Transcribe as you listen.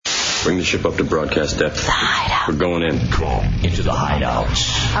Bring the ship up to broadcast depth. The Hideout. We're going in. Into the Hideout.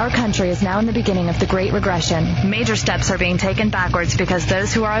 Our country is now in the beginning of the Great Regression. Major steps are being taken backwards because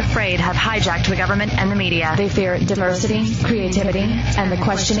those who are afraid have hijacked the government and the media. They fear diversity, creativity, and the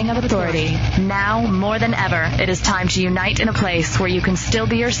questioning of authority. Now, more than ever, it is time to unite in a place where you can still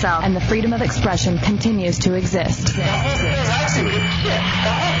be yourself and the freedom of expression continues to exist.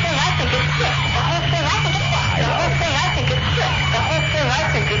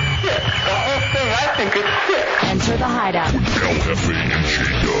 Enter the Hideout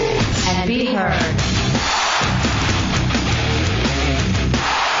and be heard.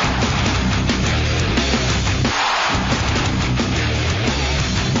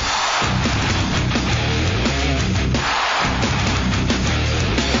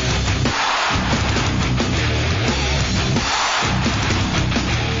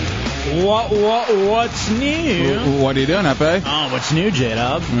 What's new? What are you doing, F.A.? Oh, what's new,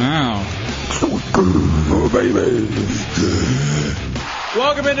 J-Dub? Wow. Oh, baby.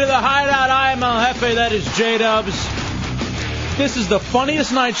 Welcome into the Hideout. I am El Jefe. That is J-Dubs. This is the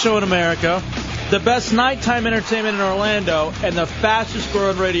funniest night show in America, the best nighttime entertainment in Orlando, and the fastest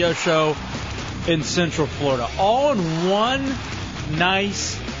growing radio show in Central Florida. All in one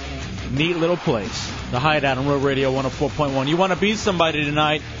nice, neat little place. The Hideout on Road Radio 104.1. You want to be somebody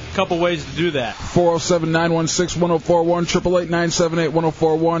tonight? Couple ways to do that. 407-916-1041,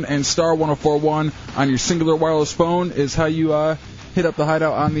 888-978-1041, and star 1041 on your singular wireless phone is how you hit up the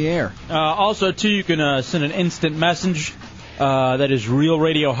Hideout on the air. Also, too, you can send an instant message. That is Real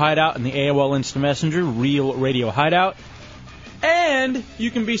Radio Hideout in the AOL Instant Messenger, Real Radio Hideout. And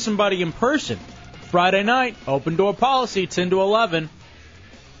you can be somebody in person. Friday night, open door policy, 10 to 11.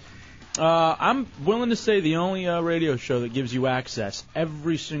 I'm willing to say the only radio show that gives you access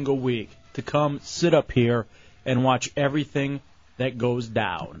every single week to come sit up here and watch everything that goes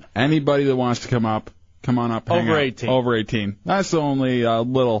down. Anybody that wants to come on up, hang Over out. 18. Over 18. That's the only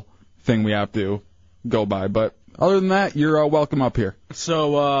little thing we have to go by. But other than that, you're welcome up here.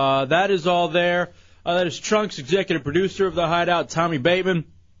 So that is all there. That is Trunks, executive producer of the Hideout. Tommy Bateman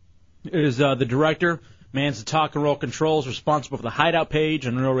is the director. Mans the talk and roll controls, responsible for the Hideout page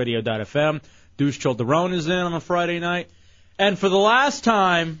on RealRadio.fm. Deuce Childerone is in on a Friday night. And for the last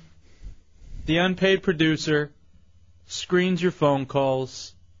time, the unpaid producer screens your phone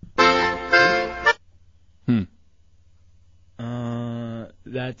calls. That's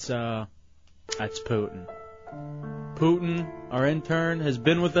Putin. Putin, our intern, has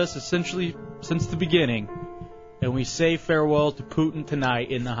been with us essentially since the beginning, and we say farewell to Putin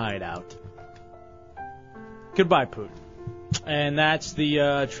tonight in the Hideout. Goodbye, Putin. And that's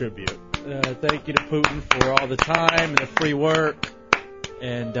the tribute. Thank you to Putin for all the time and the free work.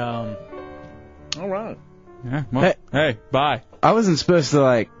 And, all right. Yeah, well, hey, bye. I wasn't supposed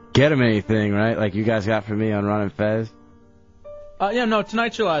to, get him anything, right? Like you guys got for me on Ron and Fez? No,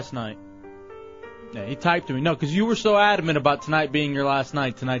 tonight's your last night. Yeah, he typed to me. No, because you were so adamant about tonight being your last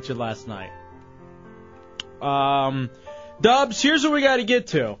night. Tonight's your last night. Dubs, here's what we got to get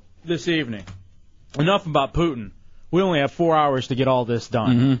to this evening. Enough about Putin. We only have 4 hours to get all this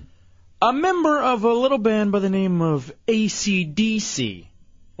done. Mm-hmm. A member of a little band by the name of AC/DC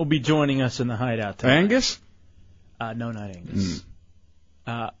will be joining us in the Hideout tonight. Angus? No, not Angus.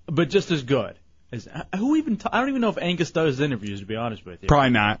 But just as good. I don't even know if Angus does interviews, to be honest with you.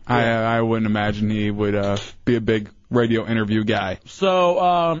 Probably not. Yeah. I wouldn't imagine he would be a big radio interview guy.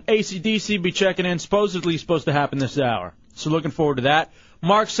 So AC/DC be checking in. Supposedly supposed to happen this hour. So looking forward to that.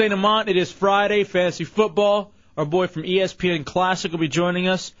 Mark St. Amant, it is Friday, fantasy football. Our boy from ESPN Classic will be joining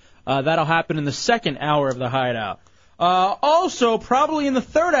us. That'll happen in the second hour of the Hideout. Also, probably in the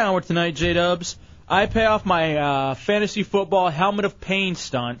third hour tonight, J-Dubs, I pay off my fantasy football helmet of pain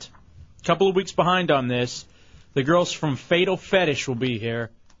stunt. A couple of weeks behind on this. The girls from Fatal Fetish will be here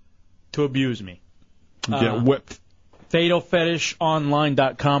to abuse me. Get whipped.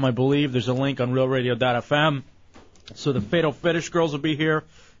 FatalFetishOnline.com, I believe. There's a link on RealRadio.fm. So the Fatal Fetish girls will be here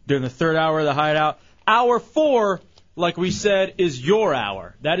during the third hour of the Hideout. Hour 4, like we said, is your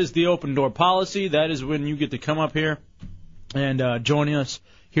hour. That is the open door policy. That is when you get to come up here and join us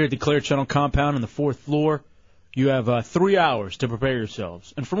here at the Clear Channel compound on the 4th floor. You have 3 hours to prepare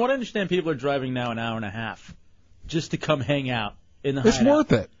yourselves. And from what I understand, people are driving now an hour and a half just to come hang out in the Hideout. It's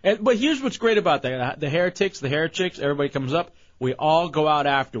worth it. But here's what's great about that. The heretics, the hair chicks, everybody comes up. We all go out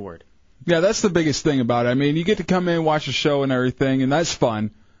afterward. Yeah, that's the biggest thing about it. I mean, you get to come in, watch the show and everything, and that's fun.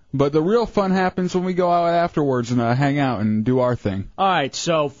 But the real fun happens when we go out afterwards and hang out and do our thing. All right,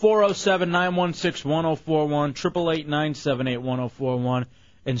 so 407-916-1041, 888-978-1041,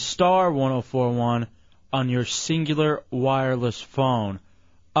 and star 1041 on your singular wireless phone.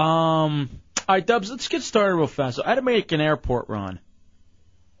 All right, Dubs, let's get started real fast. So I had to make an airport run.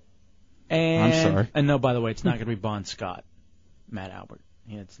 And, I'm sorry. And no, by the way, it's not going to be Bon Scott, Matt Albert.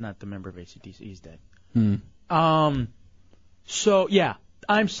 Yeah, it's not the member of ACDC. He's dead. So, yeah,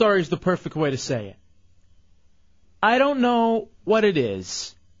 I'm sorry is the perfect way to say it. I don't know what it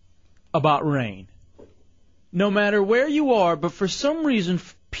is about rain. No matter where you are, but for some reason,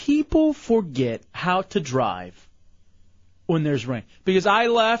 people forget how to drive when there's rain. Because I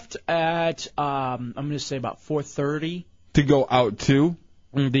left at, I'm going to say about 4:30. To go out to?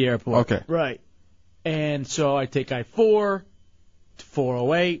 The airport. Okay. Right. And so I take I-4 to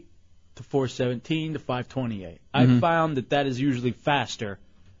 408 to 417 to 528. I found that is usually faster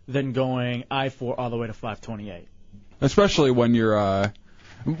than going I-4 all the way to 528. Especially when you're,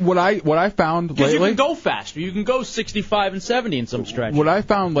 what I found lately. Because you can go faster. You can go 65 and 70 in some stretches. What I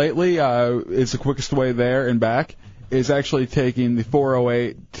found lately is the quickest way there and back is actually taking the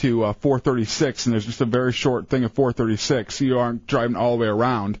 408 to 436, and there's just a very short thing of 436, so you aren't driving all the way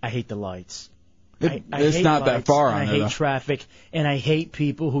around. I hate the lights. It's not that far on there. I hate traffic, and I hate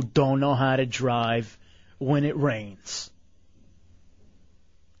people who don't know how to drive when it rains.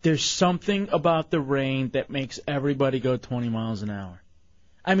 There's something about the rain that makes everybody go 20 miles an hour.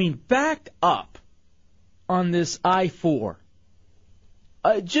 I mean, backed up on this I-4,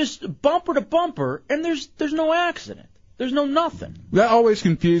 just bumper to bumper, and there's no accident. There's no nothing. That always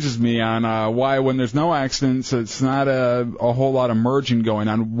confuses me on why, when there's no accidents, it's not a whole lot of merging going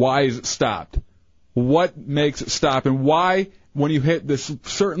on. Why is it stopped? What makes it stop? And why, when you hit this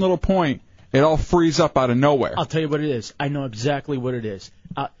certain little point, it all frees up out of nowhere? I'll tell you what it is. I know exactly what it is.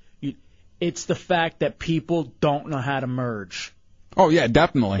 It's the fact that people don't know how to merge. Oh, yeah,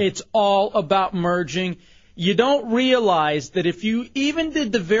 definitely. It's all about merging. You don't realize that if you even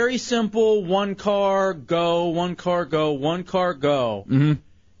did the very simple one car go, one car go, one car go,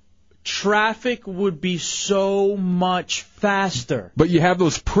 traffic would be so much faster. But you have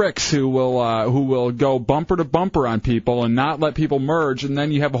those pricks who will go bumper to bumper on people and not let people merge, and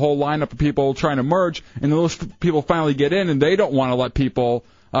then you have a whole lineup of people trying to merge, and those people finally get in, and they don't want to let people.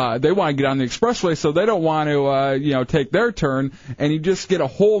 They want to get on the expressway, so they don't want to, take their turn, and you just get a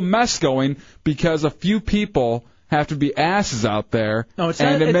whole mess going because a few people have to be asses out there,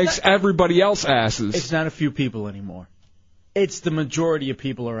 and it makes everybody else asses. It's not a few people anymore. It's the majority of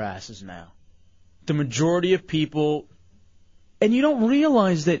people are asses now. The majority of people, and you don't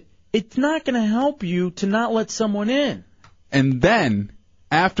realize that it's not going to help you to not let someone in. And then,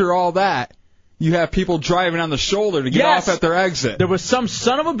 after all that, you have people driving on the shoulder to get off at their exit. There was some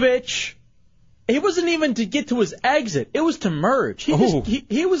son of a bitch. It wasn't even to get to his exit. It was to merge.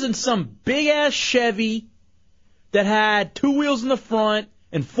 He was in some big-ass Chevy that had 2 wheels in the front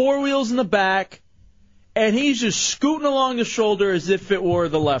and 4 wheels in the back, and he's just scooting along the shoulder as if it were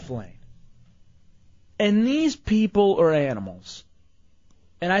the left lane. And these people are animals.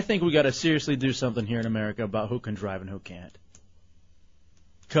 And I think we got to seriously do something here in America about who can drive and who can't.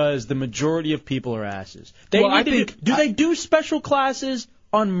 Because the majority of people are asses. Do they do special classes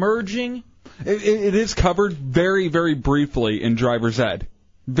on merging? It is covered very, very briefly in driver's ed.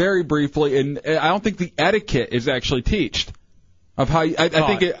 Very briefly, and I don't think the etiquette is actually taught of how. I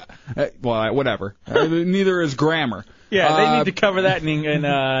think it. Whatever. Neither is grammar. Yeah, they need to cover that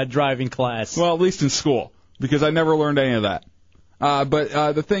in driving class. Well, at least in school, because I never learned any of that.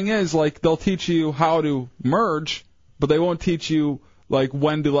 But the thing is, they'll teach you how to merge, but they won't teach you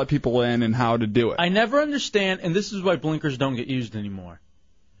when to let people in and how to do it. I never understand, and this is why blinkers don't get used anymore.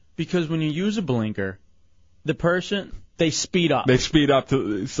 Because when you use a blinker, the person, they speed up. They speed up so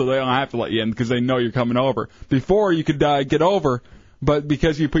they don't have to let you in because they know you're coming over. Before, you could get over, but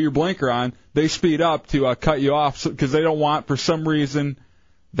because you put your blinker on, they speed up to cut you off because they don't want, for some reason,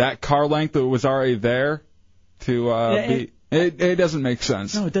 that car length that was already there to be. It doesn't make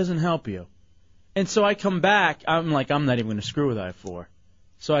sense. No, it doesn't help you. And so I come back, I'm not even going to screw with I-4.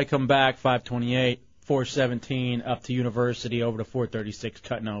 So I come back 528, 417, up to University, over to 436,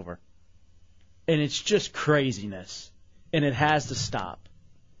 cutting over. And it's just craziness. And it has to stop.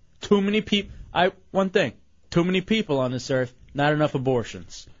 Too many people, too many people on this earth, not enough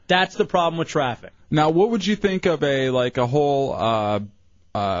abortions. That's the problem with traffic. Now, what would you think of a whole,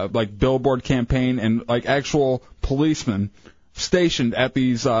 billboard campaign and, actual policemen stationed at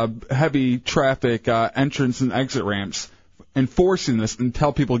these heavy traffic entrance and exit ramps, enforcing this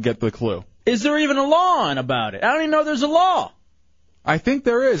until people get the clue? Is there even a law about it? I don't even know there's a law. I think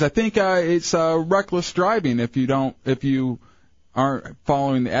there is. I think it's reckless driving if you aren't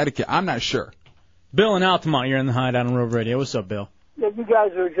following the etiquette. I'm not sure. Bill in Altamont, you're in the Hideout on Road Radio. What's up, Bill? Yeah, you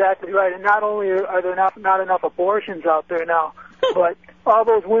guys are exactly right. And not only are there not enough abortions out there now, but all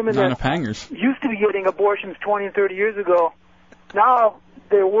those women Not that enough hangers. used to be getting abortions 20 and 30 years ago, now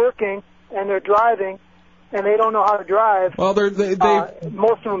they're working and they're driving, and they don't know how to drive. Well, they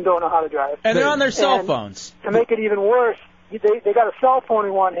most of them don't know how to drive. And they're on their cell phones. To make it even worse, they got a cell phone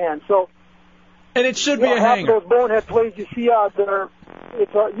in one hand. So, and it should be a half hanger. those bonehead plays you see out there,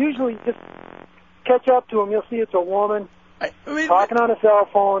 it's usually just catch up to them. You'll see it's a woman talking on a cell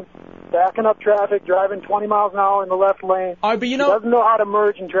phone, backing up traffic, driving 20 miles an hour in the left lane. All right, but she doesn't know how to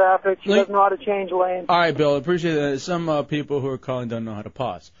merge in traffic. She doesn't know how to change lanes. All right, Bill, I appreciate that. Some people who are calling don't know how to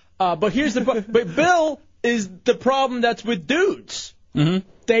pause. But here's the but Bill is the problem that's with dudes. Mm-hmm.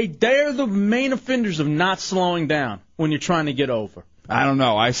 They're the main offenders of not slowing down when you're trying to get over. I don't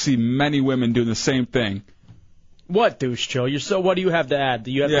know. I see many women doing the same thing. What, douche chill? What do you have to add?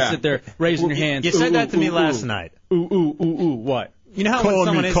 Do you have to sit there raising your hands? You said that to me last night. What? You know how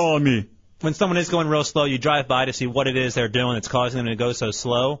when someone is going real slow, you drive by to see what it is they're doing that's causing them to go so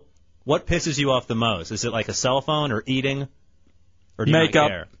slow? What pisses you off the most? Is it like a cell phone or eating? Or do you Makeup. not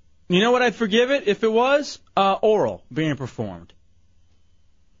care? You know what? I'd forgive it if it was oral being performed.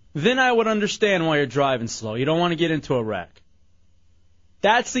 Then I would understand why you're driving slow. You don't want to get into a wreck.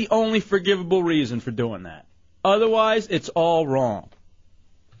 That's the only forgivable reason for doing that. Otherwise, it's all wrong.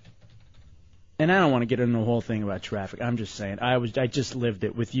 And I don't want to get into the whole thing about traffic. I'm just saying, I just lived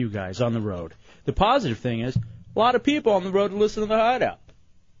it with you guys on the road. The positive thing is, a lot of people on the road listen to the Hideout.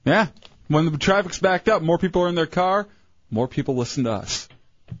 Yeah. When the traffic's backed up, more people are in their car, more people listen to us.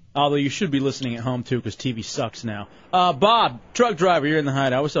 Although you should be listening at home, too, because TV sucks now. Bob, truck driver, you're in the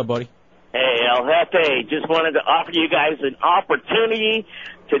Hideout. What's up, buddy? Hey, El Jefe, just wanted to offer you guys an opportunity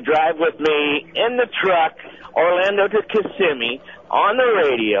to drive with me in the truck, Orlando to Kissimmee, on the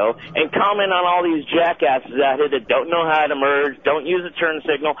radio, and comment on all these jackasses out here that don't know how to merge, don't use a turn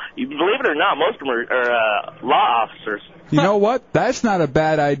signal. You believe it or not, most of them are law officers. You know what? That's not a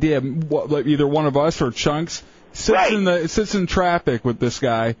bad idea. Either one of us or Chunks sits in traffic with this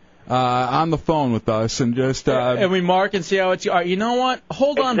guy on the phone with us and just and we mark and see how it's. You know what?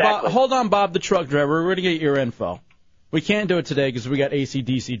 Hold on, Bob, the truck driver. We're gonna get your info. We can't do it today because we got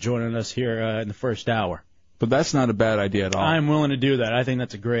AC/DC joining us here in the first hour. But that's not a bad idea at all. I'm willing to do that. I think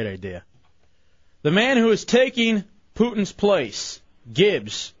that's a great idea. The man who is taking Putin's place,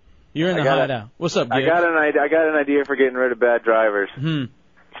 Gibbs. You're in the Hideout. What's up, Gibbs? I got an idea for getting rid of bad drivers.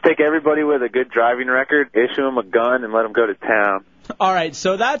 Just take everybody with a good driving record, issue them a gun, and let them go to town. All right,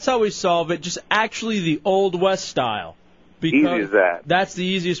 so that's how we solve it. Just actually the Old West style. Easy as that. That's the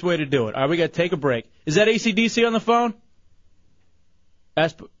easiest way to do it. All right, we got to take a break. Is that AC/DC on the phone? All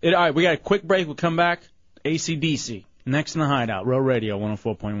right, we got a quick break. We'll come back. AC/DC. Next in the Hideout. Row Radio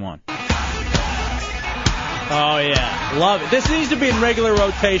 104.1. Oh, yeah. Love it. This needs to be in regular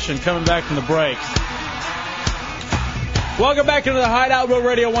rotation coming back from the breaks. Welcome back into the Hideout. Row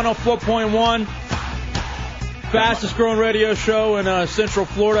Radio 104.1. Fastest growing radio show in Central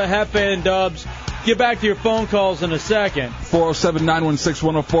Florida. Hefe and Dubs. Get back to your phone calls in a second.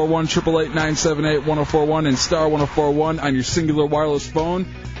 407-916-1041, 888-978-1041, and star 1041 on your singular wireless phone.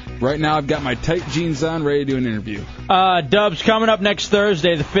 Right now, I've got my tight jeans on, ready to do an interview. Dubs, coming up next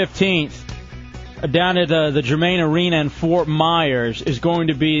Thursday, the 15th, down at the Germain Arena in Fort Myers, is going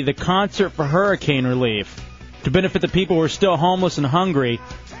to be the concert for hurricane relief to benefit the people who are still homeless and hungry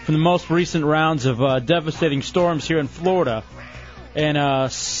from the most recent rounds of devastating storms here in Florida.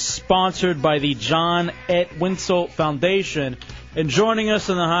 And sponsored by the John Entwistle Foundation. And joining us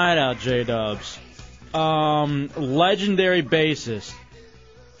in the Hideout, J-Dubs, legendary bassist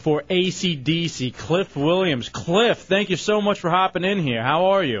for AC/DC, Cliff Williams. Cliff, thank you so much for hopping in here. How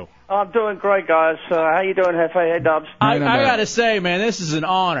are you? I'm doing great, guys. How you doing, Hefe? Hey, Dubs. I gotta say, man, this is an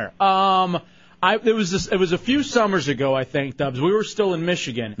honor. It was a few summers ago, I think, Dubs. We were still in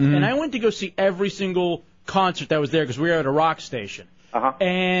Michigan, and I went to go see every single concert that was there because we were at a rock station.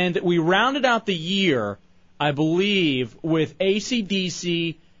 And we rounded out the year, I believe, with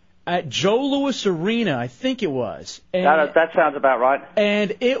AC/DC at Joe Louis Arena, I think it was. And that sounds about right.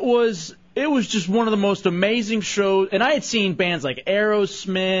 And it was just one of the most amazing shows. And I had seen bands like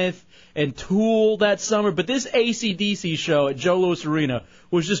Aerosmith and Tool that summer, but this AC/DC show at Joe Louis Arena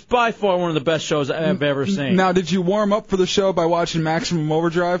was just by far one of the best shows I've ever seen. Now, did you warm up for the show by watching Maximum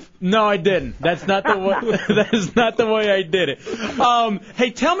Overdrive? No, I didn't. That's not the way. That is not the way I did it.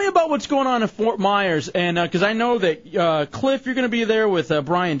 Hey, tell me about what's going on in Fort Myers, and because I know that Cliff, you're going to be there with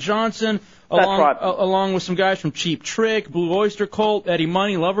Brian Johnson, along with some guys from Cheap Trick, Blue Oyster Cult, Eddie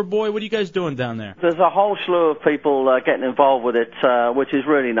Money, Loverboy. What are you guys doing down there? There's a whole slew of people getting involved with it, which is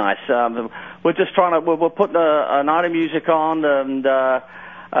really nice. We're just we're putting a night of music on, and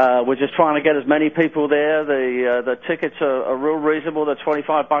We're just trying to get as many people there. The tickets are real reasonable. They're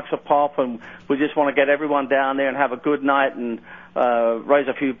 $25 a pop, and we just want to get everyone down there and have a good night and raise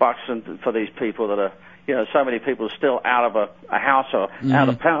a few bucks for these people that are, so many people are still out of a house or out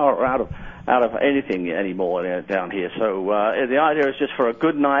of power or out of anything anymore down here. So the idea is just for a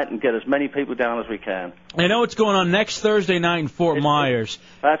good night and get as many people down as we can. I know what's going on next Thursday night in Fort Myers.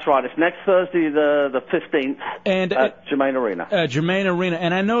 That's right. It's next Thursday, the 15th, and at Germain Arena. Germain Arena.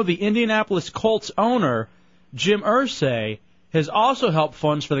 And I know the Indianapolis Colts owner, Jim Irsay, has also helped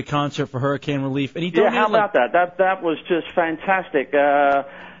funds for the concert for hurricane relief. And he donated, how about that? That was just fantastic.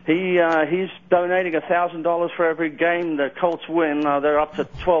 He's donating $1,000 for every game the Colts win. They're up to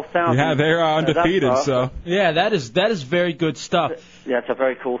 12,000. Yeah, they're undefeated. Yeah, that is very good stuff. Yeah, it's a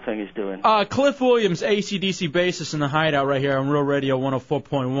very cool thing he's doing. Cliff Williams, AC/DC bassist in the Hideout right here on Real Radio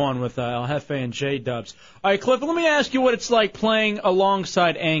 104.1 with El Jefe and J-Dubs. All right, Cliff, let me ask you what it's like playing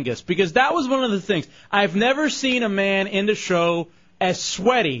alongside Angus, because that was one of the things. I've never seen a man in the show as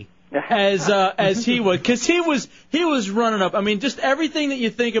sweaty as he was, because he was running up. I mean, just everything that you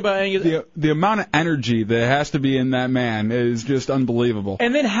think about Angus. The amount of energy that has to be in that man is just unbelievable.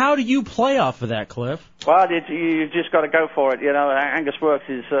 And then how do you play off of that, Cliff? Well, you just got to go for it. Angus works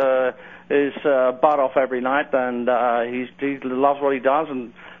his butt off every night, and he loves what he does,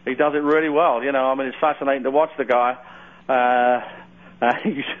 and he does it really well. I mean, it's fascinating to watch the guy.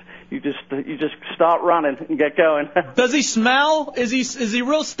 You just start running and get going. Does he smell? Is he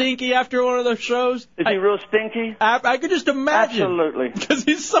real stinky after one of those shows? Is he real stinky? I could just imagine. Absolutely. Because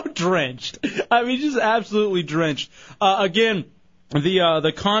he's so drenched. I mean, just absolutely drenched. Again,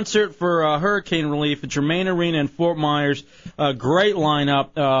 the concert for hurricane relief at Germain Arena in Fort Myers. Great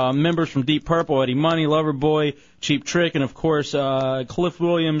lineup. Members from Deep Purple, Eddie Money, Loverboy, Cheap Trick, and of course Cliff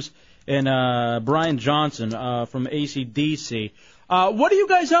Williams and Brian Johnson from AC/DC. What are you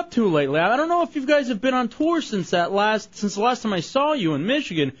guys up to lately? I don't know if you guys have been on tour since the last time I saw you in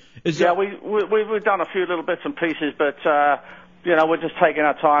Michigan. We've done a few little bits and pieces, but we're just taking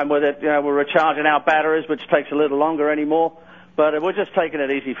our time with it. We're recharging our batteries, which takes a little longer anymore. But we're just taking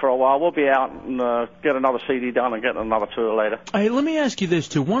it easy for a while. We'll be out and get another CD done and get another tour later. Hey, let me ask you this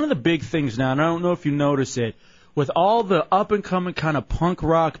too. One of the big things now, and I don't know if you notice it, with all the up and coming kind of punk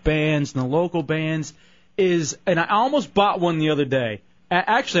rock bands and the local bands, and I almost bought one the other day.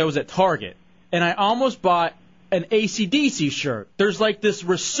 Actually, I was at Target, and I almost bought an AC/DC shirt. There's like this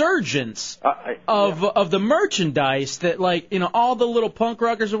resurgence of the merchandise that, all the little punk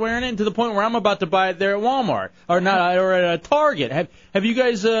rockers are wearing it, to the point where I'm about to buy it there at Walmart or at Target. Have you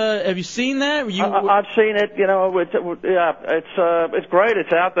guys have you seen that? I've seen it. It's great.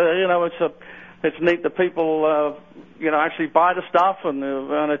 It's out there. It's neat that people actually buy the stuff, and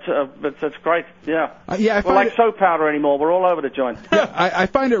it's great. Yeah. We're like soap powder anymore. We're all over the joint. Yeah, I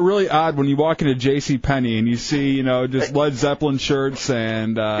find it really odd when you walk into JCPenney and you see, just Led Zeppelin shirts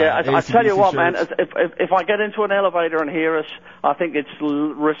and I tell you what, man, if I get into an elevator and hear us, I think it's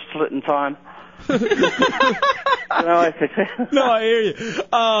wrist slitting time. No, I hear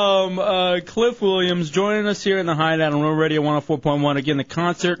you. Cliff Williams joining us here in the Hideout on Real Radio 104.1. Again, the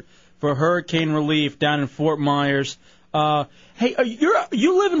concert for hurricane relief down in Fort Myers. Hey,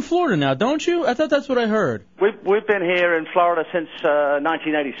 you live in Florida now, don't you? I thought that's what I heard. We've been here in Florida since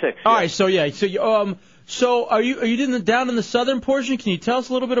 1986. All right, so are you down in the southern portion? Can you tell us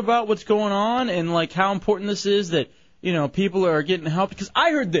a little bit about what's going on and how important this is that people are getting help? Because I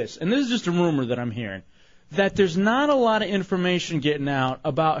heard this, and this is just a rumor that I'm hearing, that there's not a lot of information getting out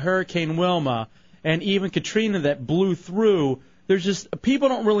about Hurricane Wilma and even Katrina that blew through. There's just people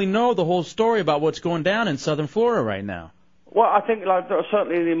don't really know the whole story about what's going down in southern Florida right now. Well, I think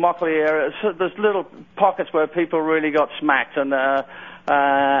certainly in the Immokalee area, there's little pockets where people really got smacked, and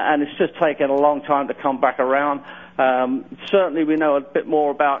it's just taken a long time to come back around. Certainly, we know a bit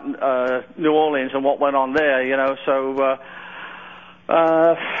more about New Orleans and what went on there. So.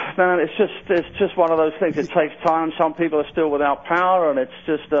 Man, it's just one of those things. It takes time. Some people are still without power, and it's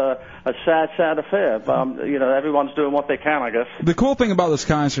just a sad affair. But, everyone's doing what they can, I guess. The cool thing about this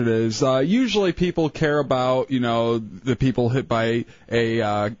concert is usually people care about, the people hit by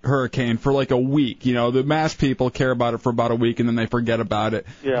a hurricane for like a week. The mass people care about it for about a week, and then they forget about it.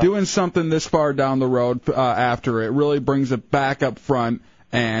 Yeah. Doing something this far down the road after it really brings it back up front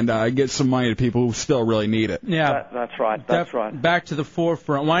and get some money to people who still really need it. Yeah, that's right. That's right. Back to the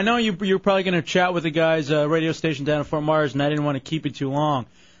forefront. Well, I know you're probably going to chat with the guys' radio station down in Fort Myers, and I didn't want to keep it too long,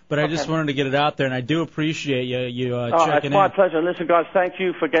 but I just wanted to get it out there, and I do appreciate you checking in. It's my pleasure. Listen, guys, thank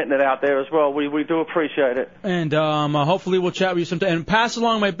you for getting it out there as well. We do appreciate it. And hopefully we'll chat with you sometime. And pass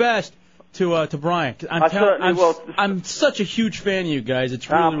along my best. to Brian. I'm such a huge fan of you guys. It's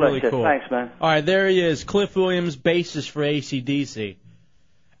really, really cool. Thanks, man. All right, there he is, Cliff Williams, bassist for AC/DC.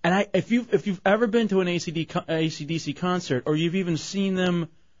 And if you've ever been to an AC/DC concert, or you've even seen them,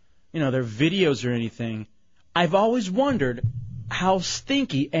 their videos or anything, I've always wondered how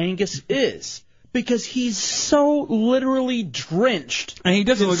stinky Angus is. Because he's so literally drenched and he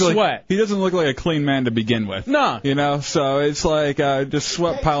doesn't in look sweat. He doesn't look like a clean man to begin with. No. So it's like just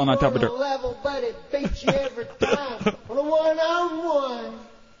sweat piling on top of dirt. Level, but it beats you every time on a one-on-one.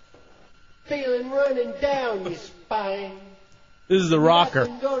 Feeling running down your spine. This is the rocker.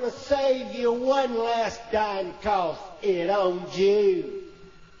 Nothing gonna save you one last dime, 'cause it owns you.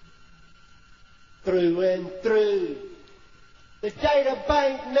 Through and through. The data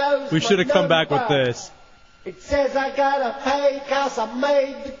bank knows we should have come back with number. this. It says I gotta pay 'cause I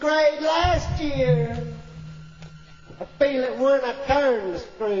made the grade last year. I feel it when I turn the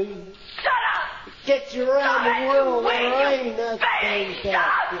screw. Shut up! It gets you around the world, there ain't nothing that you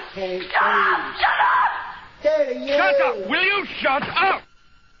can't do. Shut up! Dirty you. Shut up! Will you shut up?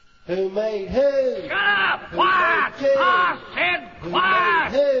 Who made who? Shut up! Who Quiet! made you? I said Who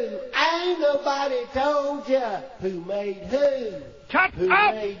quiet! made who? Ain't nobody told you who made who. Shut who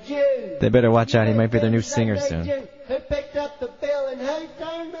up! Made you? They better watch out. He might be their new singer Who soon. Who picked up the bill and who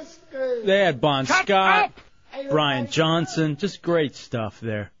turned the screw? They had Bon Shut Scott, up! Brian Johnson, just great stuff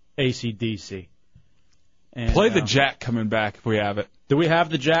there. AC/DC. And, Play the Jack coming back if we have it. Do we have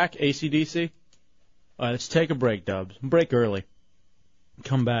the Jack, AC/DC? All right, let's take a break, Dubs. Break early.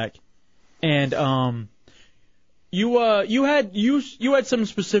 Come back. And you had something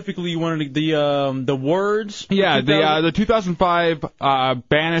specifically you wanted the words. Yeah, the 2005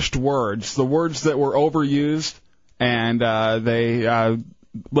 banished words, the words that were overused, and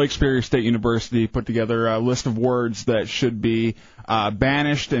Lake Superior State University put together a list of words that should be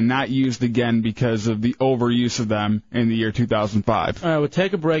banished and not used again because of the overuse of them in the year 2005. All right, we'll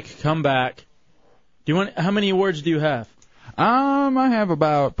take a break. Come back. How many words do you have? I have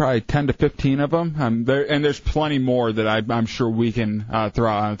about probably 10 to 15 of them, and there's plenty more that I'm sure we can throw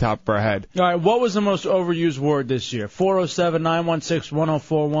out on the top of our head. All right, what was the most overused word this year?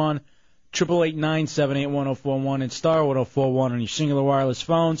 407-916-1041, 888-978-1041, and star 1041 on your singular wireless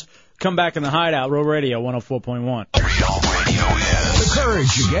phones. Come back in the Hideout, Real Radio 104.1. The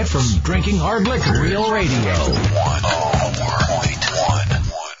courage you get from drinking hard liquor. Real Radio. 104.1.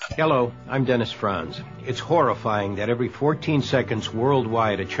 Hello, I'm Dennis Franz. It's horrifying that every 14 seconds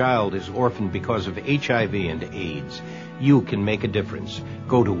worldwide a child is orphaned because of HIV and AIDS. You can make a difference.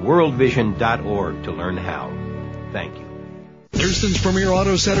 Go to worldvision.org to learn how. Thank you. Thurston's Premier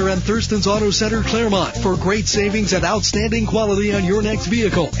Auto Center and Thurston's Auto Center Claremont for great savings and outstanding quality on your next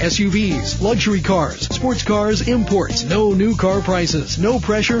vehicle. SUVs, luxury cars, sports cars, imports. No new car prices, no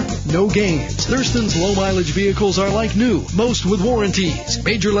pressure, no gains. Thurston's low mileage vehicles are like new, most with warranties.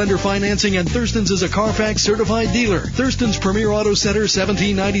 Major lender financing, and Thurston's is a Carfax certified dealer. Thurston's Premier Auto Center,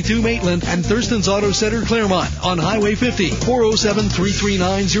 1792 Maitland, and Thurston's Auto Center Claremont on Highway 50,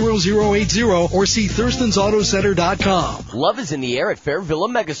 407-339-0080, or see Thurston'sAutoCenter.com. Love is in the air at Fairvilla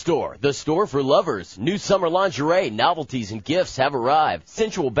Megastore, the store for lovers. New summer lingerie, novelties, and gifts have arrived.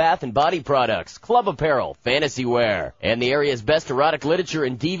 Sensual bath and body products, club apparel, fantasy wear, and the area's best erotic literature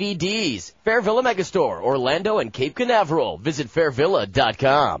and DVDs. Fairvilla Megastore, Orlando and Cape Canaveral. Visit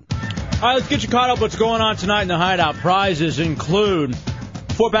fairvilla.com. All right, let's get you caught up what's going on tonight in the Hideout. Prizes include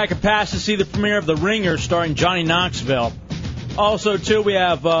 4-pack of passes to see the premiere of The Ringer starring Johnny Knoxville. Also, too, we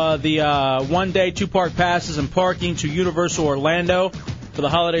have the one-day 2-park passes and parking to Universal Orlando for the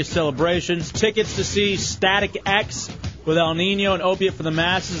holiday celebrations. Tickets to see Static X with El Nino and Opiate for the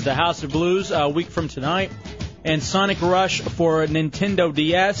Masses, the House of Blues, a week from tonight. And Sonic Rush for Nintendo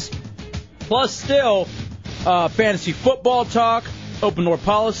DS. Plus, still, fantasy football talk, open door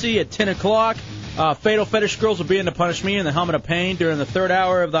policy at 10 o'clock. Fatal Fetish Girls will be in to punish me in the Helmet of Pain during the third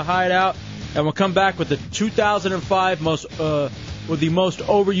hour of the Hideout. And we'll come back with the 2005 with the most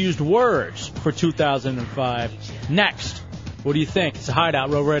overused words for 2005. Next, what do you think? It's a Hideout,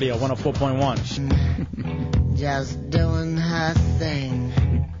 Real Radio 104.1. Just doing her thing.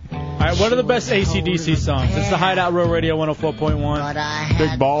 All right, what are the best AC/DC songs? It's the Hideout, Real Radio 104.1.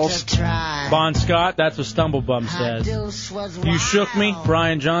 Big Balls. Bon Scott, that's what Stumblebum says. You Shook Me,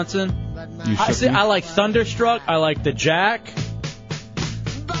 Brian Johnson. I like Thunderstruck. I like the Jack.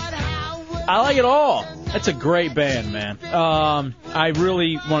 I like it all. That's a great band, man. I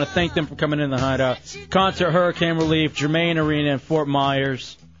really want to thank them for coming in the Hideout. Concert Hurricane Relief, Germain Arena in Fort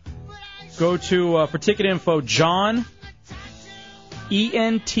Myers. Go to, for ticket info, John,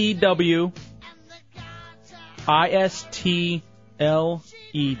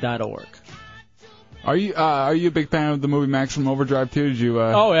 ENTWISTLE.org. Are you a big fan of the movie Maximum Overdrive too? Did you?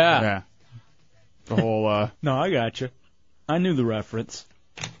 Oh yeah. Yeah. The whole. No, I got you. I knew the reference.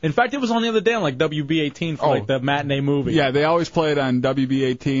 In fact, it was on the other day on like WB18 for like the matinee movie. Yeah, they always play it on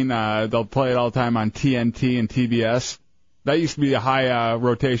WB18. They'll play it all the time on TNT and TBS. That used to be a high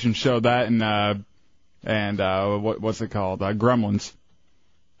rotation show. That and what's it called? Gremlins.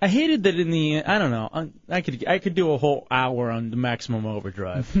 I hated that in the. I don't know. I could do a whole hour on the Maximum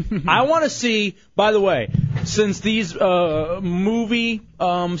Overdrive. I want to see. By the way, since these movie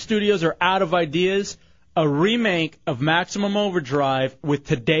studios are out of ideas, a remake of Maximum Overdrive with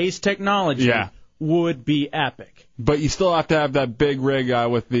today's technology would be epic. But you still have to have that big rig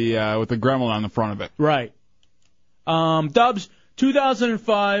with the gremlin on the front of it. Right. Dubs,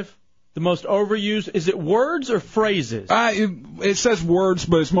 2005. The most overused, is it words or phrases? It says words,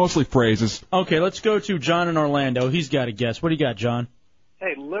 but it's mostly phrases. Okay, let's go to John in Orlando. He's got a guess. What do you got, John?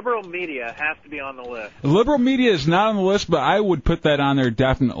 Hey, liberal media has to be on the list. Liberal media is not on the list, but I would put that on there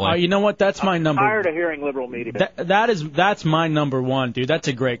definitely. You know what? That's my number. I'm tired of hearing liberal media. That's my number one, dude. That's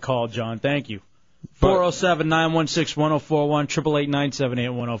a great call, John. Thank you. 407-916-1041,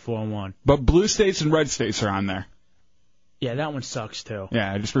 888-978-1041. But blue states and red states are on there. Yeah, that one sucks too.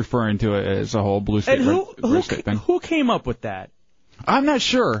 Yeah, just referring to it as a whole blue state, red state thing. Who came up with that? I'm not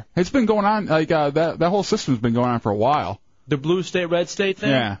sure. It's been going on, like, that whole system's been going on for a while. The blue state, red state thing?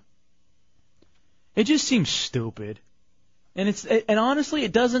 Yeah. It just seems stupid. And honestly,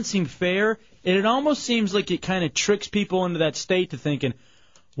 it doesn't seem fair. And it almost seems like it kind of tricks people into that state to thinking,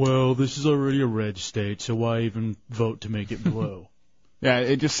 well, this is already a red state, so why even vote to make it blue? Yeah,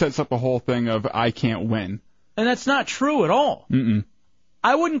 it just sets up a whole thing of I can't win. And that's not true at all. Mm-mm.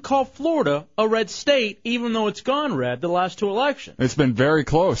 I wouldn't call Florida a red state, even though it's gone red the last two elections. It's been very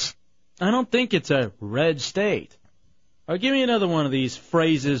close. I don't think it's a red state. All right, give me another one of these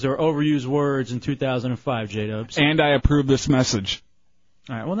phrases or overused words in 2005, J-Dubs. And I approve this message.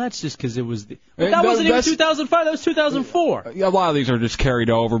 All right, well, that's just because it was... that wasn't even 2005, that was 2004. A lot of these are just carried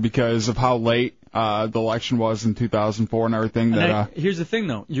over because of how late the election was in 2004 and everything. Here's the thing,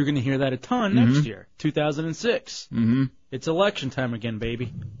 though. You're going to hear that a ton next year, 2006. Mm-hmm. It's election time again,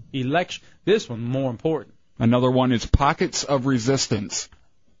 baby. Election. This one, more important. Another one is pockets of resistance.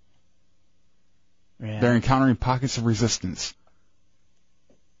 Yeah. They're encountering pockets of resistance.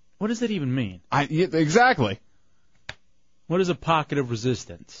 What does that even mean? Exactly. What is a pocket of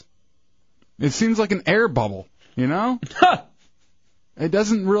resistance? It seems like an air bubble, you know? It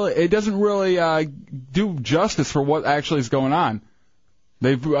doesn't really do justice for what actually is going on.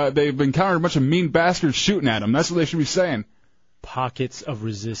 They've encountered a bunch of mean bastards shooting at them. That's what they should be saying. Pockets of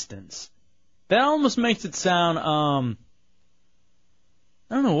resistance. That almost makes it sound I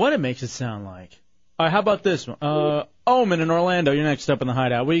don't know what it makes it sound like. All right, how about this one? Omen in Orlando, you're next up in the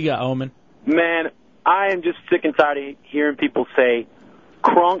hideout. What you got, Omen? Man, I am just sick and tired of hearing people say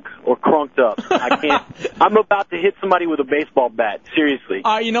crunk or crunked up. I can't. I'm about to hit somebody with a baseball bat. Seriously.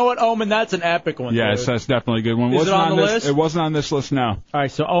 You know what, Omen? That's an epic one. Yes, dude. that's definitely a good one. Is it on the list? It wasn't on this list now. All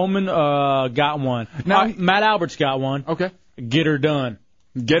right, so Omen got one. Now Matt Albert's got one. Okay. Get her done.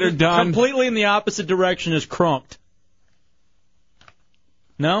 Get her done. Completely in the opposite direction as crunked.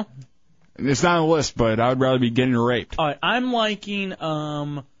 No? It's not on the list, but I would rather be getting raped. All right, I'm liking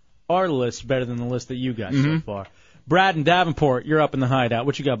our list better than the list that you got so far. Brad and Davenport, you're up in the hideout.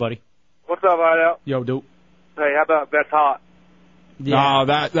 What you got, buddy? What's up, Hideout? Yo, dude. Hey, how about That's Hot? Yeah.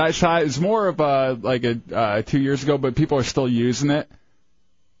 No, that shot is more of a 2 years ago, but people are still using it,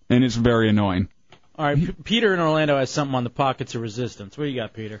 and it's very annoying. All right, Peter in Orlando has something on the pockets of resistance. What do you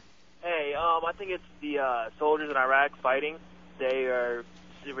got, Peter? Hey, I think it's the soldiers in Iraq fighting. They are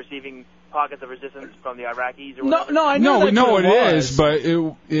receiving pockets of resistance from the Iraqis or whatever. No, I know we know it is, but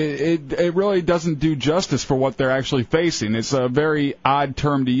it really doesn't do justice for what they're actually facing. It's a very odd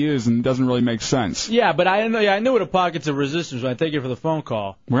term to use and doesn't really make sense. Yeah, but I knew what a pockets of resistance was. I thank you for the phone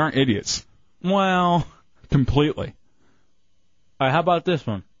call. We aren't idiots. Well, completely. All right, how about this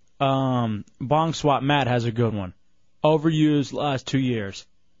one? Bong Swap Matt has a good one. Overused last 2 years.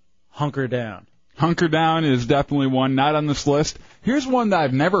 Hunker down. Hunker down is definitely one not on this list. Here's one that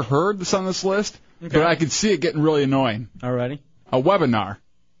I've never heard that's on this list, but I could see it getting really annoying. Alrighty. A webinar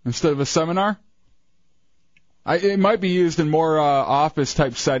instead of a seminar. It might be used in more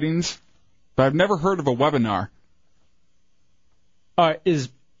office-type settings, but I've never heard of a webinar. All right,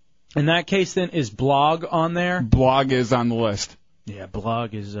 in that case, then, is blog on there? Blog is on the list. Yeah,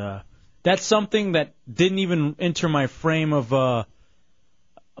 blog is... that's something that didn't even enter my frame of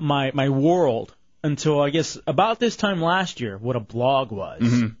my world until, I guess, about this time last year, what a blog was.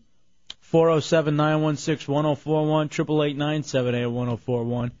 407-916-1041,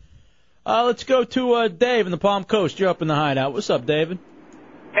 888-978-1041. Let's go to Dave in the Palm Coast. You're up in the Hideout. What's up, David?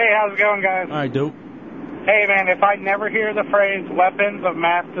 Hey, how's it going, guys? All right, dude. Hey, man, if I never hear the phrase weapons of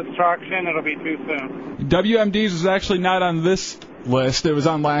mass destruction, it'll be too soon. WMDs was actually not on this list. It was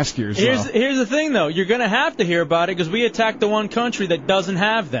on last year's. Here's the thing, though. You're going to have to hear about it because we attacked the one country that doesn't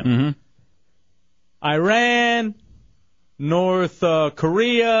have them. Mm-hmm. Iran, North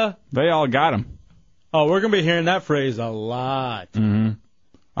Korea. They all got them. Oh, we're going to be hearing that phrase a lot. Mm-hmm.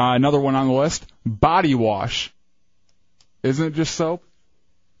 Another one on the list, body wash. Isn't it just soap?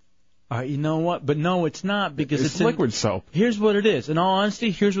 You know what? But no, it's not because it's liquid soap. Here's what it is. In all honesty,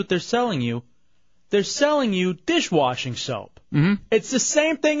 here's what they're selling you. They're selling you dishwashing soap. Mm-hmm. It's the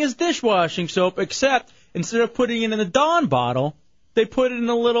same thing as dishwashing soap, except instead of putting it in a Dawn bottle, they put it in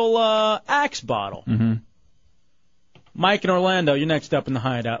a little Axe bottle. Mm-hmm. Mike in Orlando, you're next up in the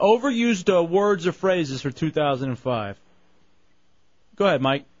Hideout. Overused words or phrases for 2005. Go ahead,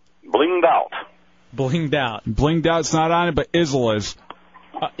 Mike. Blinged out. Blinged out. Blinged out's not on it, but Izzle is.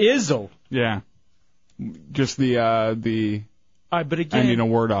 Izzle? Yeah. Just the All right, but again, ending a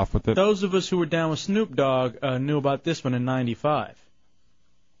word off with it. Those of us who were down with Snoop Dogg knew about this one in '95.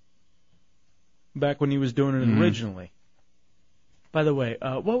 Back when he was doing it originally. By the way,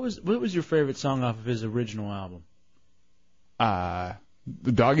 what was your favorite song off of his original album?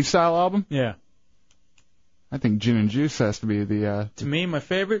 The Doggy Style album? Yeah. I think Gin and Juice has to be the... To me, my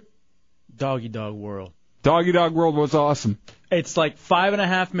favorite, Doggy Dog World. Doggy Dog World was awesome. It's like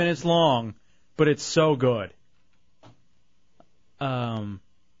 5.5 minutes long, but it's so good. I've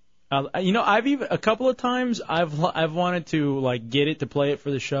even a couple of times I've wanted to like get it to play it for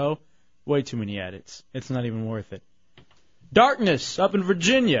the show. Way too many edits. It's not even worth it. Darkness up in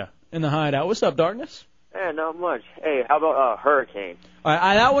Virginia in the Hideout. What's up, Darkness? Eh, not much. Hey, how about hurricane?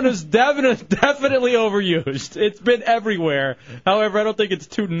 That one is definitely overused. It's been everywhere. However, I don't think it's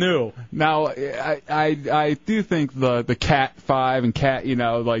too new. Now, I do think the Cat 5 and Cat,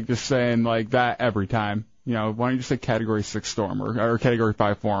 like just saying like that every time. Why don't you just say Category 6 storm or Category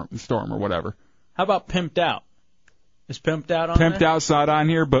 5 storm or whatever? How about Pimped Out? Is Pimped Out on there? Pimped Out's not on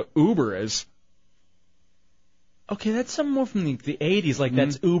here, but Uber is. Okay, that's something more from the 80s, like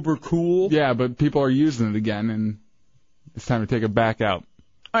that's uber cool. Yeah, but people are using it again, and it's time to take it back out.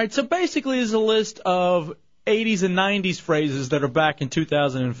 All right, so basically it's a list of 80s and 90s phrases that are back in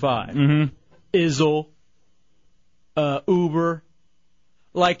 2005. Mm-hmm. Izzle, Uber,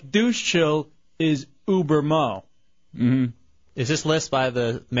 like douche chill is Uber Mo. Mm-hmm. Is this list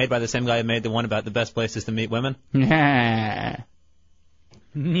made by the same guy who made the one about the best places to meet women? Yeah.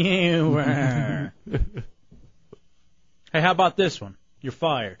 Newer. Hey, how about this one? You're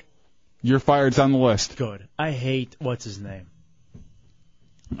fired. You're fired's on the list. Good. I hate what's his name.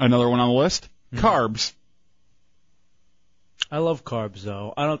 Another one on the list? Carbs. I love carbs,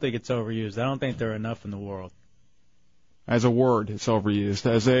 though. I don't think it's overused. I don't think there are enough in the world. As a word, it's overused.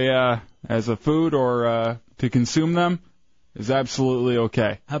 As a food or to consume them is absolutely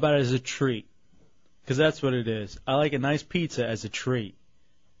okay. How about as a treat? Because that's what it is. I like a nice pizza as a treat.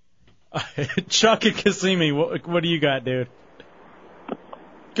 Chuck and Kissimmee, what do you got, dude?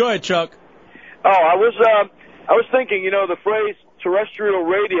 Go ahead, Chuck. Oh, I was thinking, the phrase terrestrial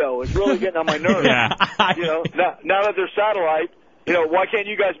radio is really getting on my nerves. Yeah. Now that they're satellite, why can't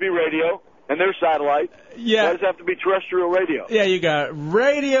you guys be radio and they're satellite? Yeah. Why does it have to be terrestrial radio? Yeah, you got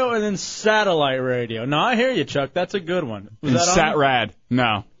radio and then satellite radio. No, I hear you, Chuck. That's a good one. Was that on? SatRad.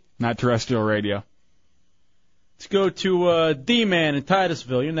 No, not terrestrial radio. Let's go to D-Man in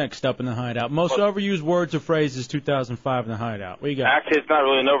Titusville. You're next up in the Hideout. Most overused words or phrases 2005 in the Hideout. What you got? Actually, it's not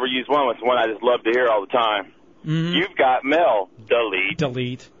really an overused one. It's one I just love to hear all the time. Mm-hmm. You've got mail. Delete.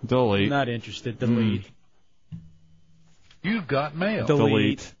 Delete. Not interested. Delete. You've got mail.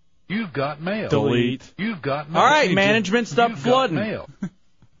 Delete. You've got mail. Delete. You've got mail. All right, management, stop flooding. Mail.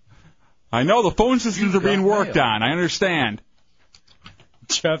 I know the phone systems are being worked on. I understand.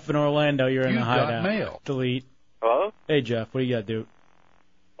 Jeff in Orlando, you're in the Hideout. You've got mail. Delete. Hello? Hey, Jeff, what do you got, dude?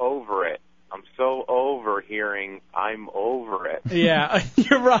 Over it. I'm so over hearing I'm over it. Yeah,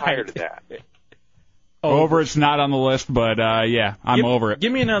 you're right. Tired of that. Over it's not on the list, but yeah, I'm over it.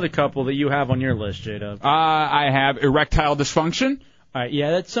 Give me another couple that you have on your list, J-Dub. I have erectile dysfunction. All right,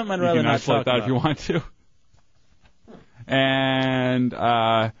 yeah, that's something I'd You rather can not isolate talk that about. if you want to. And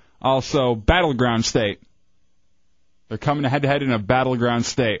also battleground state. They're coming head-to-head in a battleground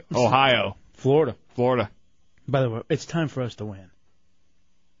state. Ohio. Florida. By the way, it's time for us to win.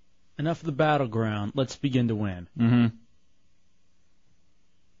 Enough of the battleground. Let's begin to win. Mm-hmm.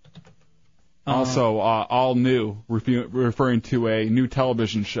 Also, all new, referring to a new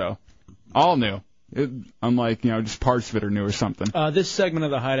television show. All new. Unlike, just parts of it are new or something. This segment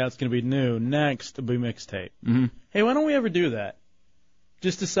of the Hideout's going to be new. Next will be mixtape. Mm-hmm. Hey, why don't we ever do that?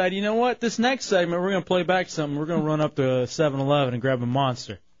 Just decide, you know what? This next segment, we're going to play back something. We're going to run up to 7-Eleven and grab a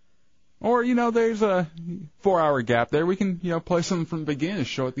Monster. Or, there's a 4-hour gap there. We can, play something from the beginning and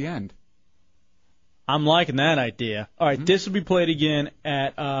show at the end. I'm liking that idea. All right, This will be played again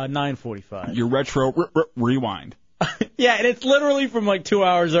at 9:45. Your retro rewind. Yeah, and it's literally from like 2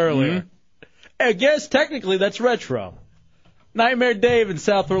 hours earlier. Mm-hmm. I guess technically that's retro. Nightmare Dave in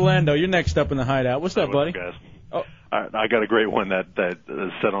South Orlando, you're next up in the Hideout. What's up, buddy? Guys? Oh. I got a great one that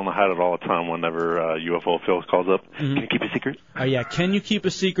is said on the Hideout all the time whenever UFO Phil calls up. Mm-hmm. Can you keep a secret? Oh, yeah. Can you keep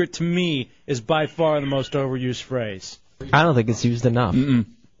a secret, to me, is by far the most overused phrase. I don't think it's used enough.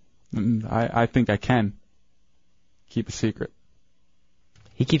 I think I can keep a secret.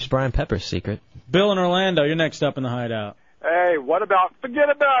 He keeps Brian Pepper's secret. Bill in Orlando, you're next up in the Hideout. Hey, what about forget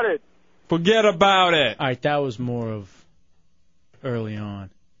about it? Forget about it. All right, that was more of early on.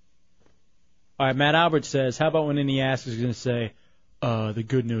 All right, Matt Albert says, how about when any ass is going to say, the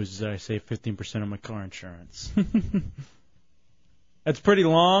good news is that I save 15% on my car insurance. That's pretty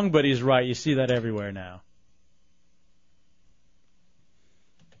long, but he's right. You see that everywhere now.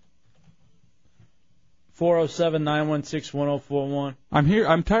 (407-916-1041).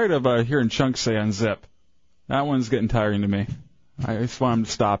 I'm tired of hearing Chunks say unzip. That one's getting tiring to me. I just want him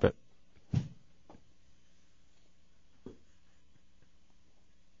to stop it.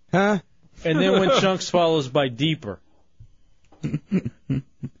 Huh? And then when Chunks follows by deeper.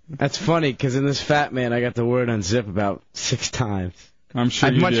 That's funny, because in this fat man, I got the word unzip about 6 times. I'm sure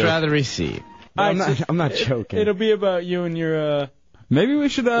I'd you much do. rather receive. I'm not joking. It'll be about you and your maybe we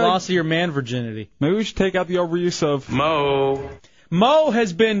should loss of your man virginity. Maybe we should take out the overuse of Mo. Mo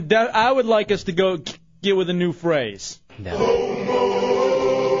has been. I would like us to go get with a new phrase. No.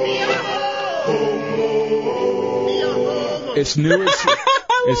 It's new.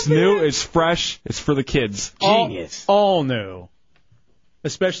 It's new. It's fresh. It's for the kids. Genius. All new.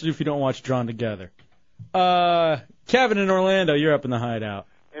 Especially if you don't watch Drawn Together. Kevin in Orlando, you're up in the Hideout.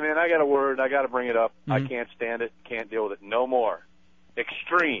 Hey, man, I got a word. I got to bring it up. Mm-hmm. I can't stand it. Can't deal with it. No more.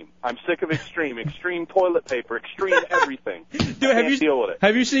 Extreme. I'm sick of extreme. Extreme toilet paper. Extreme everything. Dude, I can't deal with it.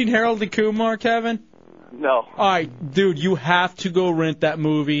 Have you seen Harold and Kumar, Kevin? No. All right, dude, you have to go rent that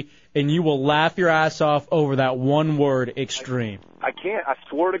movie, and you will laugh your ass off over that one word, extreme. I can't. I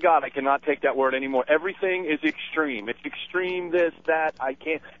swear to God, I cannot take that word anymore. Everything is extreme. It's extreme this, that. I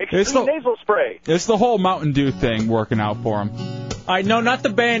can't. Extreme nasal spray. It's the whole Mountain Dew thing working out for him. All right, no, not the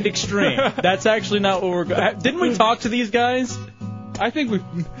band Extreme. That's actually not what we're going. Didn't we talk to these guys? I think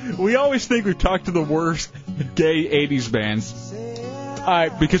we always think we've talked to the worst gay 80s bands. All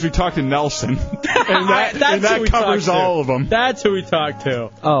right, because we talked to Nelson. and that covers all of them. That's who we talked to.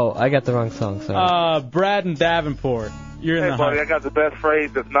 Oh, I got the wrong song, sorry. Brad and Davenport. You're in Hey, the buddy, Hideout. I got the best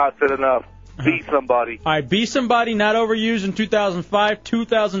phrase that's not said enough. Be somebody. All right, be somebody, not overused in 2005,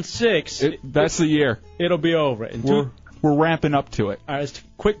 2006. That's the year. It'll be over. We're ramping up to it. All right, it's a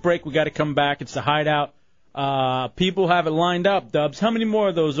quick break. We got to come back. It's the Hideout. People have it lined up, Dubs. How many more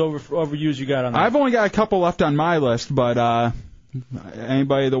of those overused you got on there? I've only got a couple left on my list, but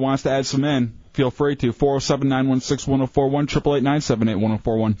anybody that wants to add some in, feel free to. 407-916-1041,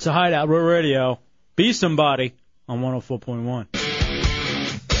 888-978-1041. It's a Hideout Real Radio. Be somebody on 104.1.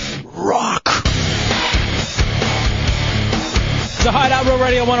 Rock. It's a Hideout Real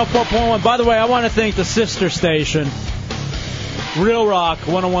Radio 104.1. By the way, I want to thank the sister station, Real Rock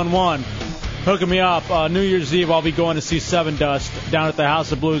 101.1, hooking me up. New Year's Eve, I'll be going to see Seven Dust down at the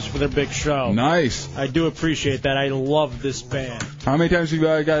House of Blues for their big show. Nice. I do appreciate that. I love this band. How many times have you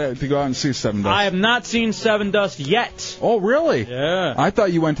got to go out and see Seven Dust? I have not seen Seven Dust yet. Oh, really? Yeah. I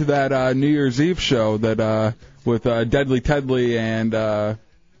thought you went to that New Year's Eve show that with Deadly Tedley and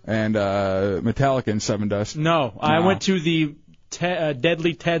Metallica and Seven Dust. No, I went to the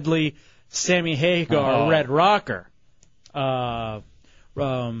Deadly Tedley, Sammy Hagar, Red Rocker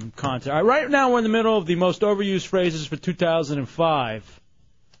concert. Right now we're in the middle of the most overused phrases for 2005.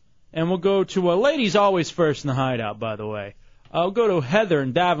 And we'll go to ladies always first in the Hideout, by the way. I'll go to Heather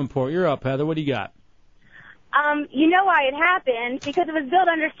in Davenport. You're up, Heather. What do you got? You know why it happened? Because it was built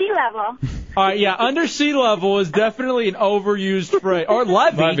under sea level. All right, yeah, under sea level is definitely an overused phrase. Or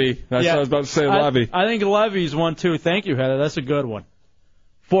levee. Levee. That's what I was about to say, levee. I think levee's one, too. Thank you, Heather. That's a good one.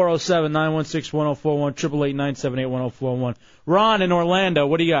 407-916-1041, 888-978-1041. Ron in Orlando.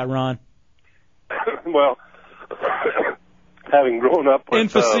 What do you got, Ron? Well, having grown up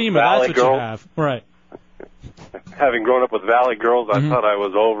with Emphysema, Valley that's what girls, you have. Right. having grown up with Valley girls, I thought I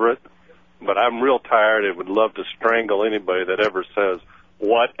was over it. But I'm real tired and would love to strangle anybody that ever says,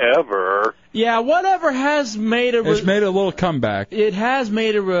 whatever. Yeah, whatever has made a... It's made a little comeback. It has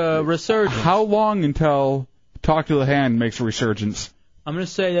made a resurgence. How long until Talk to the Hand makes a resurgence? I'm going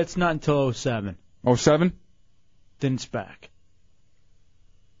to say that's not until 07. 07? Then it's back.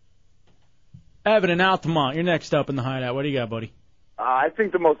 Evan in Altamont, you're next up in the Hideout. What do you got, buddy? I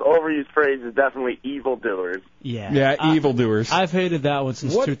think the most overused phrase is definitely evildoers. Yeah. Evildoers. I've hated that one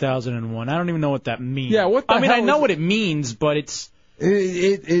since 2001. I don't even know what that means. Yeah, what the I mean, hell I know is- what it means, but it's...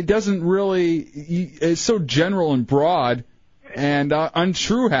 It doesn't really... It's so general and broad and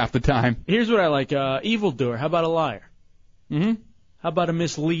untrue half the time. Here's what I like. Evildoer. How about a liar? Mm-hmm. How about a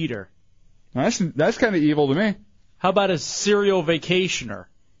misleader? That's kind of evil to me. How about a serial vacationer?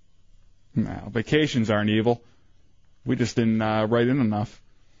 No, vacations aren't evil. We just didn't write in enough.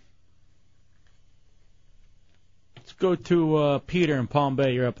 Let's go to Peter in Palm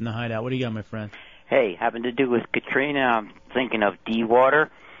Bay. You're up in the Hideout. What do you got, my friend? Hey, having to do with Katrina, I'm thinking of de-water.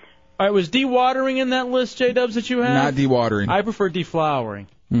 All right, was dewatering in that list, J-Dubs, that you have? Not dewatering. I prefer deflowering.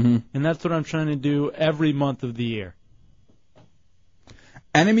 Mm-hmm. And that's what I'm trying to do every month of the year.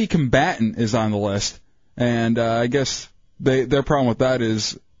 Enemy combatant is on the list, and I guess their problem with that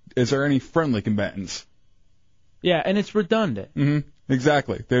is there any friendly combatants? Yeah, and it's redundant. Mm-hmm.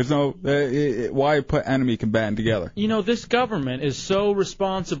 Exactly. There's no why put enemy combatant together? You know, this government is so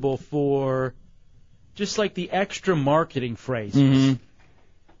responsible for just like the extra marketing phrases. Mm-hmm.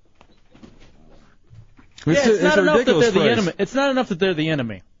 It's not a enough that ridiculous they're the phrase. enemy. It's not enough that they're the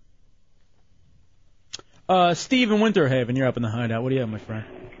enemy. Steve in Winterhaven, you're up in the Hideout. What do you have, my friend?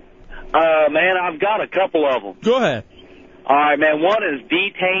 Man, I've got a couple of them. Go ahead. All right, man. One is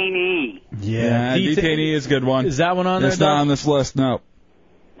detainee. Yeah, detainee is a good one. Is that one on there? It's not on this list, no.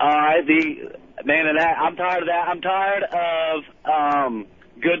 All right, I'm tired of that. I'm tired of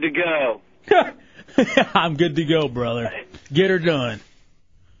good to go. I'm good to go, brother. Get her done.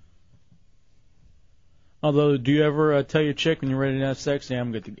 Although, do you ever tell your chick when you're ready to have sex, yeah,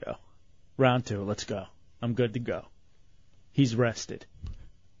 I'm good to go. Round 2, let's go. I'm good to go. He's rested.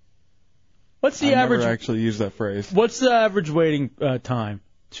 What's the I average? never actually used that phrase. What's the average waiting time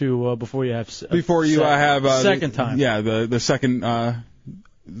to before you have Before you have second time? Yeah, the second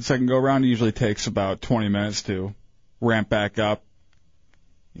go round usually takes about 20 minutes to ramp back up.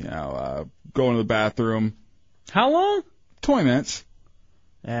 You know, go into the bathroom. How long? 20 minutes.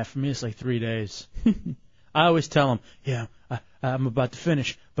 Yeah, for me it's like 3 days. I always tell them, yeah, I'm about to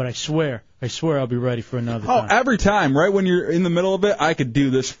finish, but I swear I'll be ready for another Oh, time. every time, right when you're in the middle of it, I could do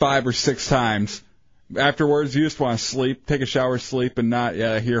this 5 or 6 times. Afterwards, you just want to sleep, take a shower, sleep, and not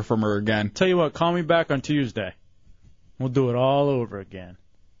hear from her again. Tell you what, call me back on Tuesday. We'll do it all over again,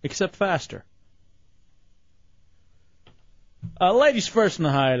 except faster. Ladies first in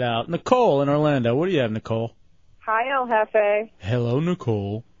the Hideout. Nicole in Orlando. What do you have, Nicole? Hi, El Jefe. Hello,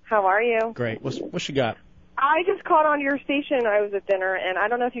 Nicole. How are you? Great. What you got? I just caught on your station. I was at dinner, and I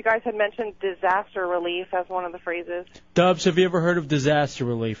don't know if you guys had mentioned disaster relief as one of the phrases. Dubs, have you ever heard of disaster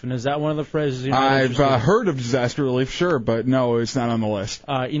relief? And is that one of the phrases you're not I've interested in? heard of disaster relief, sure, but no, it's not on the list.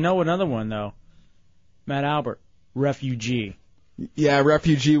 You know another one, though? Matt Albert, refugee. Yeah,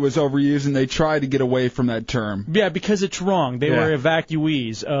 refugee was overused, and they tried to get away from that term. Yeah, because it's wrong. They Yeah. were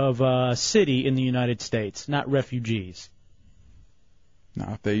evacuees of a city in the United States, not refugees.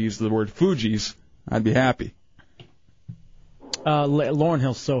 Now, if they used the word Fugees, I'd be happy. Lauren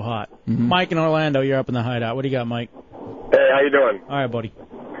Hill's so hot. Mm-hmm. Mike in Orlando, you're up in the Hideout. What do you got, Mike? Hey, how you doing? All right, buddy.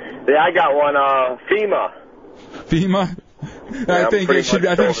 Yeah, I got one. FEMA. FEMA? I think it should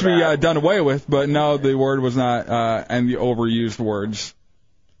be done away with, but no, the word was not, and the overused words,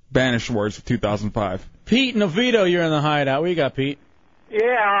 banished words of 2005. Pete and Oviedo, you're in the Hideout. What you got, Pete?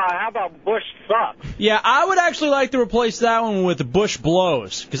 Yeah, how about Bush sucks? Yeah, I would actually like to replace that one with Bush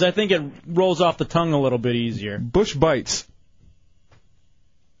blows, because I think it rolls off the tongue a little bit easier. Bush bites.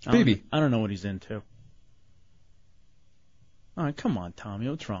 Baby. I don't know what he's into. All right, come on, Tommy.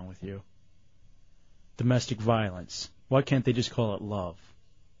 What's wrong with you? Domestic violence. Why can't they just call it love?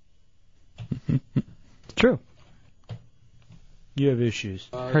 It's true. You have issues.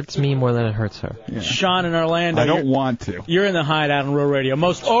 Hurts me more than it hurts her. Sean in Orlando. I don't want to. You're in the Hideout on Real Radio.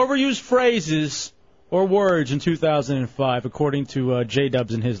 Most overused phrases or words in 2005, according to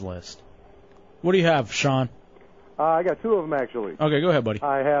J-Dubs in his list. What do you have, Sean? I got 2 of them, actually. Okay, go ahead, buddy.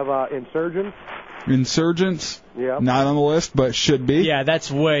 I have insurgents. Insurgents? Yep. Not on the list, but should be. Yeah, that's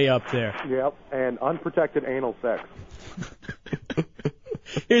way up there. Yep. And unprotected anal sex.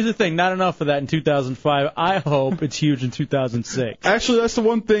 Here's the thing, not enough of that in 2005. I hope it's huge in 2006. Actually, that's the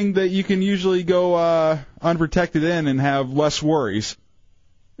one thing that you can usually go unprotected in and have less worries.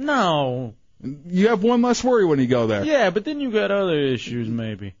 No. You have one less worry when you go there. Yeah, but then you got other issues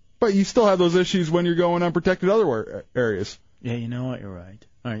maybe. But you still have those issues when you're going unprotected other areas. Yeah, you know what? You're right.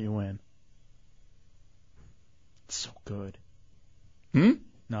 All right, you win. It's so good.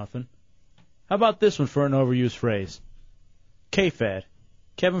 Nothing. How about this one for an overused phrase? K-Fed.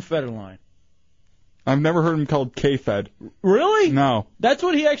 Kevin Federline. I've never heard him called K-Fed. Really? No. That's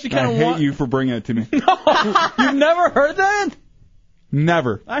what he actually kind of I hate you for bringing it to me. You've never heard that?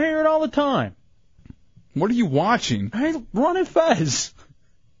 Never. I hear it all the time. What are you watching? I Running Fez.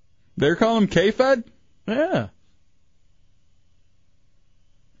 They're calling him K-Fed? Yeah.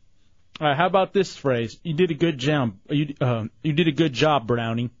 All right, how about this phrase? You did a good job. You did a good job,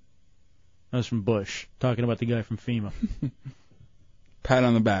 Browning. That was from Bush, talking about the guy from FEMA. Pat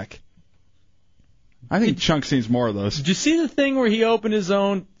on the back. I think Chunks needs more of those. Did you see the thing where he opened his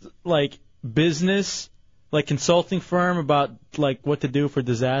own business, consulting firm about what to do for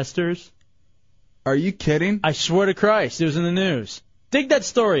disasters? Are you kidding? I swear to Christ, it was in the news. Dig that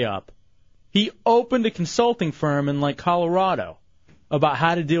story up. He opened a consulting firm in Colorado about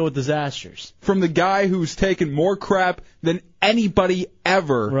how to deal with disasters. From the guy who's taken more crap than anybody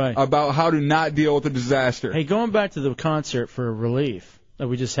ever about how to not deal with a disaster. Hey, going back to the concert for Relief that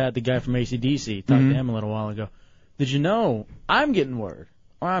we just had the guy from AC/DC, talked to him a little while ago. Did you know, I'm getting word,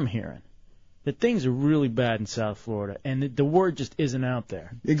 or I'm hearing, that things are really bad in South Florida, and the word just isn't out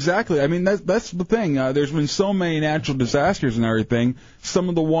there. Exactly. I mean, that's the thing. There's been so many natural disasters and everything. Some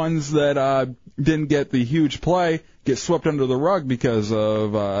of the ones that didn't get the huge play get swept under the rug because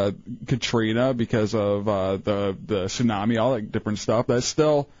of Katrina, because of the tsunami, all that different stuff. That's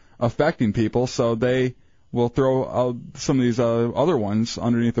still affecting people, so they will throw out some of these other ones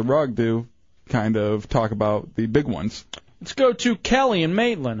underneath the rug to kind of talk about the big ones. Let's go to Kelly in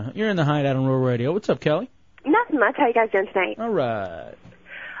Maitland. You're in the Hideout on Rural Radio. What's up, Kelly? Nothing much. How you guys doing tonight? All right.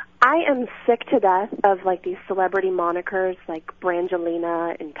 I am sick to death of these celebrity monikers like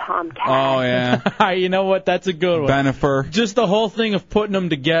Brangelina and Tomcat. Oh yeah. You know what? That's a good one. Benifer. Just the whole thing of putting them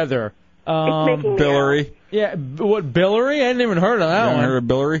together. It's making me Billary. Yeah. What, Billary? I hadn't even heard of that one. You heard of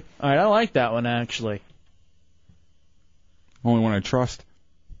Billary? All right, I like that one actually. Only one I trust.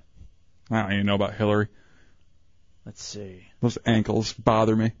 I don't even know about Hillary. Let's see. Those ankles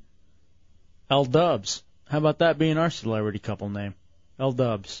bother me. L-Dubs. How about that being our celebrity couple name?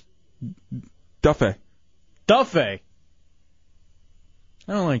 L-Dubs. Duffy. Duffy? I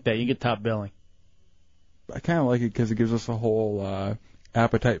don't like that. You get top billing. I kind of like it because it gives us a whole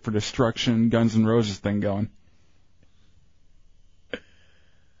appetite for destruction, Guns N' Roses thing going.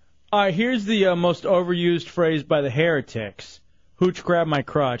 All right, here's the most overused phrase by the heretics. Hooch grabbed my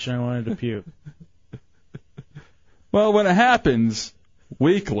crotch and I wanted to puke. Well, when it happens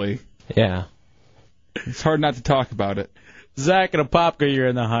weekly, yeah, it's hard not to talk about it. Zach and Apopka, you're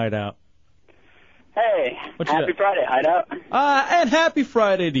in the Hideout. Hey, What you happy got? Friday, Hideout. And happy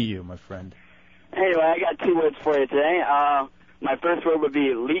Friday to you, my friend. Anyway, I got 2 words for you today. My first word would be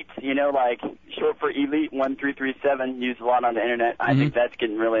elite, short for elite 1337, used a lot on the internet. I think that's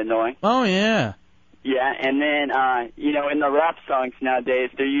getting really annoying. Oh, yeah. Yeah, and then, in the rap songs nowadays,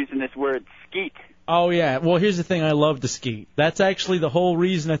 they're using this word skeet. Oh, yeah. Well, here's the thing. I love to skeet. That's actually the whole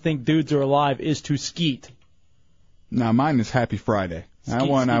reason I think dudes are alive is to skeet. Now, mine is Happy Friday. Skeet, I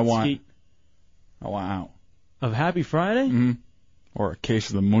want skeet. out. Of Happy Friday? Mm-hmm. Or a case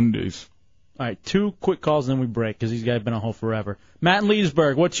of the Mondays. All right, 2 quick calls, and then we break, because these guys have been on hold forever. Matt in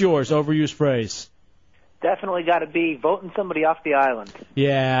Leesburg, what's yours? Overused phrase. Definitely got to be voting somebody off the island.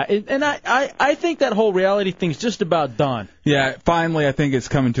 Yeah, and I think that whole reality thing's just about done. Yeah, finally, I think it's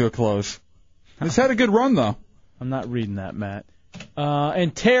coming to a close. It's had a good run, though. I'm not reading that, Matt.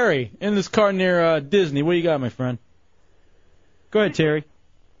 And Terry, in this car near Disney, what you got, my friend? Go ahead, Terry.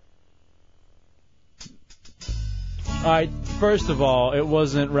 All right, first of all, it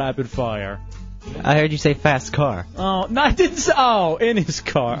wasn't rapid fire. I heard you say fast car. Oh, no, I didn't say, in his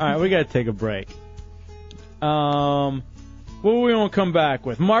car. All right, we got to take a break. What do we want to come back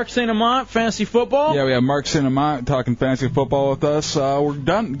with? Mark St. Amant, fantasy football? Yeah, we have Mark St. Amant talking fantasy football with us. We're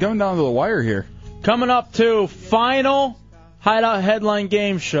going down to the wire here. Coming up to final Hideout Headline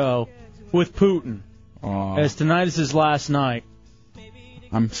Game Show with Putin. As tonight is his last night.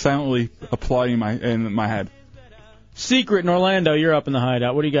 I'm silently applauding in my head. Secret in Orlando, you're up in the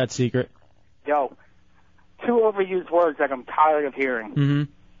Hideout. What do you got, Secret? Yo, 2 overused words that I'm tired of hearing.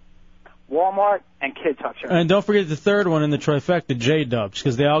 Mm-hmm. Walmart and Kid Toucher. And don't forget the third one in the trifecta, J-Dubs,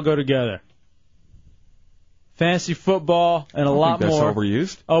 because they all go together. Fantasy football and a lot that's more.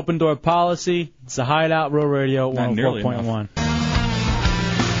 Overused. Open door policy. It's the Hideout, Rural Radio 104.1.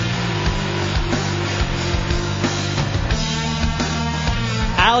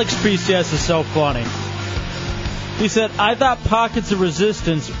 Alex PCS is so funny. He said, I thought Pockets of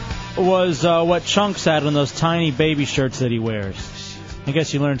Resistance was what Chunks had on those tiny baby shirts that he wears. I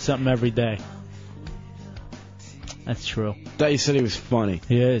guess you learn something every day. That's true. Thought you said he was funny.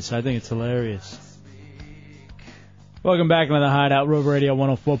 He is. I think it's hilarious. Welcome back to the Hideout, Road Radio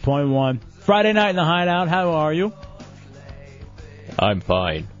 104.1. Friday night in the Hideout. How are you? I'm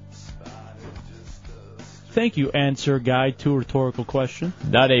fine. Thank you, Answer Guide to Rhetorical Question.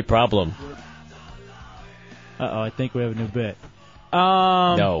 Not a problem. Uh-oh, I think we have a new bit.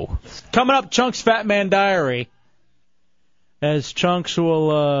 No. Coming up, Chunks Fat Man Diary. As Chunks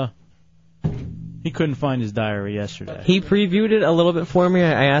will, he couldn't find his diary yesterday. He previewed it a little bit for me.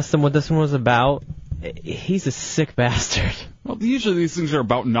 I asked him what this one was about. He's a sick bastard. Well, usually these things are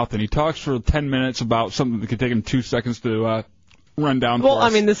about nothing. He talks for 10 minutes about something that could take him 2 seconds to run down Well, for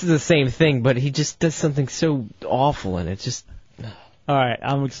us. I mean, this is the same thing, but he just does something so awful, and it's just... All right,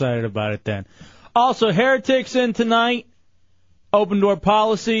 I'm excited about it then. Also, Heretics in tonight. Open door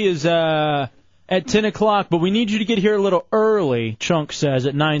policy is at 10 o'clock, but we need you to get here a little early, Chunk says,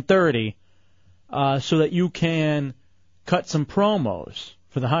 at 9:30, so that you can cut some promos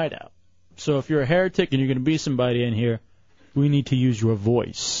for the Hideout. So if you're a heretic and you're going to be somebody in here, we need to use your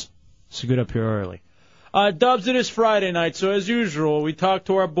voice. So get up here early. Dubs, it is Friday night, so as usual, we talked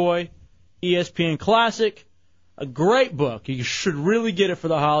to our boy, ESPN Classic. A great book. You should really get it for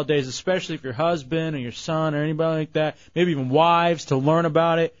the holidays, especially if your husband or your son or anybody like that, maybe even wives, to learn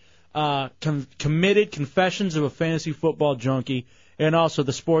about it. Committed Confessions of a Fantasy Football Junkie, and also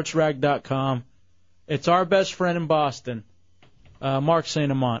thesportsrag.com. It's our best friend in Boston, Mark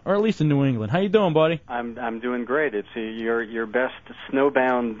St. Amant, or at least in New England. How you doing, buddy? I'm doing great. It's your best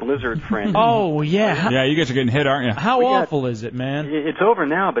snowbound blizzard friend. Oh, yeah. Yeah, you guys are getting hit, aren't you? How awful is it, man? It's over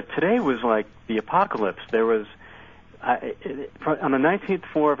now, but today was like the apocalypse. There was, on the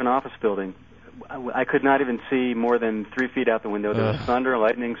 19th floor of an office building, I could not even see more than 3 feet out the window. There was thunder,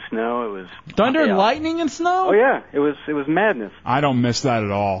 lightning, snow. It was thunder and lightning and snow. Oh yeah, it was madness. I don't miss that at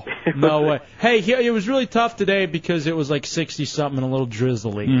all. No way. Hey, it was really tough today because it was like 60 something and a little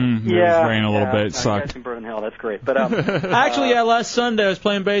drizzly. It was raining a little bit. It sucked. Burn in hell. That's great. But actually, last Sunday I was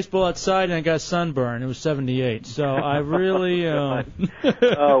playing baseball outside and I got sunburned. It was 78. So I really.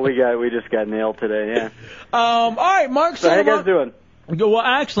 We just got nailed today. Yeah. All right, Mark. So how you guys doing? Well,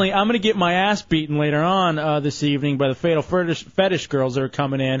 actually, I'm going to get my ass beaten later on this evening by the Fatal Fetish girls that are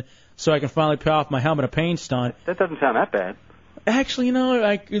coming in, so I can finally pay off my Helmet of Pain stunt. That doesn't sound that bad. Actually,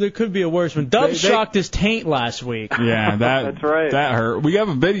 there could be a worse one. Dub shocked his taint last week. Yeah, that's right. That hurt. We have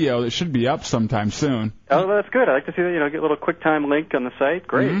a video that should be up sometime soon. Oh, that's good. I like to see that. Get a little QuickTime link on the site.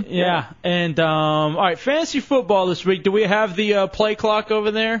 Great. Mm-hmm. Yeah. And all right, fantasy football this week. Do we have the play clock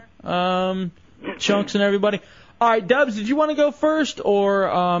over there, Chunks and everybody? All right, Dubs, did you want to go first, or?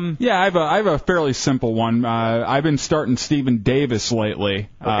 Yeah, I have a fairly simple one. I've been starting Stephen Davis lately,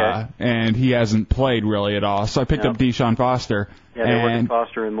 and he hasn't played really at all. So I picked up Deshaun Foster. Yeah, they're working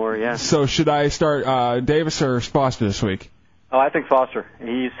Foster and more. Yeah. So should I start Davis or Foster this week? Oh, I think Foster.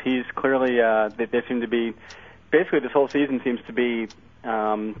 He's clearly. They seem to be. Basically, this whole season seems to be,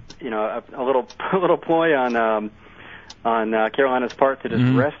 a little ploy on Carolina's part to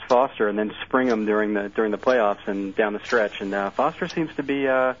just rest Foster and then spring him during the playoffs and down the stretch. And Foster seems to be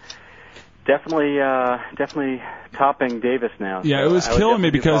definitely topping Davis now. Yeah, so it was killing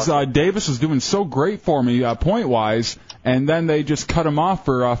me because Davis was doing so great for me point wise, and then they just cut him off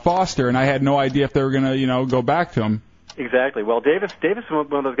for Foster, and I had no idea if they were gonna go back to him. Exactly. Well, Davis was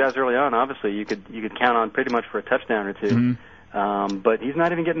one of those guys early on. Obviously, you could count on pretty much for a touchdown or two. But he's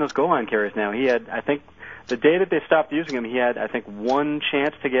not even getting those goal line carries now. He had, I think, the day that they stopped using him, he had, I think, one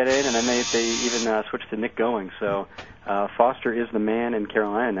chance to get in, and then they even switched to Nick Going. So Foster is the man in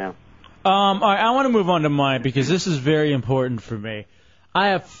Carolina now. All right, I want to move on to mine because this is very important for me. I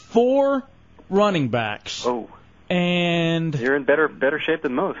have 4 running backs. Oh. And you're in better shape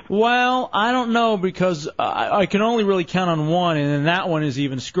than most. Well, I don't know because I can only really count on one, and then that one is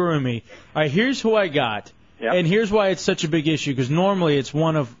even screwing me. All right, here's who I got. Yep. And here's why it's such a big issue, because normally it's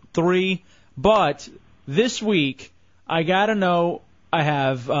one of 3, but this week I got to know I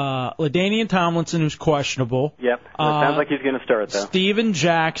have LaDainian Tomlinson, who's questionable. Yep, sounds like he's going to start, though. Steven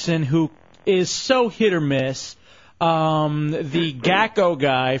Jackson, who is so hit or miss. The Gacko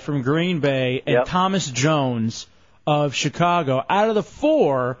guy from Green Bay, and Thomas Jones of Chicago. Out of the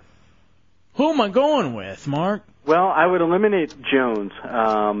 4, who am I going with, Mark? Well, I would eliminate Jones.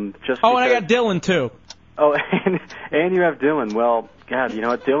 And I got Dylan, too. Oh, and you have Dylan. Well, God, you know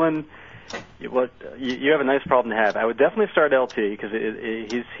what, Dylan, you have a nice problem to have. I would definitely start LT because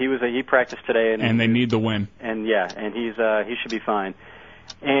he practiced today, and they need the win. And he should be fine.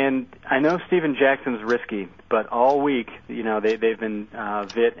 And I know Steven Jackson's risky, but all week, they've been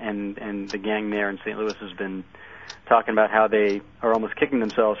Vitt and the gang there in St. Louis has been talking about how they are almost kicking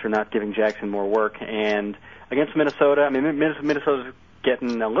themselves for not giving Jackson more work. And against Minnesota, I mean, Minnesota's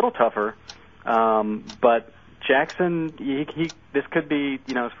getting a little tougher, but Jackson, this could be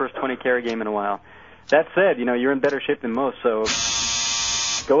his first 20-carry game in a while. That said, you're in better shape than most, so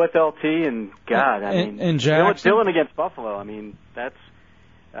go with LT and God, and Jackson? Dylan against Buffalo. I mean, that's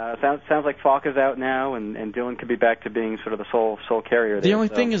sounds like Falk is out now, and Dylan could be back to being sort of the sole carrier there. The only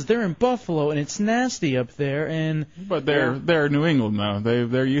thing is they're in Buffalo and it's nasty up there, but they're New England now.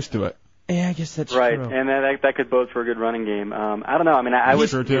 They're used to it. Yeah, I guess that's right, true. And that could bode for a good running game. I don't know. I mean, I would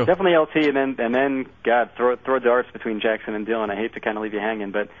sure too. Definitely LT, and then God, throw darts between Jackson and Dylan. I hate to kind of leave you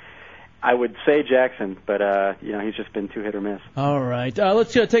hanging, but I would say Jackson, but he's just been too hit or miss. All right,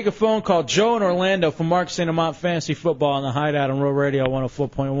 let's take a phone call. Joe in Orlando from Mark St. Amant Fantasy Football on the Hideout on Road Radio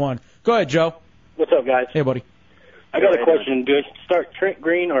 104.1. Go ahead, Joe. What's up, guys? Hey, buddy. I got a question. Do I start Trent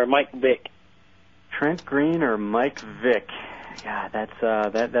Green or Mike Vick? Trent Green or Mike Vick? Yeah,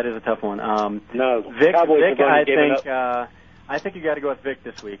 that is a tough one. No, Vick. I think you got to go with Vick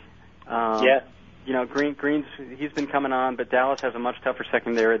this week. Yeah. Green's he's been coming on, but Dallas has a much tougher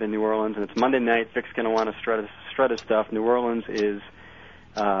secondary than New Orleans, and it's Monday night. Vick's going to want to strut his stuff. New Orleans is,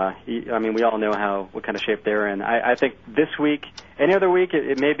 we all know what kind of shape they're in. I think this week, any other week,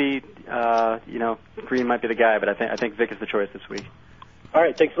 it may be, Green might be the guy, but I think Vick is the choice this week. All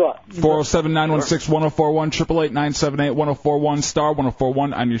right, thanks a lot. 407-916-1041, 888-978-1041, star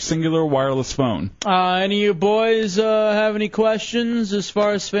 1041 on your singular wireless phone. Any of you boys have any questions as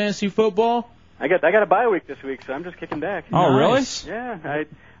far as fantasy football? I got a bye week this week, so I'm just kicking back. Oh, nice. Really? Yeah,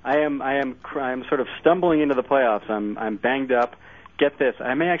 I am sort of stumbling into the playoffs. I'm banged up. Get this,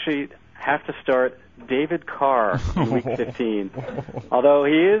 I may actually have to start David Carr in Week 15. Although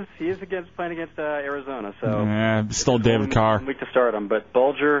he is playing against Arizona, so yeah, still David Carr. Week to start him, but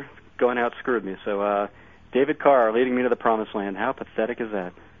Bulger going out screwed me. So David Carr leading me to the promised land. How pathetic is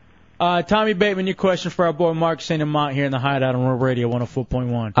that? Tommy Bateman, your question for our boy Mark St. Amant here in the Hideout on Road Radio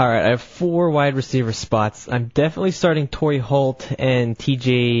 104.1. All right, I have 4 wide receiver spots. I'm definitely starting Torrey Holt and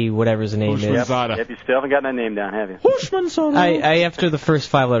TJ, whatever his name is. Yep, you still haven't gotten that name down, have you? I after the first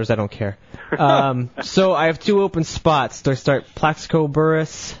 5 letters, I don't care. So I have 2 open spots. Do I start Plaxico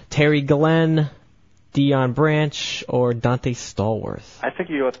Burress, Terry Glenn, Deion Branch, or Dante Stallworth? I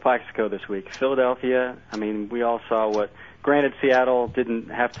think you go with Plaxico this week. Philadelphia, we all saw what... Granted, Seattle didn't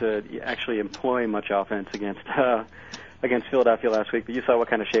have to actually employ much offense against Philadelphia last week, but you saw what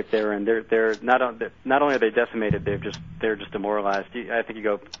kind of shape they were in. They're not only are they decimated, they're just demoralized. I think you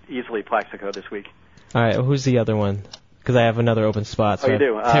go easily Plaxico this week. All right, who's the other one? Because I have another open spot. So you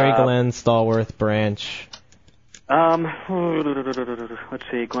do. Terry Glenn, Stallworth, Branch. Let's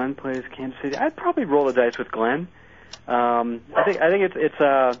see. Glenn plays Kansas City. I'd probably roll the dice with Glenn. I think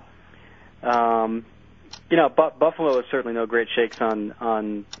it's Buffalo is certainly no great shakes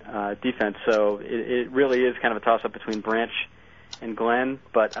on defense, so it really is kind of a toss-up between Branch and Glenn.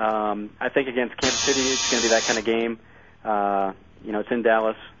 But I think against Kansas City, it's going to be that kind of game. It's in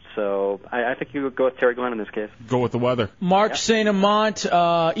Dallas, so I think you would go with Terry Glenn in this case. Go with the weather. Mark St. Amant,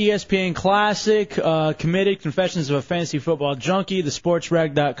 ESPN Classic, committed Confessions of a Fantasy Football Junkie,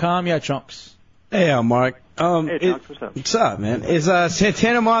 thesportsrag.com. Yeah, Chunks. Hey, Mark. Hey, Chunks, what's up? What's up, man? Is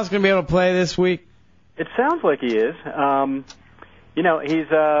Santana Moss going to be able to play this week? It sounds like he is. He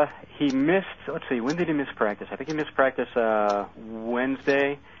missed. Let's see. When did he miss practice? I think he missed practice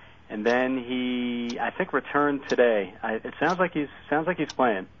Wednesday, and then he returned today. It sounds like he's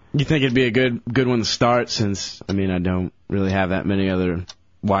playing. You think it'd be a good one to start? Since I don't really have that many other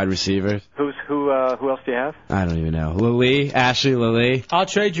wide receivers. Who else do you have? I don't even know. Ashley Lilly. I'll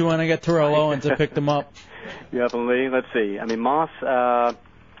trade you when I get Terrell Owens to pick them up. You have Lilly. Let's see. Moss.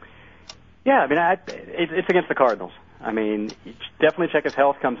 It's against the Cardinals. Definitely check his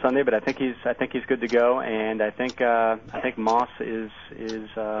health come Sunday, but I think he's good to go, and I think Moss is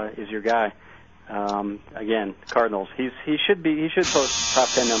your guy. Again, Cardinals. He should post top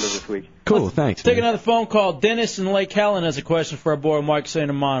 10 numbers this week. Cool, thanks. Take another phone call. Dennis in Lake Helen has a question for our boy Mark St.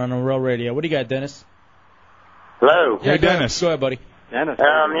 Amant on the Real Radio. What do you got, Dennis? Hello. Yeah, Dennis. Go ahead, buddy. Dennis.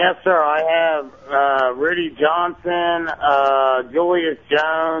 Yes, sir. I have Rudy Johnson, Julius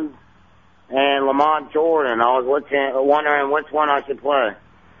Jones, and Lamont Jordan. I was wondering which one I should play.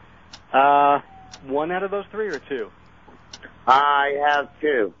 One out of those 3 or 2? I have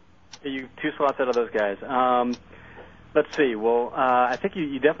 2. You 2 slots out of those guys. Let's see. Well, I think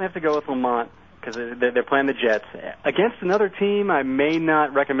you definitely have to go with Lamont because they're playing the Jets. Against another team, I may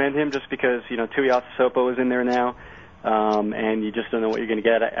not recommend him just because, Tui Asasopo is in there now. and you just don't know what you're going to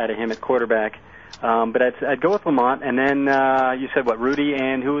get out of him at quarterback. But I'd go with Lamont, and then you said what? Rudy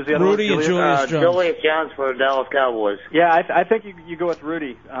and who was the other one? Rudy and Julius Jones. Julius Jones for the Dallas Cowboys. Yeah, I think you go with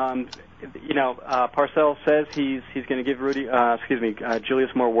Rudy. Parcells says he's going to give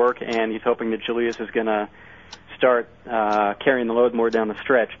Julius more work, and he's hoping that Julius is going to start carrying the load more down the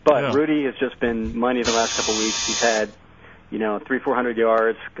stretch. But Rudy has just been money the last couple of weeks. He's had 300-400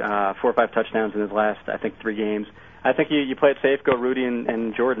 yards, 4 or 5 touchdowns in his last, I think, 3 games. I think you play it safe, go Rudy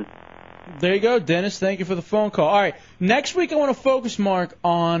and Jordan. There you go, Dennis. Thank you for the phone call. All right, next week I want to focus, Mark,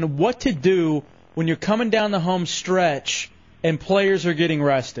 on what to do when you're coming down the home stretch and players are getting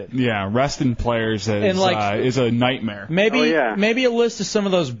rested. Yeah, resting players is a nightmare. Maybe a list of some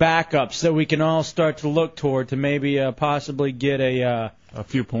of those backups that we can all start to look toward to maybe possibly get a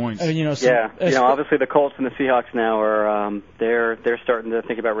few points. Obviously the Colts and the Seahawks now are they're starting to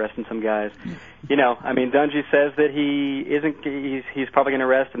think about resting some guys. Dungy says that he's probably going to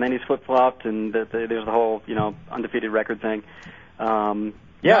rest, and then he's flip-flopped, and there's the whole undefeated record thing.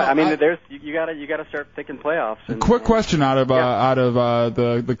 You got to start thinking playoffs. Quick question out of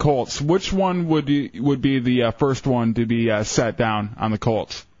the Colts: which one would be the first one to be set down on the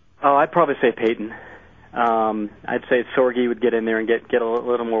Colts? Oh, I'd probably say Peyton. I'd say Sorgi would get in there and get a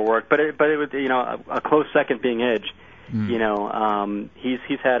little more work, but it would a close second being Edge.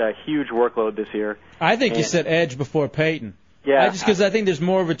 He's had a huge workload this year. I think you said Edge before Peyton. Yeah, just because I think there's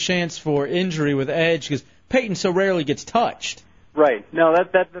more of a chance for injury with Edge because Peyton so rarely gets touched. Right. No,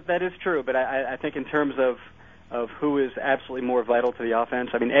 that is true. But I think in terms of who is absolutely more vital to the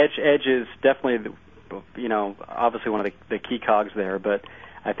offense, Edge is definitely obviously one of the key cogs there. But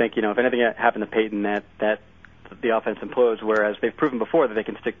I think if anything happened to Peyton, that the offense implodes. Whereas they've proven before that they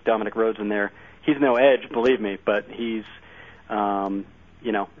can stick Dominic Rhodes in there. He's no Edge, believe me, but he's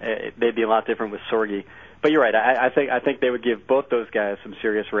they'd be a lot different with Sorgi. But you're right. I think they would give both those guys some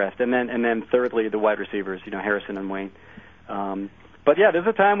serious rest, and then thirdly the wide receivers, Harrison and Wayne. But yeah, there's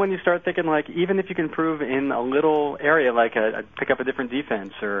a time when you start thinking even if you can improve in a little area, pick up a different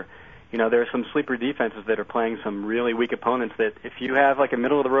defense, or there are some sleeper defenses that are playing some really weak opponents. That if you have a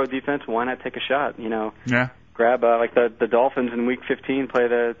middle of the road defense, why not take a shot? Yeah. Grab the Dolphins in Week 15, play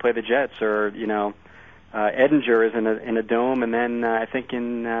the Jets, or Edinger is in a dome, and then I think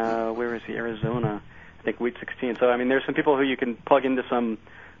in where is he? Arizona, I think Week 16. So there's some people who you can plug into some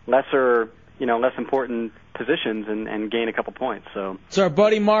lesser less important positions and gain a couple points. So it's our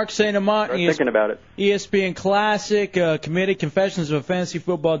buddy Mark St. Amant. Thinking about it. ESPN Classic, Committee, Confessions of a Fantasy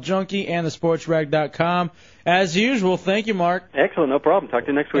Football Junkie, and thesportsrag.com. As usual, thank you, Mark. Excellent, no problem. Talk to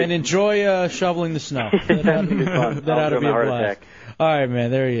you next week. And enjoy shoveling the snow. That ought to be fun. That ought to be a heart blast. attack. All right,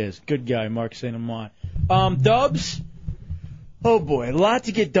 man, there he is. Good guy, Mark St. Amant. Dubs, oh boy, a lot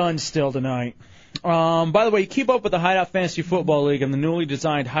to get done still tonight. By the way, keep up with the Hideout Fantasy Football League on the newly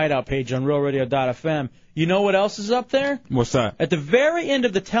designed Hideout page on RealRadio.fm. You know what else is up there? What's that? At the very end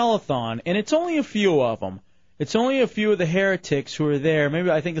of the telethon, and it's only a few of them. It's only a few of the heretics who are there. Maybe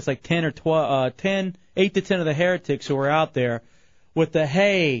I think it's 10 or 12, 8 to 10 of the heretics who are out there with the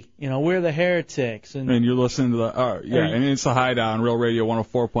hey, we're the heretics. And you're listening to the and it's the Hideout on Real Radio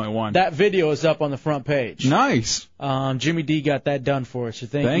 104.1. That video is up on the front page. Nice. Jimmy D got that done for us. So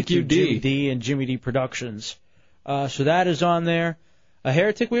thank you, D. Jimmy D and Jimmy D Productions. So that is on there. A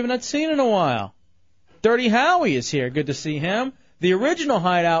heretic we haven't seen in a while. Dirty Howie is here. Good to see him. The original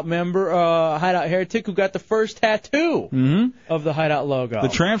Hideout member, Hideout heretic, who got the first tattoo of the Hideout logo. The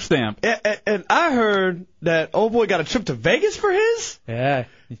tramp stamp. And I heard that old boy got a trip to Vegas for his? Yeah.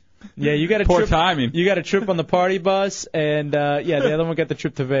 Yeah, you got a Poor trip. timing. You got a trip on the party bus, and the other one got the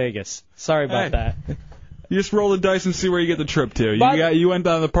trip to Vegas. Sorry about that. You just roll the dice and see where you get the trip to. You went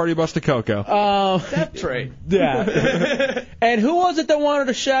on the party bus to Coco. That's right. Yeah. And who was it that wanted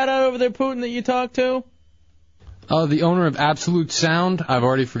a shout out over there, Putin, that you talked to? The owner of Absolute Sound. I've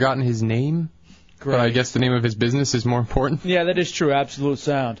already forgotten his name. Great. But I guess the name of his business is more important. Yeah, that is true. Absolute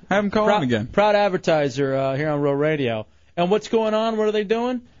Sound. Have him call in again. Proud advertiser here on Real Radio. And what's going on? What are they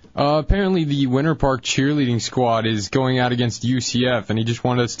doing? Apparently the Winter Park cheerleading squad is going out against UCF, and he just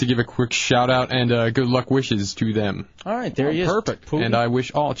wanted us to give a quick shout-out and good luck wishes to them. All right, there he is. Perfect. Putin. And I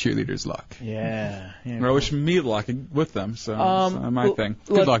wish all cheerleaders luck. Yeah. I wish me luck with them, so it's my thing.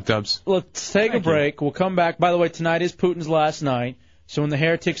 Good luck, Dubs. Let's take a break. We'll come back. By the way, tonight is Putin's last night, so when the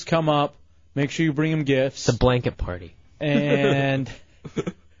heretics come up, make sure you bring them gifts. It's a blanket party. And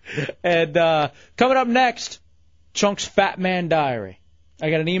coming up next, Chunk's Fat Man Diary. I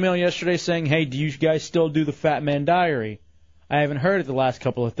got an email yesterday saying, hey, do you guys still do the Fat Man Diary? I haven't heard it the last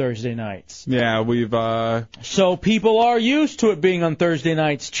couple of Thursday nights. Yeah, we've. So people are used to it being on Thursday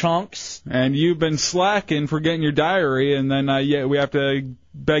nights, chunks. And you've been slacking for getting your diary, and then we have to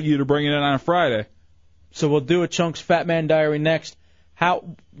beg you to bring it in on a Friday. So we'll do a Chunks Fat Man Diary next.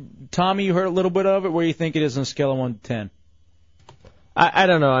 Tommy, you heard a little bit of it. Where do you think it is on a scale of 1 to 10? I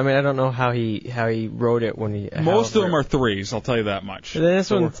don't know. I mean, I don't know how he wrote it when he. Most of them are 3s. I'll tell you that much. This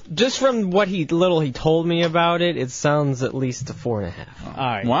one, just from what he told me about it, it sounds at least a 4.5. All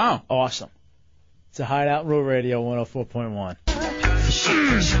right. Wow. Awesome. It's a Hideout Real Radio 104.1.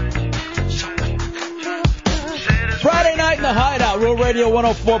 Friday night in the Hideout, Real Radio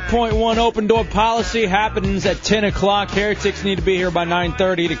 104.1. Open door policy happens at 10 o'clock. Heretics need to be here by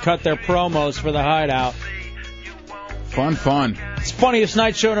 9:30 to cut their promos for the Hideout. Fun. It's the funniest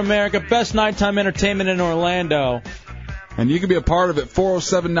night show in America, best nighttime entertainment in Orlando. And you can be a part of it,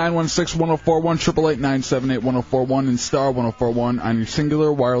 407-916-1041, 888-978-1041, and star 1041 on your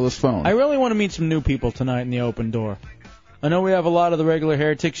singular wireless phone. I really want to meet some new people tonight in the open door. I know we have a lot of the regular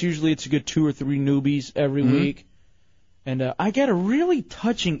Heretics. Usually it's a good 2 or 3 newbies every week. And I get a really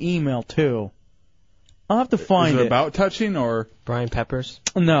touching email, too. I'll have to find it. Is it about touching or? Brian Peppers?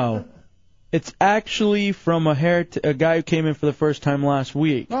 No. It's actually from a guy who came in for the first time last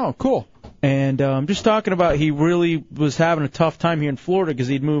week. Oh, cool. And I'm just talking about he really was having a tough time here in Florida because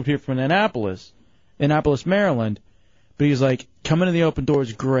he'd moved here from Annapolis, Maryland. But he's like, coming to the open door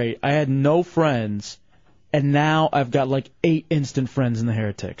is great. I had no friends, and now I've got like 8 instant friends in the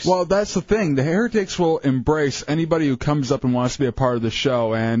Heretics. Well, that's the thing. The Heretics will embrace anybody who comes up and wants to be a part of the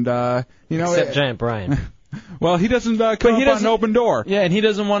show. And, Except Giant Brian. Well, he doesn't come up on an open door. Yeah, and he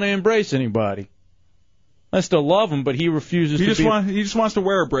doesn't want to embrace anybody. I still love him, but he refuses He to just wants to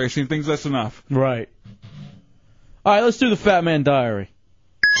wear a brace. He thinks that's enough. Right. All right, let's do the Fat Man Diary.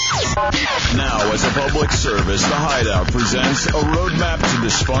 Now, as a public service, the Hideout presents a roadmap to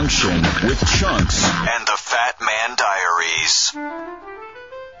dysfunction with Chunks and the Fat Man Diaries.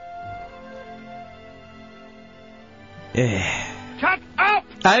 Shut up!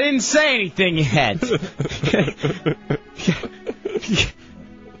 I didn't say anything yet.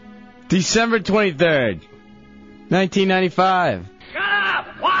 December 23rd, 1995. Shut up!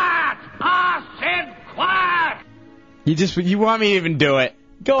 Quiet! I said quiet! You want me to even do it?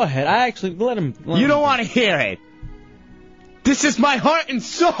 Go ahead. Let him. You don't want to hear it. This is my heart and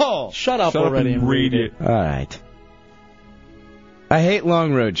soul. Shut up already and read it. All right. I hate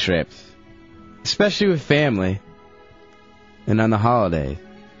long road trips, especially with family and on the holidays.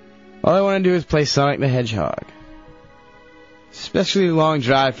 All I want to do is play Sonic the Hedgehog. Especially a long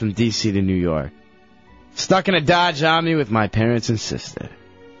drive from D.C. to New York. Stuck in a Dodge Omni with my parents and sister.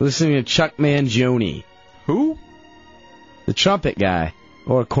 Listening to Chuck Mangione. Who? The trumpet guy.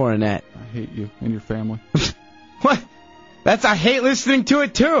 Or cornet. I hate you and your family. What? I hate listening to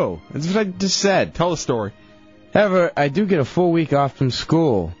it, too. That's what I just said. Tell the story. However, I do get a full week off from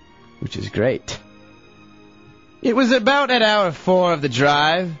school, which is great. It was about at hour 4 of the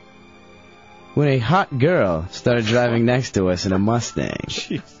drive when a hot girl started driving next to us in a Mustang.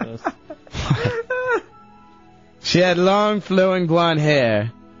 Jesus. She had long, flowing blonde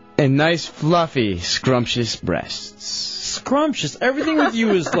hair and nice, fluffy, scrumptious breasts. Scrumptious. Everything with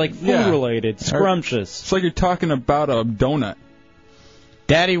you is like food-related. Scrumptious. It's like you're talking about a donut.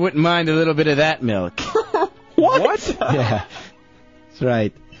 Daddy wouldn't mind a little bit of that milk. What? Yeah, that's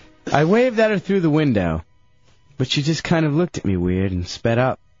right. I waved at her through the window, but she just kind of looked at me weird and sped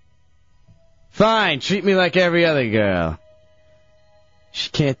up. Fine, treat me like every other girl.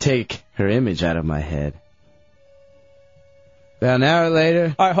 She can't take her image out of my head. About an hour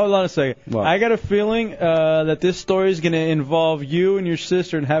later... All right, hold on a second. What? I got a feeling that this story is going to involve you and your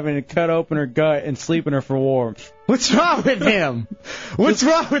sister and having to cut open her gut and sleeping her for warmth. What's wrong with him? What's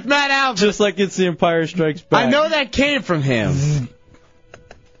wrong with Matt Albert? Just like it's The Empire Strikes Back. I know that came from him.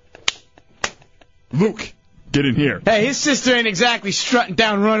 Luke, get in here. Hey, his sister ain't exactly strutting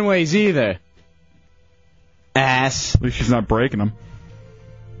down runways either. Ass. At least she's not breaking them.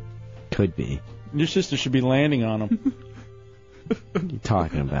 Could be. Your sister should be landing on them. What are you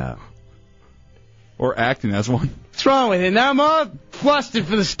talking about? Or acting as one. What's wrong with it? Now I'm all flustered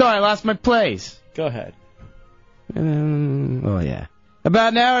for the start. I lost my place. Go ahead. Oh, yeah.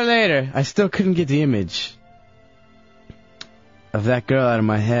 About an hour later, I still couldn't get the image of that girl out of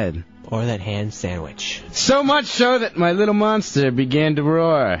my head. Or that ham sandwich. So much so that my little monster began to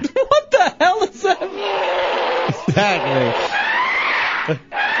roar. What the hell is that? Exactly.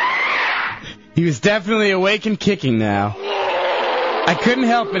 He was definitely awake and kicking now. I couldn't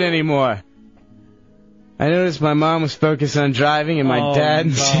help it anymore. I noticed my mom was focused on driving and my dad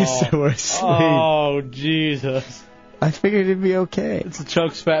and sister were asleep. Oh, Jesus. I figured it'd be okay. It's the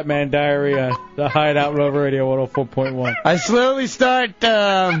Chunks Fat Man Diary, the Hideout Rover Radio 104.1. I slowly start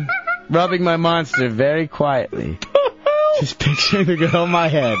rubbing my monster very quietly. Just picturing the girl in my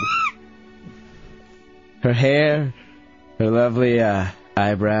head. Her hair, her lovely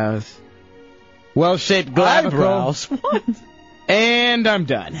eyebrows, well-shaped clavicle. Eyebrows? What? And I'm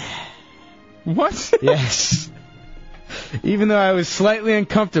done. What? Yes. Even though I was slightly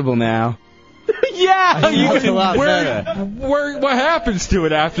uncomfortable now. Yeah, I felt a lot better. What happens to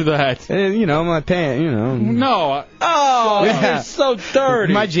it after that? You know, my pants, you know. No. Oh, Yeah. you're so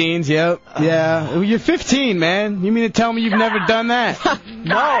dirty. My jeans, yep. Yeah. You're 15, man. You mean to tell me you've never done that?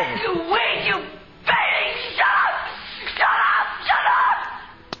 No. You wait, you baby! Shut up! Shut up! Shut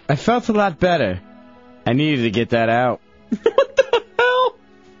up! I felt a lot better. I needed to get that out. What the hell?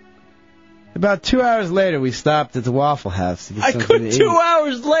 About 2 hours later, we stopped at the Waffle House to get something to eat. 2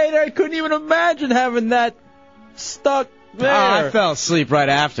 hours later, I couldn't even imagine having that stuck there. I fell asleep right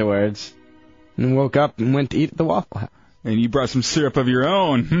afterwards. And woke up and went to eat at the Waffle House. And you brought some syrup of your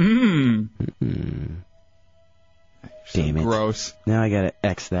own. Damn it. Gross. Now I gotta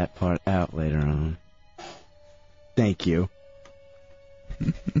X that part out later on. Thank you.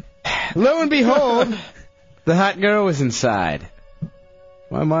 Lo and behold, the hot girl was inside.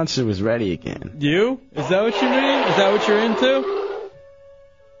 My monster was ready again. You? Is that what you mean? Is that what you're into?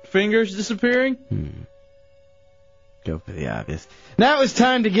 Fingers disappearing? Go for the obvious. Now it was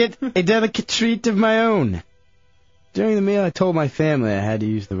time to get a delicate treat of my own. During the meal, I told my family I had to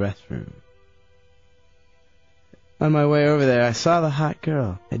use the restroom. On my way over there, I saw the hot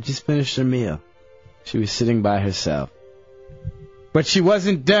girl had just finished her meal. She was sitting by herself. But she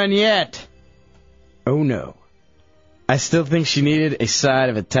wasn't done yet. Oh no. I still think she needed a side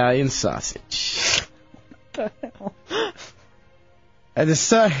of Italian sausage. What the hell? I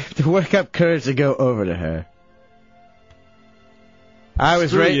decided to work up courage to go over to her. I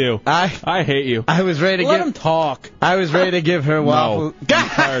was ready. You. I hate you. I was ready to Let him talk. I was ready to give her waffle. No, I'm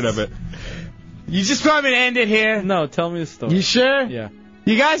tired of it. You just want me to end it here? No, tell me the story. You sure? Yeah.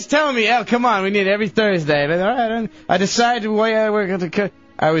 You guys telling me, oh, come on, we need it every Thursday. But, all right, I decided to work at the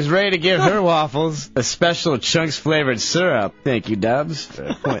I was ready to give her waffles a special Chunks flavored syrup. Thank you, Dubs,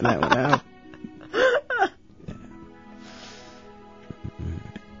 for pointing that one out.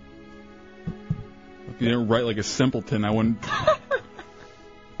 If you didn't write like a simpleton, I wouldn't.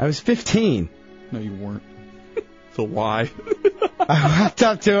 I was 15. No, you weren't. So why? I walked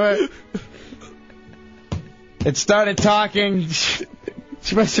up to her. It started talking.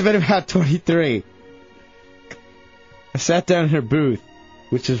 She must have been about 23. I sat down in her booth,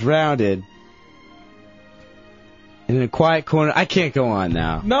 which is rounded. And in a quiet corner, I can't go on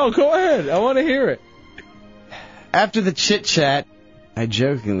now. No, go ahead. I want to hear it. After the chit-chat, I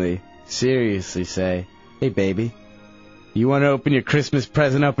jokingly, seriously say, hey, baby, you want to open your Christmas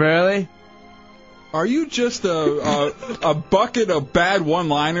present up early? Are you just a bucket of bad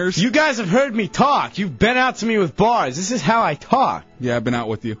one-liners? You guys have heard me talk. You've been out to me with bars. This is how I talk. Yeah, I've been out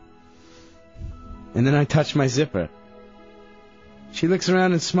with you. And then I touch my zipper. She looks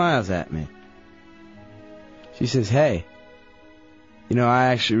around and smiles at me. She says, hey, you know, I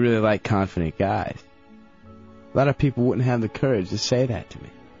actually really like confident guys. A lot of people wouldn't have the courage to say that to me.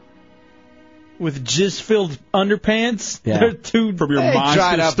 With jizz-filled underpants? Yeah. They're too from your Hey, monster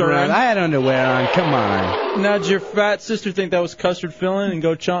dried up stirring. around. I had underwear on. Come on. Now, did your fat sister think that was custard filling and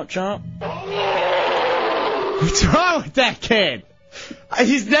go chomp chomp? What's wrong with that kid?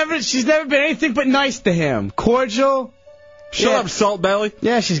 She's never been anything but nice to him. Cordial. Shut up, salt belly.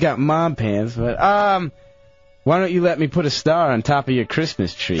 Yeah, she's got mom pants, but why don't you let me put a star on top of your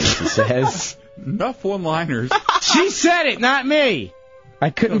Christmas tree? She says. Enough one-liners. She said it, not me. I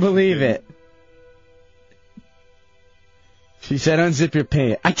couldn't believe it. She said, unzip your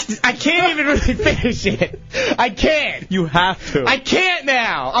pants. I can't even really finish it. I can't. You have to. I can't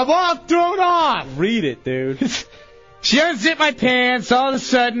now. I'm all thrown off. Read it, dude. She unzipped my pants. All of a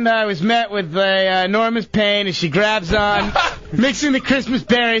sudden, I was met with enormous pain as she grabs on, mixing the Christmas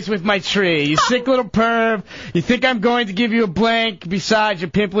berries with my tree. You sick little perv. You think I'm going to give you a blank? Besides,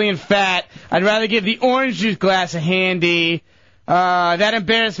 you're pimply and fat. I'd rather give the orange juice glass a handy. That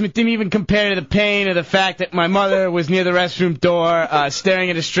embarrassment didn't even compare to the pain of the fact that my mother was near the restroom door, staring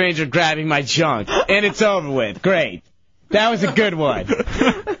at a stranger grabbing my junk. And it's over with. Great. That was a good one.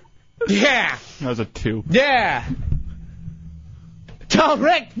 Yeah. That was a 2. Yeah. It's all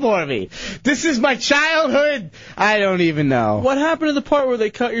wrecked for me. This is my childhood. I don't even know. What happened to the part where they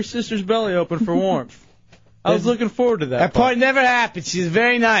cut your sister's belly open for warmth? I was looking forward to that. That part never happened. She's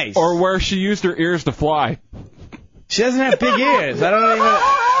very nice. Or where she used her ears to fly. She doesn't have big ears. I don't even...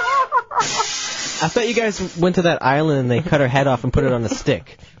 I thought you guys went to that island and they cut her head off and put it on a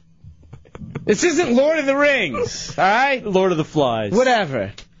stick. This isn't Lord of the Rings, all right? Lord of the Flies.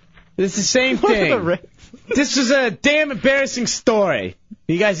 Whatever. It's the same thing. This was a damn embarrassing story.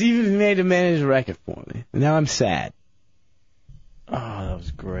 You guys even made a manage a record for me. And now I'm sad. Oh, that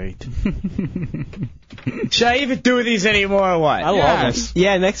was great. Should I even do these anymore or what? I love this.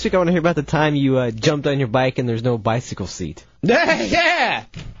 Yeah, next week I want to hear about the time you jumped on your bike and there's no bicycle seat. Yeah!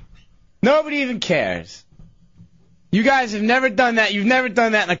 Nobody even cares. You guys have never done that. You've never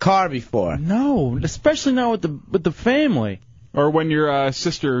done that in a car before. No, especially not with the family. Or when your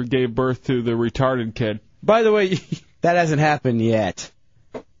sister gave birth to the retarded kid. By the way, that hasn't happened yet.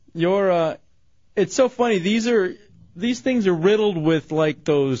 It's so funny. These things are riddled with like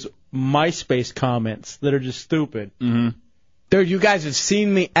those MySpace comments that are just stupid. Mm-hmm. Dude, you guys have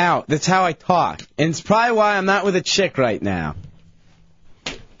seen me out. That's how I talk. And it's probably why I'm not with a chick right now.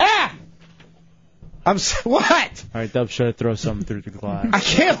 Ah! What? All right, Dub, should I throw something through the glass? I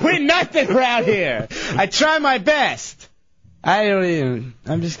can't win nothing around here. I try my best. I'm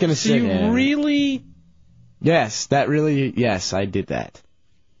just going to sit you here. Really? Yes, I did that.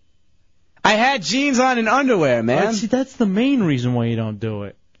 I had jeans on and underwear, man. See, that's the main reason why you don't do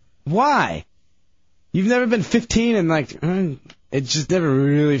it. Why? You've never been 15 and it just never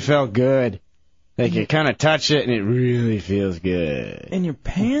really felt good. Like you kind of touch it and it really feels good. In your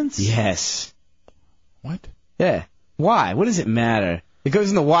pants? Yes. What? Yeah. Why? What does it matter? It goes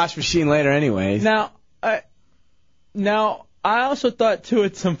in the wash machine later anyways. Now, I also thought too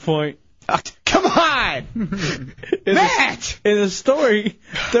at some point. Come on, Matt! In the story,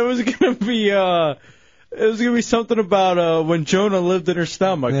 there was gonna be something about when Jonah lived in her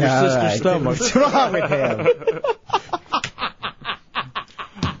stomach, her sister's stomach. What's wrong with him?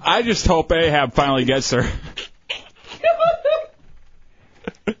 I just hope Ahab finally gets her.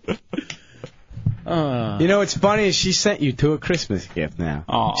 You know what's funny is she sent you to a Christmas gift now.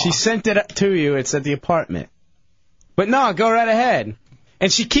 Aww. She sent it to you. It's at the apartment. But no, go right ahead. And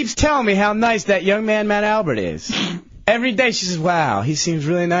she keeps telling me how nice that young man Matt Albert is. Every day she says, wow, he seems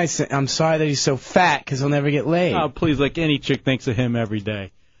really nice. I'm sorry that he's so fat because he'll never get laid. Oh, please, like any chick thinks of him every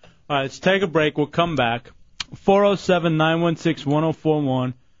day. All right, let's take a break. We'll come back.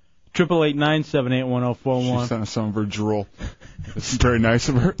 407-916-1041. 888-978-1041. She sent us some of her drool. It's very nice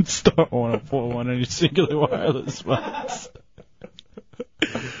of her. Star 1041 on your singular wireless phones.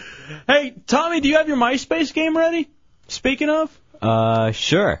 Hey, Tommy, do you have your MySpace game ready? Speaking of?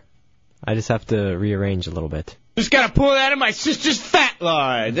 Sure. I just have to rearrange a little bit. Just gotta pull it out of my sister's fat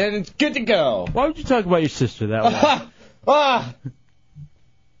lard, then it's good to go. Why would you talk about your sister that way?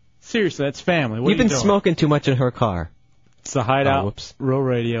 Seriously, that's family. What You've are you been doing? smoking too much in her car. It's the Hideout, Real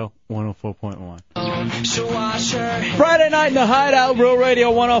Radio 104.1. Friday night in the Hideout, Real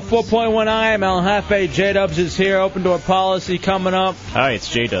Radio 104.1. I am El Jefe. J-Dubs is here. Open door policy coming up. Hi, it's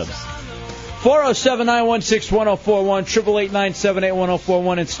J-Dubs. 407-916-1041,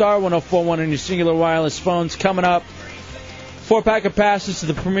 888-978-1041, and star 1041 on your singular wireless phones. Coming up, 4-pack of passes to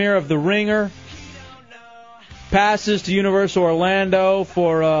the premiere of The Ringer. Passes to Universal Orlando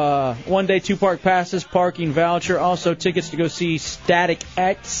for one-day, 2-park passes, parking voucher. Also, tickets to go see Static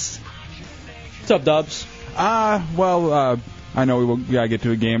X. What's up, Dubs? I know we gotta get to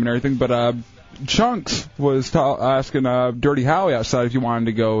a game and everything, but Chunks was asking Dirty Howie outside if you wanted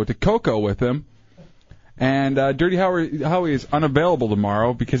to go to Coco with him. And Dirty Howie is unavailable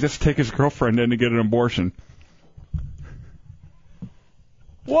tomorrow because he has to take his girlfriend in to get an abortion.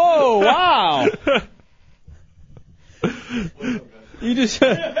 Whoa, wow. You just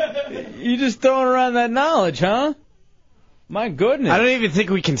throwing around that knowledge, huh? My goodness. I don't even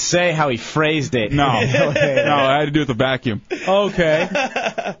think we can say how he phrased it. No. No, I had to do it with the vacuum. Okay.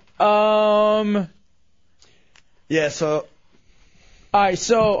 Yeah, so... All right.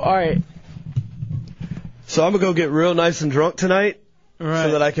 So I'm going to go get real nice and drunk tonight. Right.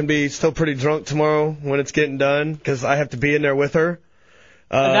 So that I can be still pretty drunk tomorrow when it's getting done, because I have to be in there with her.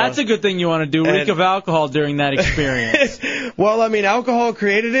 That's a good thing you want to do. Reek of alcohol during that experience. Well, I mean, alcohol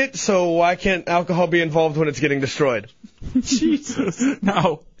created it, so why can't alcohol be involved when it's getting destroyed? Jesus.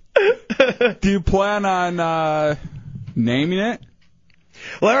 No. Do you plan on naming it?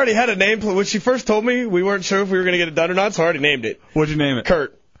 Well, I already had a name. When she first told me, we weren't sure if we were going to get it done or not, so I already named it. What'd you name it?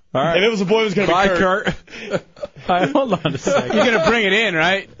 Kurt. All right. And it was a boy who was going to be Kurt. Kurt. All right, hold on a second. You're going to bring it in,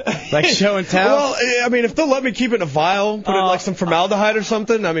 right? Like show and tell? Well, I mean, if they'll let me keep it in a vial, put in like some formaldehyde or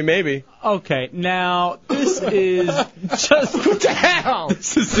something, I mean, maybe. Okay, now, this is just... What the hell?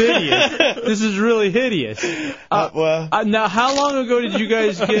 This is hideous. This is really hideous. Now, how long ago did you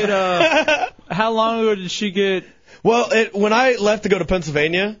guys get... how long ago did she get... Well, when I left to go to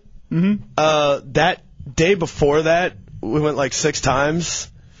Pennsylvania, that day before that, we went like 6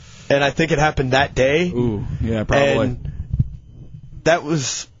 times, and I think it happened that day. Ooh, yeah, probably. And that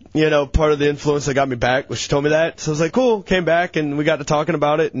was, part of the influence that got me back, was she told me that. So I was like, cool, came back, and we got to talking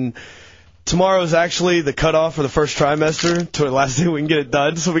about it, and tomorrow is actually the cutoff for the first trimester to the last day we can get it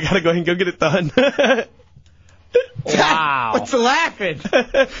done, so we got to go ahead and go get it done. Wow. What's the laughing?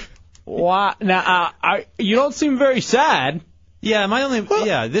 Wow. Now, you don't seem very sad. Yeah,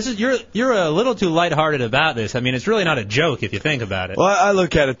 you're a little too lighthearted about this. I mean, it's really not a joke if you think about it. Well, I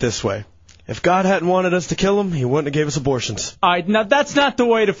look at it this way. If God hadn't wanted us to kill him, he wouldn't have gave us abortions. All right, now that's not the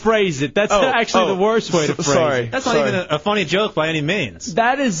way to phrase it. That's actually the worst way to phrase it. That's not even a funny joke by any means.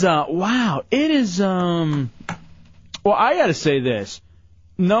 That is, wow. It is, well, I gotta say this.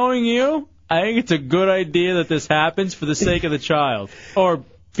 Knowing you, I think it's a good idea that this happens for the sake of the child. Or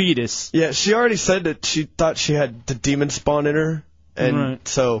fetus. Yeah, she already said that she thought she had the demon spawn in her. And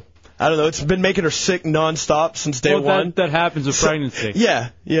so, I don't know, it's been making her sick nonstop since day one. That happens with pregnancy.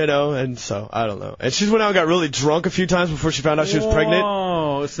 Yeah, and so, I don't know. And she went out and got really drunk a few times before she found out she was pregnant.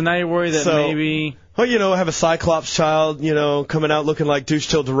 Oh, so now you're worried that maybe... Well, have a Cyclops child, coming out looking like Douche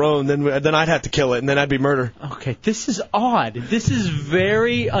Till Derone, then I'd have to kill it, and then I'd be murder. Okay, this is odd. This is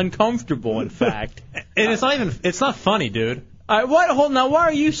very uncomfortable, in fact. And it's not funny, dude. Hold on, why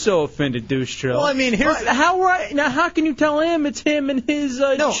are you so offended, Douche Trill? Well, I mean, how can you tell him it's him and his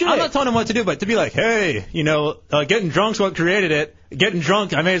No, chick? I'm not telling him what to do, but to be like, hey, getting drunk's what created it. Getting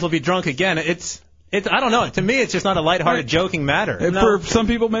drunk, I may as well be drunk again. It's I don't know. To me, it's just not a lighthearted, joking matter. For some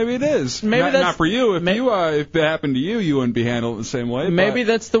people, maybe it is. Maybe not for you. If if it happened to you, you wouldn't be handled the same way. Maybe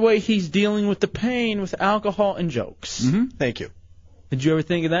that's the way he's dealing with the pain with alcohol and jokes. Mm-hmm. Thank you. Did you ever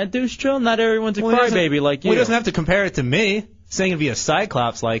think of that, Douche Trill? Not everyone's a crybaby like you. Well, he doesn't have to compare it to me. Saying it'd be a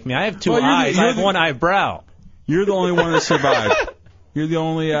Cyclops like me. I have two eyes. I have one eyebrow. You're the only one that survived. You're the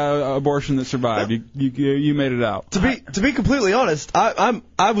only abortion that survived. You made it out. To be completely honest,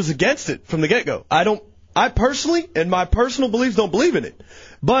 I was against it from the get-go. I personally, in my personal beliefs, don't believe in it.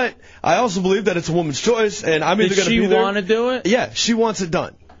 But I also believe that it's a woman's choice, and I'm either going to be there. Does she want to do it? Yeah, she wants it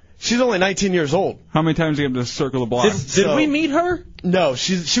done. She's only 19 years old. How many times do you have to circle the block? Did we meet her? No,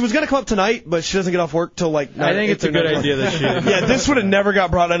 she was going to come up tonight, but she doesn't get off work till like 9. I think it's a good idea that she... Yeah, this would have never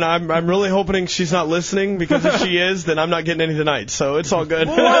got brought in. I'm really hoping she's not listening, because if she is, then I'm not getting any tonight, so it's all good.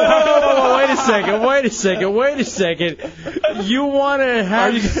 Whoa, wait a second. You want to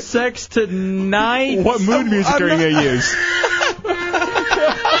have sex tonight? What mood music are you going to use?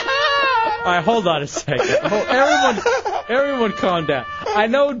 All right, hold on a second. Everyone calm down. I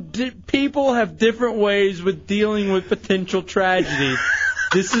know people have different ways with dealing with potential tragedy.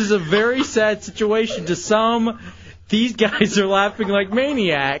 This is a very sad situation to some. These guys are laughing like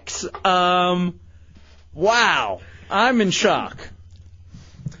maniacs. Wow. I'm in shock.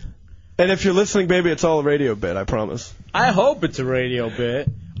 And if you're listening, baby, it's all a radio bit, I promise. I hope it's a radio bit.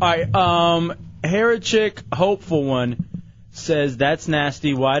 All right, Hair Chick, hopeful one, says, that's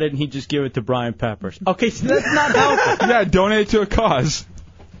nasty. Why didn't he just give it to Brian Peppers? Okay, so that's not helpful. Yeah, donate to a cause.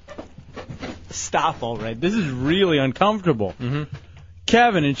 Stop already. This is really uncomfortable. Mm-hmm.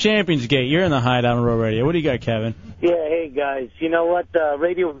 Kevin in Champions Gate, you're in the Hideout on Road Radio. What do you got, Kevin? Yeah, hey, guys. You know what?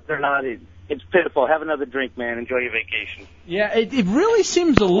 Radio or not, it's pitiful. Have another drink, man. Enjoy your vacation. Yeah, it really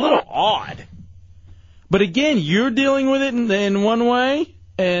seems a little odd. But again, you're dealing with it in one way,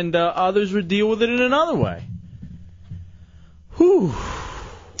 and others would deal with it in another way. Whew.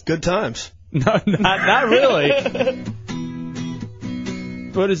 Good times. No, not really.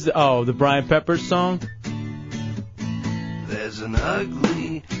 What is the Brian Peppers song? There's an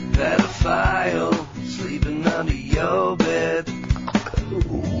ugly pedophile sleeping under your bed.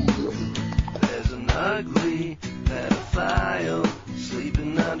 There's an ugly pedophile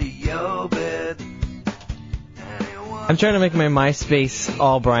sleeping under your bed. I'm trying to make my MySpace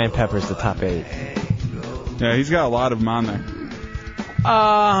all Brian Peppers the top 8. Yeah, he's got a lot of them on there.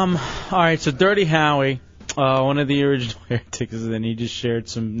 All right, so Dirty Howie, one of the original heretics, and then he just shared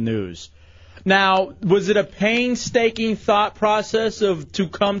some news. Now, was it a painstaking thought process to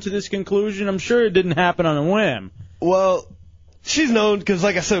come to this conclusion? I'm sure it didn't happen on a whim. Well, she's known because,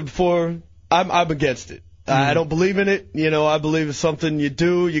 like I said before, I'm against it. I don't believe in it. I believe it's something you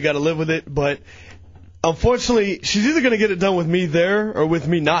do. You got to live with it. But unfortunately, she's either going to get it done with me there or with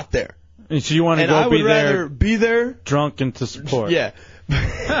me not there. And so you want to and go I be would there, rather be there, drunk and to support. Yeah.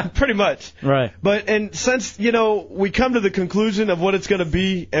 Pretty much. Right. And since, we come to the conclusion of what it's going to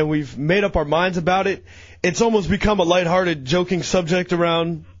be and we've made up our minds about it, it's almost become a lighthearted, joking subject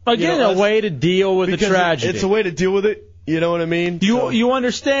around. Again, a way to deal with the tragedy. It's a way to deal with it. You know what I mean? You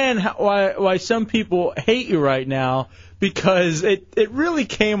understand why some people hate you right now, because it really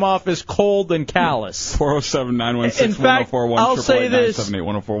came off as cold and callous. 407-916-1041. I'll say this.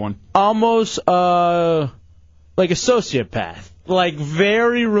 888-1041. Almost like a sociopath. Like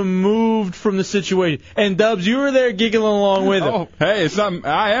very removed from the situation. And Dubs, you were there giggling along with him. Oh, hey, it's not.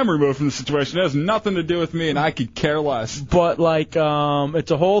 I am removed from the situation. It has nothing to do with me, and I could care less. But like,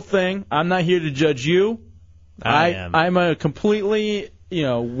 it's a whole thing. I'm not here to judge you. I'm a completely,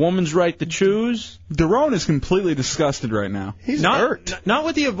 woman's right to choose. Daron is completely disgusted right now. He's hurt. Not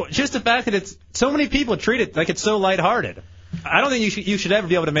with just the fact that it's so many people treat it like it's so lighthearted. I don't think you should ever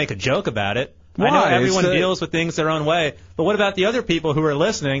be able to make a joke about it. Why? I know everyone deals with things their own way, but what about the other people who are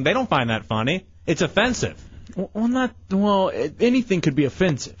listening? They don't find that funny. It's offensive. Well, anything could be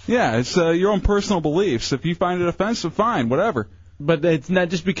offensive. Yeah, it's your own personal beliefs. If you find it offensive, fine, whatever. But it's not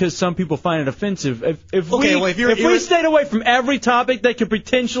just because some people find it offensive. If we you're stayed away from every topic that could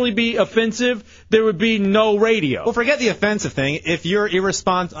potentially be offensive, there would be no radio. Well, forget the offensive thing. If you're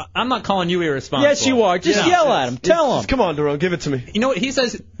irresponsible, I'm not calling you irresponsible. Yes, you are. Just yell at him. Tell him. Come on, Daron, give it to me. You know what he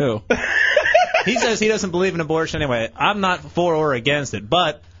says? Who? He says he doesn't believe in abortion anyway. I'm not for or against it,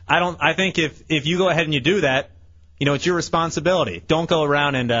 but I think if you go ahead and you do that, it's your responsibility. Don't go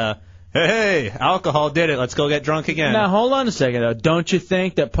around and hey, alcohol did it. Let's go get drunk again. Now, hold on a second, though. Don't you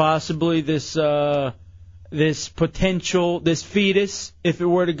think that possibly this fetus, if it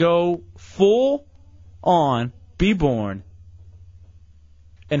were to go full on, be born,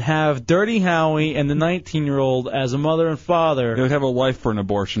 and have Dirty Howie and the 19-year-old as a mother and father, they would have a life for an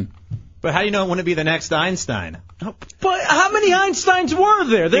abortion. But how do you know it wouldn't be the next Einstein? But how many Einsteins were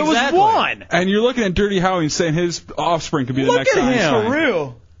there? There was one. And you're looking at Dirty Howie and saying his offspring could be the next Einstein. Look at him. For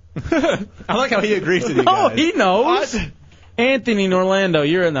real. I like how he agrees with you Oh, guys. he knows. Anthony in Orlando,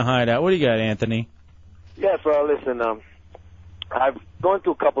 you're in the Hideout. What do you got, Anthony? Yes, well, listen, I've gone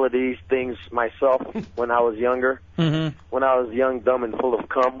through a couple of these things myself when I was younger. Mm-hmm. When I was young, dumb, and full of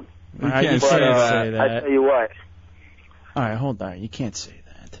cum. You can't say that. I tell you what. All right, hold on. You can't say that.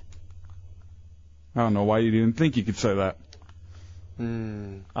 I don't know why you didn't think you could say that.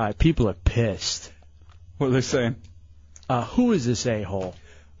 All right, people are pissed. What are they saying? Who is this a-hole?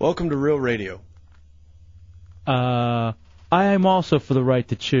 Welcome to Real Radio. I am also for the right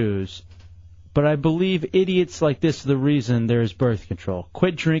to choose, but I believe idiots like this are the reason there is birth control.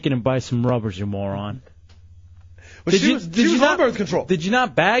 Quit drinking and buy some rubbers, you moron. But she was on birth control. Did you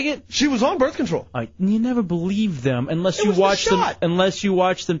not bag it? She was on birth control. You never believe them unless you watch them. Unless you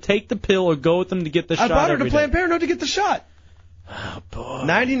watch them take the pill or go with them to get the shot. I brought her to every Planned day. Parenthood to get the shot. Oh boy.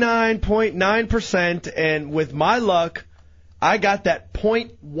 99.9%, and with my luck, I got that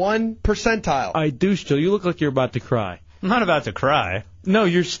 0.1 percentile. I do still. You look like you're about to cry. I'm not about to cry. No,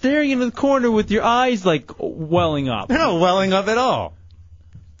 you're staring into the corner with your eyes like welling up. They're not welling up at all.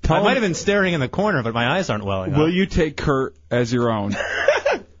 I him- might have been staring in the corner, but my eyes aren't welling Will up. you take Kurt as your own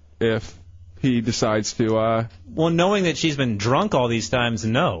if he decides to? Well, knowing that she's been drunk all these times,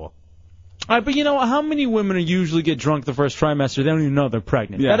 no. All right, but how many women usually get drunk the first trimester? They don't even know they're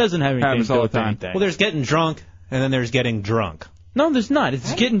pregnant. Yeah, that doesn't have anything happens to do all with the time. anything. Well, there's getting drunk, and then there's getting drunk. No, there's not.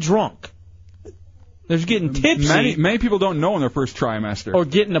 It's getting drunk. There's getting tipsy. Many people don't know in their first trimester. Or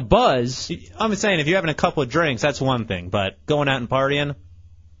getting a buzz. I'm saying if you're having a couple of drinks, that's one thing. But going out and partying,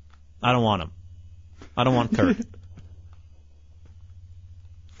 I don't want them. I don't want Kurt.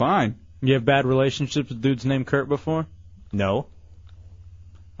 Fine. You have bad relationships with dudes named Kurt before? No. All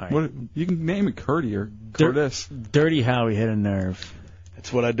right. What, you can name it Curdy or Curtis. Dirty Howie hit a nerve.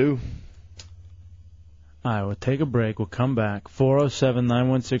 That's what I do. All right, we'll take a break. We'll come back.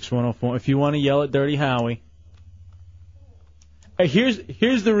 407-916-1041. If you want to yell at Dirty Howie. Here's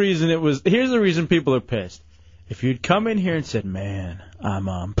the reason here's the reason people are pissed. If you'd come in here and said, "Man,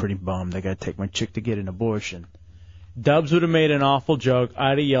 I'm pretty bummed. I got to take my chick to get an abortion," Dubs would have made an awful joke.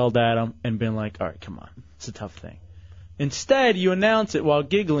 I'd have yelled at him and been like, "All right, come on. It's a tough thing." Instead, you announce it while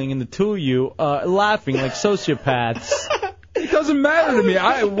giggling, and the two of you laughing like sociopaths. It doesn't matter to me.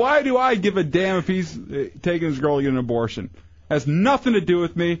 Why do I give a damn if he's taking his girl to get an abortion? It has nothing to do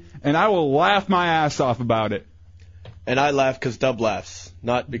with me, and I will laugh my ass off about it. And I laugh because Dub laughs,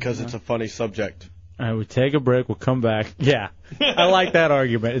 not because it's a funny subject. All right, we take a break. We'll come back. Yeah, I like that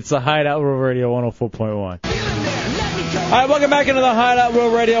argument. It's the Hideout Real Radio 104.1. All right, welcome back into the Hideout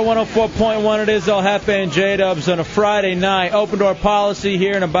Real Radio 104.1. It is El Jefe and J-Dubs on a Friday night. Open door policy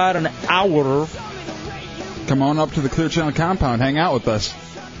here in about an hour. Come on up to the Clear Channel compound. Hang out with us.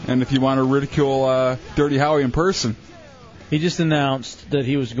 And if you want to ridicule Dirty Howie in person. He just announced that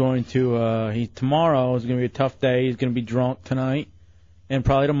he was going to, tomorrow is going to be a tough day. He's going to be drunk tonight and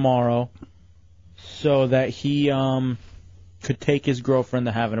probably tomorrow. So that he could take his girlfriend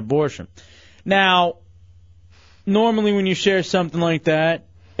to have an abortion. Now, normally when you share something like that,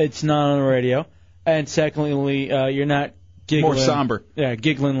 it's not on the radio. And secondly, you're not giggling. More somber. Yeah,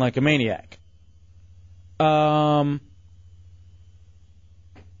 giggling like a maniac. And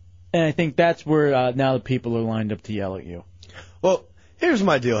I think that's where now the people are lined up to yell at you. Well, here's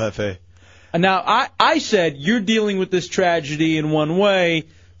my deal, Hefe. Now, I said you're dealing with this tragedy in one way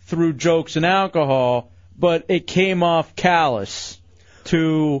through jokes and alcohol, but it came off callous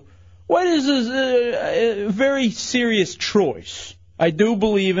to what is a very serious choice. I do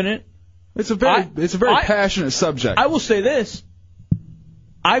believe in it. It's a very passionate subject. I will say this.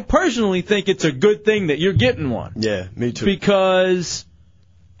 I personally think it's a good thing that you're getting one. Yeah, me too. Because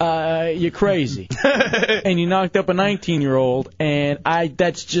you're crazy. And you knocked up a 19-year-old, and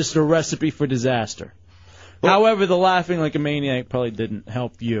that's just a recipe for disaster. However, the laughing like a maniac probably didn't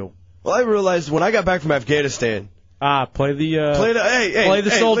help you. Well, I realized when I got back from Afghanistan. Play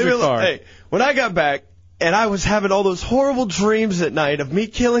the soldier card. Hey, when I got back, and I was having all those horrible dreams at night of me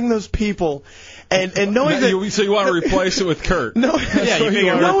killing those people, and knowing that... So you want to replace it with Kurt? Knowing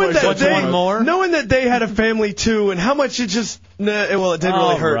that they had a family too, and how much it just... it didn't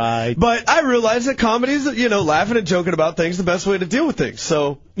really hurt. Right. But I realized that comedy is, laughing and joking about things the best way to deal with things.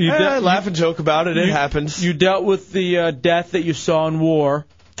 So I laugh and joke about it. It happens. You dealt with the death that you saw in war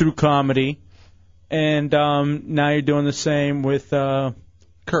through comedy, and now you're doing the same with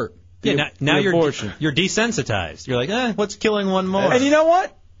Kurt. Yeah, now you're desensitized. You're like, what's killing one more? And you know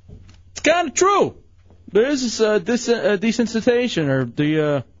what? It's kind of true. There is this desensitization, or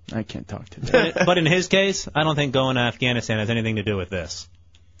the I can't talk to you. But in his case, I don't think going to Afghanistan has anything to do with this.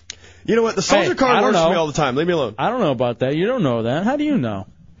 You know what? The soldier card works for me all the time. Leave me alone. I don't know about that. You don't know that. How do you know? All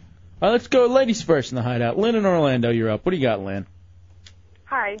right, let's go ladies first in the hideout. Lynn in Orlando, you're up. What do you got, Lynn?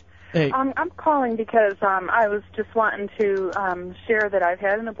 Hi. Hey. I'm calling because I was just wanting to share that I've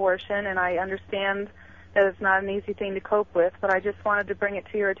had an abortion, and I understand that it's not an easy thing to cope with, but I just wanted to bring it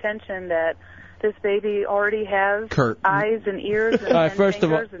to your attention that this baby already has eyes and ears and 10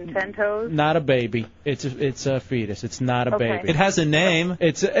 fingers and 10 toes. Not a baby. It's a fetus. It's not a baby. It has a name.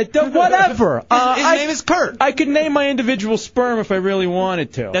 Whatever. His name is Kurt. I could name my individual sperm if I really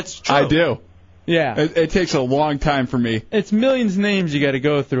wanted to. That's true. I do. Yeah. It takes a long time for me. It's millions of names you got to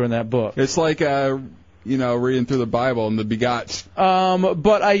go through in that book. It's like reading through the Bible and the begots.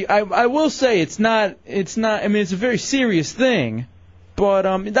 But I will say it's not. I mean, it's a very serious thing. But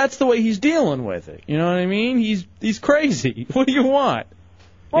that's the way he's dealing with it. You know what I mean? He's crazy. What do you want?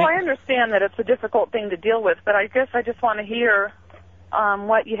 Well, I understand that it's a difficult thing to deal with, but I guess I just want to hear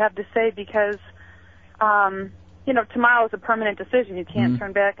what you have to say because, tomorrow is a permanent decision. You can't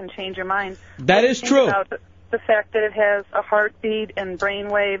turn back and change your mind. That is true. About the fact that it has a heartbeat and brain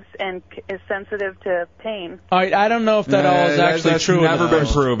waves and is sensitive to pain. All right, I don't know if that all is actually that's true. Never been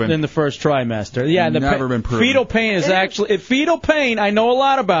proven in the first trimester. Yeah, never been proven. Fetal pain is actually fetal pain. I know a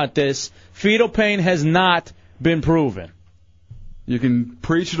lot about this. Fetal pain has not been proven. You can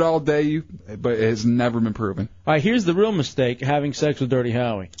preach it all day, but it has never been proven. All right, here's the real mistake: having sex with Dirty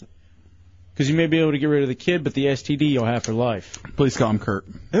Howie. Because you may be able to get rid of the kid, but the STD you'll have for life. Please call him Kurt.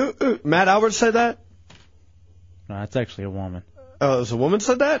 Matt Albert said that? No, that's actually a woman. Oh, it was a woman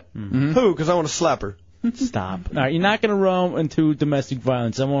said that? Mm-hmm. Who? Because I want to slap her. Stop. All right, you're not going to roam into domestic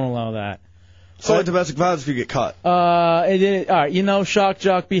violence. I won't allow that. It's only domestic violence if you get caught. All right, shock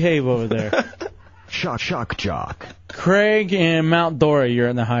jock, behave over there. Shock jock. Craig and Mount Dora, you're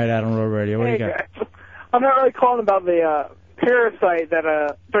in the hideout on Road Radio. What do you got? Guys. I'm not really calling about the parasite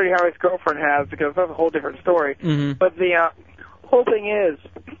that Dirty Howie's girlfriend has because that's a whole different story. Mm-hmm. But the whole thing is,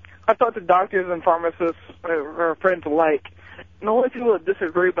 I thought the doctors and pharmacists are friends alike. And the only people that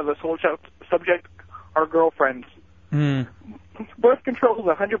disagree about this whole subject are girlfriends. Mm. Birth control is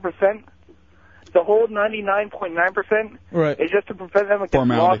 100%. The whole 99.9% is just to prevent them against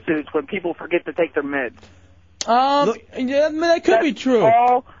lawsuits when people forget to take their meds. Yeah, that could be true.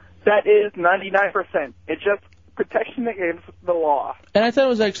 All that is 99%. It's just protection against the law. And I thought it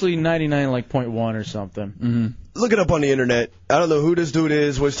was actually 99.1 or something. Mm-hmm. Look it up on the internet. I don't know who this dude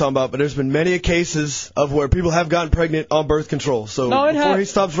is, what he's talking about, but there's been many cases of where people have gotten pregnant on birth control. So before he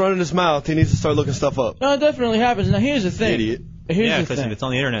stops running his mouth, he needs to start looking stuff up. No, it definitely happens. Now, here's the thing. Idiot. Because if it's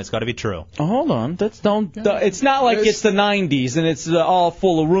on the internet, it's got to be true. Oh, hold on. It's not like it's the 90s and it's all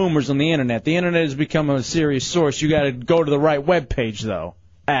full of rumors on the internet. The internet has become a serious source. You got to go to the right web page, though.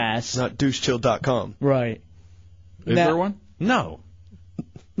 Ass. Not douchechill.com. Right. Is there one? No.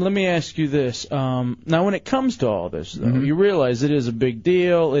 Let me ask you this. Now, when it comes to all this, though, you realize it is a big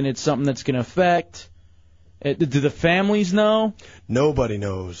deal and it's something that's going to affect Do the families know? Nobody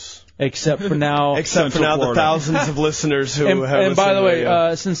knows. Except for now. Except for now, the thousands of listeners who have And by the listened way,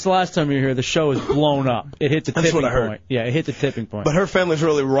 to since the last time you were here, the show has blown up. It hit the That's tipping what I heard. point. Yeah, it hit the tipping point. But her family's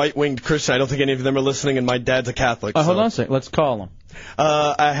really right-winged Christian. I don't think any of them are listening, and my dad's a Catholic. Hold so. on a second. Let's call them.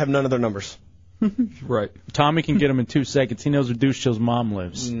 I have none of their numbers. Right. Tommy can get them in 2 seconds. He knows where Douche Chill's mom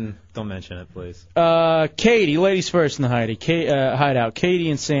lives. Don't mention it, please. Katie, ladies first in the Hideout.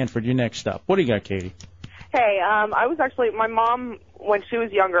 Katie and Sanford, you're next up. What do you got, Katie? Hey, I was actually, my mom, when she was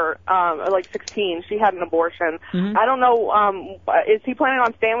younger, like 16, she had an abortion. Mm-hmm. I don't know, is he planning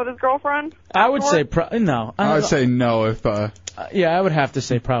on staying with his girlfriend? I would say no. I would say no if. Yeah, I would have to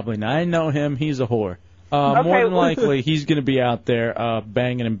say probably not. I know him. He's a whore. Okay. More than likely, he's going to be out there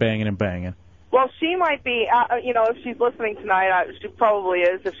banging and banging and banging. Well, she might be, if she's listening tonight, she probably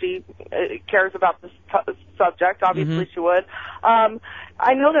is if she cares about this subject. Obviously she would.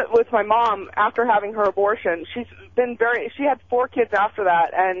 I know that with my mom, after having her abortion, she had 4 kids after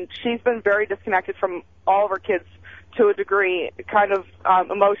that, and she's been very disconnected from all of her kids to a degree, kind of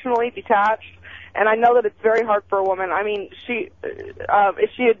emotionally detached. And I know that it's very hard for a woman. I mean, if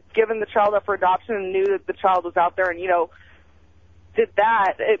she had given the child up for adoption and knew that the child was out there and, did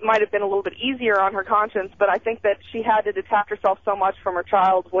that, it might have been a little bit easier on her conscience, but I think that she had to detach herself so much from her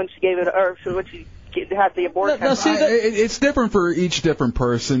child when she gave it, or when she had the abortion. It's different for each different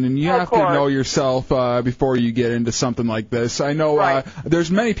person, and you have to know yourself before you get into something like this. I know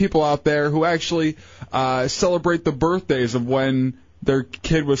there's many people out there who actually celebrate the birthdays of when their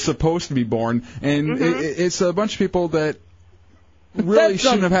kid was supposed to be born, and it's a bunch of people that really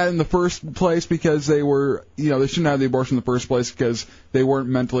shouldn't have had it in the first place because they were, they shouldn't have the abortion in the first place because they weren't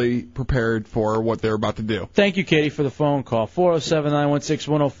mentally prepared for what they were about to do. Thank you, Katie, for the phone call.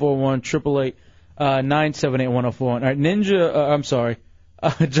 407-916-1041, 888-978-1041. All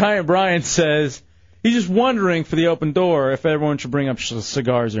right, Giant Brian says he's just wondering for the open door if everyone should bring up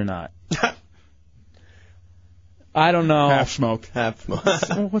cigars or not. I don't know. Half smoked.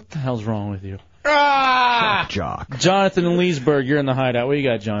 What the hell's wrong with you? Jock. Jonathan in Leesburg, you're in the Hideout. What you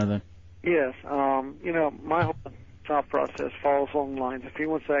got, Jonathan? Yes, my whole thought process falls along the lines. If he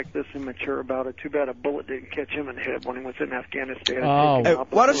wants to act this immature about it, too bad a bullet didn't catch him in the head when he was in Afghanistan. Why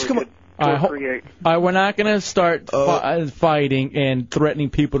don't you come we're not going to start fighting and threatening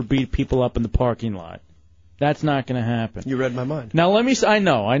people to beat people up in the parking lot. That's not going to happen. You read my mind. Now, I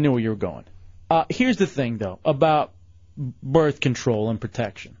knew where you were going. Here's the thing, though, about birth control and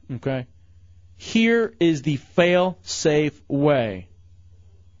protection, okay? Here is the fail-safe way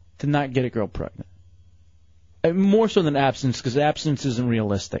to not get a girl pregnant. More so than abstinence, because abstinence isn't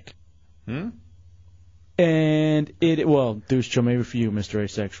realistic. And Deuce Joe, maybe for you, Mr.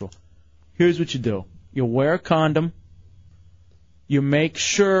 Asexual. Here's what you do. You wear a condom. You make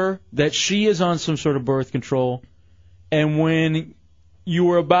sure that she is on some sort of birth control. And when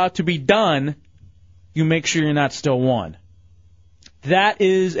you are about to be done, you make sure you're not still one. That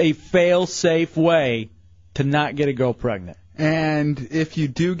is a fail-safe way to not get a girl pregnant. And if you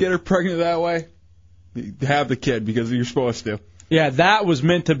do get her pregnant that way, have the kid because you're supposed to. Yeah, that was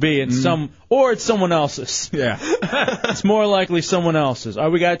meant to be it's someone else's. Yeah. It's more likely someone else's. All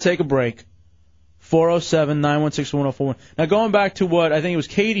right, we got to take a break. 407-916-1041. Now, going back to what I think it was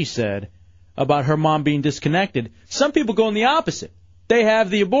Katie said about her mom being disconnected, some people go in the opposite. They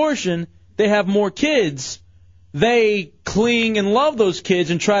have the abortion, they have more kids, they cling and love those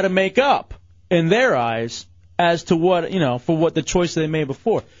kids and try to make up in their eyes as to what, for what the choice they made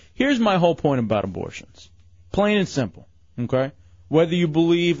before. Here's my whole point about abortions. Plain and simple, okay? Whether you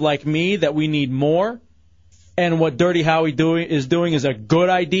believe, like me, that we need more and what Dirty Howie is doing is a good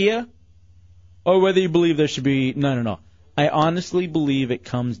idea, or whether you believe there should be no. I honestly believe it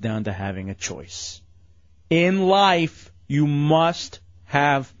comes down to having a choice. In life, you must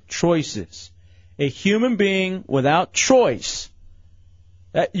have choices. A human being without choice,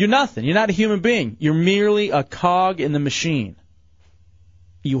 you're nothing. You're not a human being. You're merely a cog in the machine.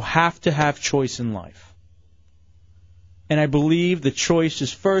 You have to have choice in life. And I believe the choice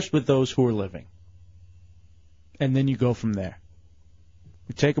is first with those who are living. And then you go from there.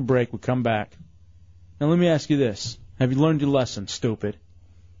 We take a break. We come back. Now let me ask you this. Have you learned your lesson, stupid?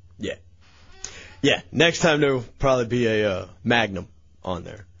 Yeah. Yeah. Next time there'll probably be a Magnum on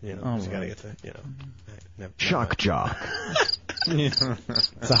there. Just gotta get that, Shock jock. It's a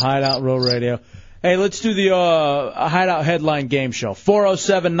Hideout Row Radio. Hey, let's do the Hideout Headline Game Show.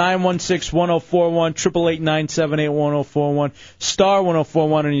 407-916-1041, 888-978-1041, star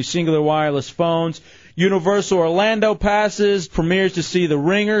 1041 on your singular wireless phones. Universal Orlando passes, premieres to see The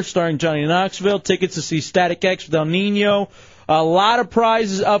Ringer starring Johnny Knoxville, tickets to see Static X with El Nino. A lot of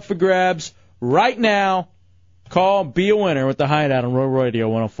prizes up for grabs right now. Call, be a winner with the Hideout on Road Radio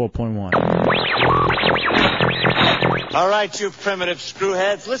 104.1. All right, you primitive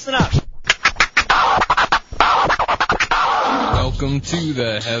screwheads, listen up. Welcome to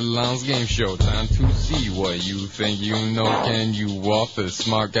the Headlines Game Show. Time to see what you think you know. Can you walk the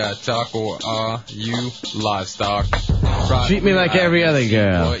smart guy talk, or are you livestock? Treat me like every other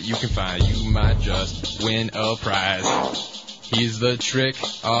girl. What you can find, you might just win a prize. Here's the trick.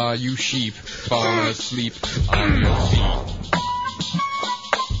 Are you sheep falling asleep on your feet?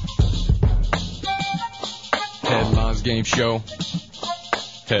 Headlines Game Show.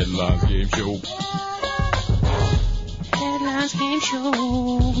 Headlines Game Show. Headlines Game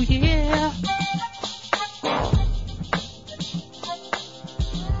Show, yeah.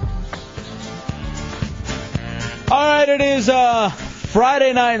 All right, it is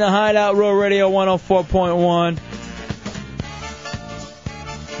Friday night in the Hideout, Road Radio 104.1.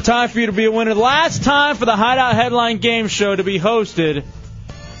 Time for you to be a winner. Last time for the Hideout Headline Game Show to be hosted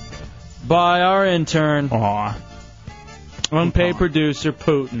by our intern, unpaid producer,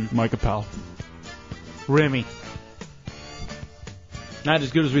 Putin. Mike Appel. Remy. Not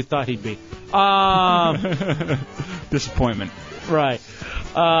as good as we thought he'd be. Disappointment. Right.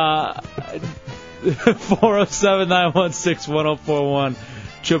 407-916-1041,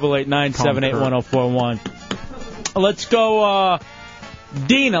 888-978-1041. Let's go,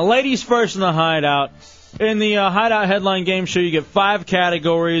 Dina. Ladies first in the Hideout. In the Hideout Headline Game Show, you get 5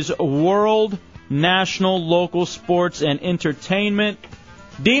 categories: world, national, local, sports, and entertainment.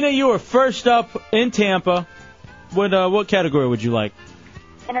 Dina, you are first up in Tampa. What category would you like?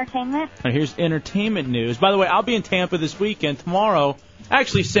 Entertainment. All right, here's entertainment news. By the way, I'll be in Tampa this weekend. Tomorrow,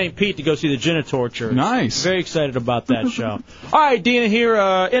 actually St. Pete, to go see the Genitorture. Nice. Very excited about that show. All right, Dina, here,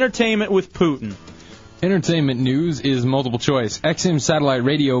 entertainment with Putin. Entertainment news is multiple choice. XM Satellite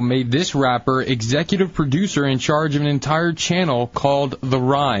Radio made this rapper executive producer in charge of an entire channel called The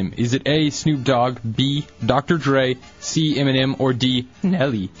Rhyme. Is it A, Snoop Dogg, B, Dr. Dre, C, Eminem, or D,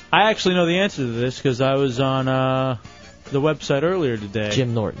 Nelly? I actually know the answer to this because I was on the website earlier today.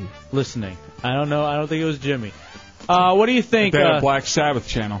 Jim Norton. Listening. I don't know. I don't think it was Jimmy. What do you think? They had a Black Sabbath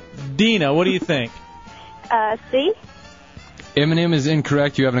channel. Dina, what do you think? C. Eminem is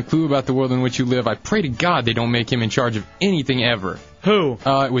incorrect. You haven't a clue about the world in which you live. I pray to God they don't make him in charge of anything ever. Who?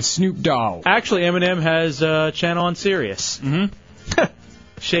 It was Snoop Dogg. Actually, Eminem has a channel on Sirius. Mm-hmm.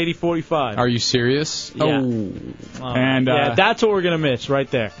 Shady 45. Are you serious? Yeah. Oh. And yeah, that's what we're going to miss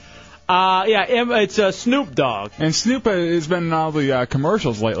right there. It's Snoop Dogg. And Snoop has been in all the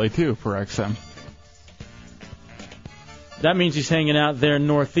commercials lately, too, for XM. That means he's hanging out there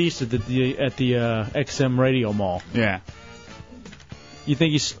northeast at the XM Radio Mall. Yeah. You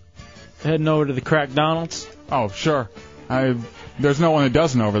think he's heading over to the Crack Donald's? Oh, sure. There's no one that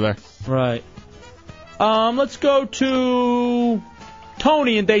doesn't over there. Right. Let's go to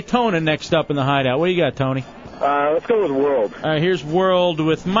Tony in Daytona next up in the Hideout. What do you got, Tony? Let's go with World. All right, here's World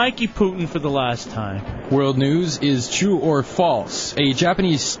with Mikey Putin for the last time. World news is true or false. A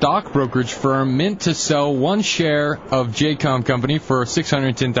Japanese stock brokerage firm meant to sell one share of JCOM Company for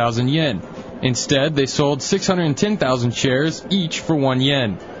 610,000 yen. Instead, they sold 610,000 shares each for 1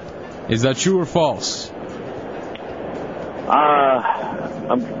 yen. Is that true or false?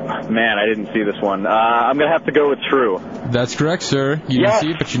 Man, I didn't see this one. I'm going to have to go with true. That's correct, sir. You didn't see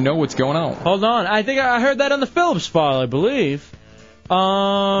it, but you know what's going on. Hold on. I think I heard that on the Phillips file, I believe.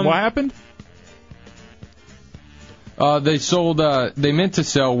 What happened? They meant to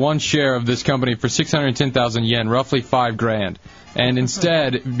sell one share of this company for 610,000 yen, roughly $5,000. And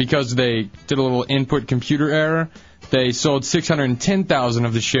instead, because they did a little input computer error, they sold 610,000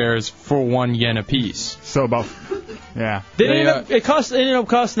 of the shares for 1 yen apiece. So about, yeah. It ended up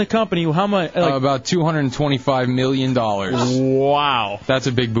costing the company how much? About $225 million. Wow. That's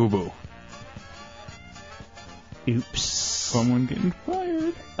a big boo-boo. Oops. Someone getting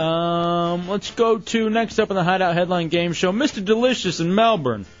fired. Let's go to next up in the Hideout Headline Game Show, Mr. Delicious in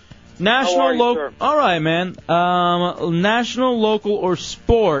Melbourne. National, local. All right, man. National, local, or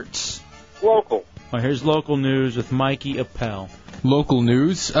sports? Local. All right, here's local news with Mikey Appel. Local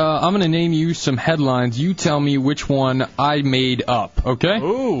news. I'm going to name you some headlines. You tell me which one I made up, okay?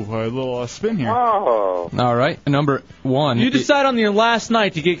 Ooh, a little spin here. Oh. All right. Number 1. You decide on your last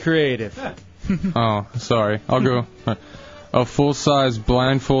night to get creative. Oh, sorry. I'll go. A full-size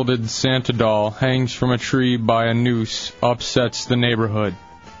blindfolded Santa doll hangs from a tree by a noose, upsets the neighborhood.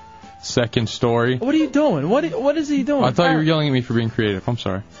 Second story. What are you doing? What is he doing? I thought you were yelling at me for being creative. I'm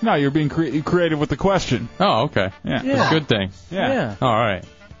sorry. No, you're being creative with the question. Oh, okay. Yeah. That's a good thing. Yeah. All right.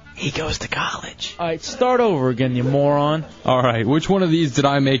 He goes to college. All right, start over again, you moron. All right. Which one of these did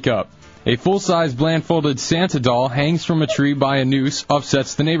I make up? A full-size blindfolded Santa doll hangs from a tree by a noose,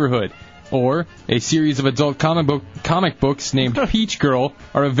 upsets the neighborhood. Or a series of adult comic books named Peach Girl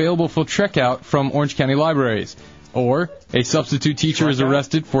are available for checkout from Orange County libraries. Or a substitute teacher is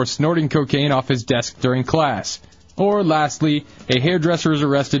arrested for snorting cocaine off his desk during class. Or lastly, a hairdresser is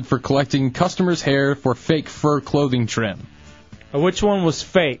arrested for collecting customers' hair for fake fur clothing trim. Which one was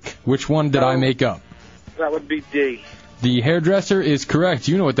fake? Which one did I make up? That would be D. The hairdresser is correct.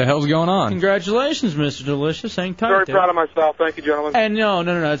 You know what the hell's going on. Congratulations, Mr. Delicious. Hang tight Very there. proud of myself. Thank you, gentlemen. And no.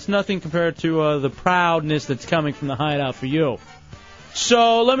 It's nothing compared to the proudness that's coming from the Hideout for you.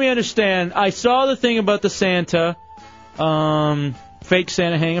 So let me understand. I saw the thing about the Santa, fake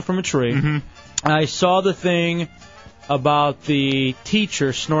Santa hanging from a tree. Mm-hmm. I saw the thing about the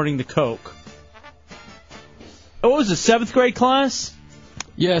teacher snorting the coke. What was it, 7th grade class?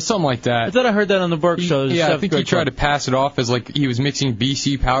 Yeah, something like that. I thought I heard that on the Burke show. Yeah, I think he tried to pass it off as like he was mixing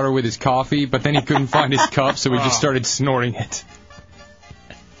BC powder with his coffee, but then he couldn't find his cup, so he just started snorting it.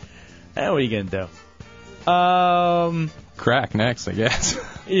 What are you going to do? Crack next, I guess.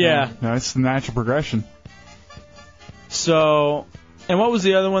 Yeah. No, it's the natural progression. So, and what was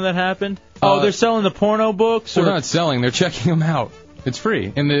the other one that happened? They're selling the porno books? They're not selling. They're checking them out. It's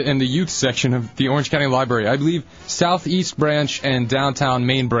free in the youth section of the Orange County Library. I believe Southeast Branch and Downtown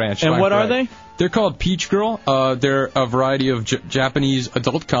Main Branch. And what are they? They're called Peach Girl. They're a variety of Japanese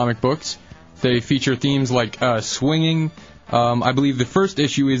adult comic books. They feature themes like swinging. I believe the first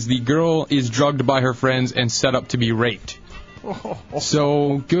issue is the girl is drugged by her friends and set up to be raped.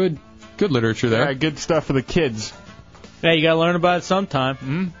 So good literature there. Yeah, good stuff for the kids. Yeah, you got to learn about it sometime.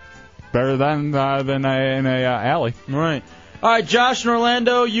 Mm-hmm. Better than in a alley. Right. All right, Josh and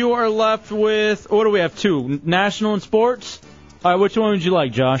Orlando, you are left with, what do we have, 2? National and sports? All right, which one would you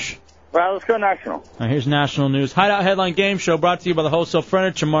like, Josh? Well, let's go national. All right, here's national news. Hideout Headline Game Show brought to you by the Wholesale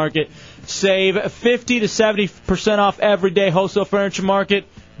Furniture Market. Save 50 to 70% off every day. Wholesale Furniture Market.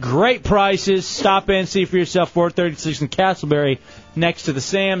 Great prices. Stop in, see for yourself. 436 in Castleberry, next to the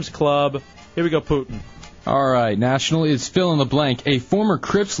Sam's Club. Here we go, Putin. All right, national is fill in the blank. A former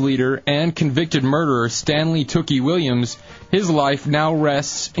Crips leader and convicted murderer, Stanley Tookie Williams, his life now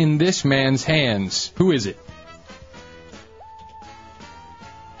rests in this man's hands. Who is it?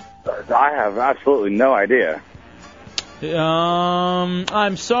 I have absolutely no idea.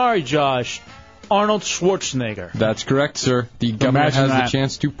 I'm sorry, Josh. Arnold Schwarzenegger. That's correct, sir. The governor has the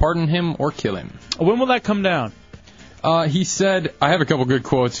chance to pardon him or kill him. When will that come down? He said, I have a couple good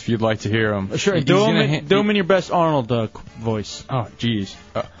quotes if you'd like to hear them. Sure, do them in your best Arnold voice. Oh, jeez.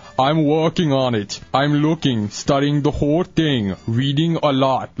 I'm working on it. I'm looking, studying the whole thing, reading a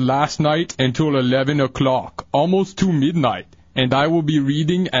lot. Last night until 11 o'clock, almost to midnight. And I will be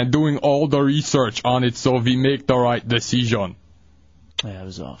reading and doing all the research on it so we make the right decision. Yeah, that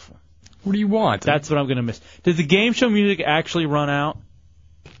was awful. What do you want? That's what I'm going to miss. Did the game show music actually run out?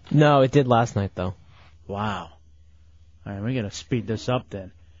 No, it did last night, though. Wow. All right, we're going to speed this up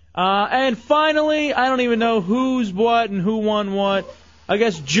then. And finally, I don't even know who's what and who won what. I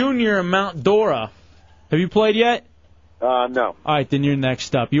guess Junior and Mount Dora. Have you played yet? No. All right, then you're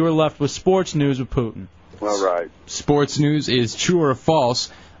next up. You were left with sports news with Putin. All right. Sports news is true or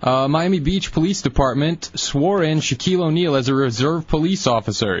false. Miami Beach Police Department swore in Shaquille O'Neal as a reserve police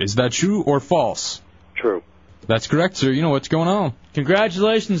officer. Is that true or false? True. That's correct, sir. You know what's going on.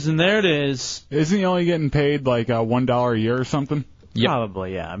 Congratulations, and there it is. Isn't he only getting paid like $1 a year or something? Yep.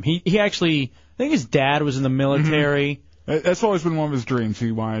 Probably, yeah. He actually, I think his dad was in the military. Mm-hmm. That's always been one of his dreams.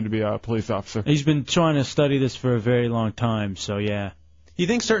 He wanted to be a police officer. He's been trying to study this for a very long time, so yeah. You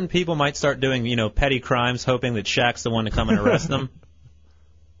think certain people might start doing, petty crimes, hoping that Shaq's the one to come and arrest them?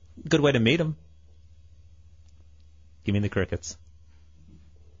 Good way to meet him. Give me the crickets.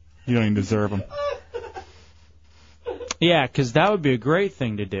 You don't even deserve them. Yeah, because that would be a great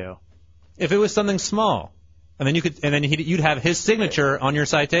thing to do. If it was something small, and then you'd have his signature on your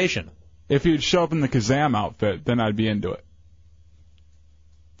citation. If he'd show up in the Kazam outfit, then I'd be into it.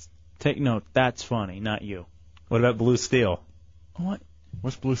 Take note, that's funny, not you. What about Blue Steel? What?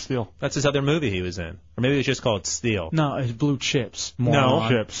 What's Blue Steel? That's his other movie he was in. Or maybe it's just called Steel. No, it's Blue Chips. No.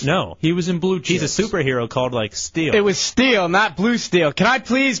 Chips. No. He was in Blue Chips. He's a superhero called, Steel. It was Steel, not Blue Steel. Can I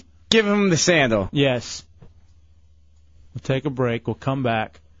please give him the sandal? Yes. We'll take a break. We'll come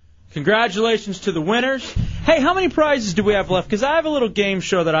back. Congratulations to the winners. Hey, how many prizes do we have left? Because I have a little game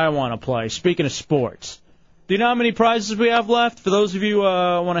show that I want to play, speaking of sports. Do you know how many prizes we have left? For those of you who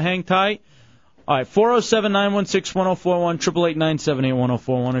want to hang tight. All right, 407-916-1041,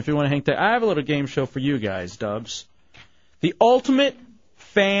 888-978-1041. If you want to hang tight, I have a little game show for you guys, Dubs. The ultimate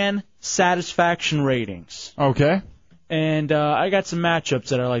fan satisfaction ratings. Okay. And I got some matchups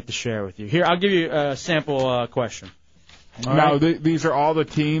that I'd like to share with you. Here, I'll give you a sample question. All Now, right? these are all the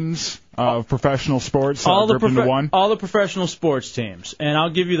teams of professional sports all the grouped into one? all the professional sports teams. And I'll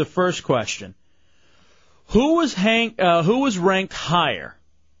give you the first question. Who was ranked higher?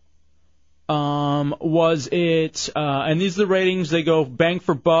 Was it, and these are the ratings, they go bang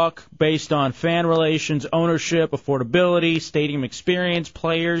for buck based on fan relations, ownership, affordability, stadium experience,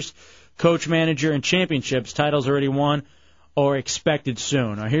 players, coach, manager, and championships, titles already won or expected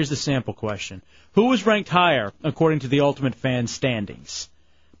soon. Now, here's the sample question. Who was ranked higher according to the Ultimate Fan standings?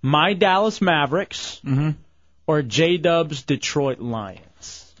 My Dallas Mavericks or J-Dub's Detroit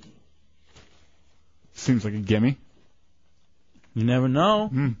Lions? Seems like a gimme. You never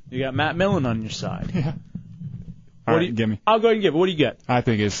know. You got Matt Millen on your side. Yeah. All right, gimme. I'll go ahead and give it. What do you get? I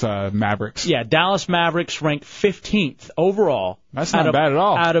think it's Mavericks. Yeah, Dallas Mavericks ranked 15th overall. That's not bad at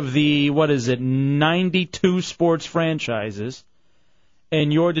all. Out of the, 92 sports franchises.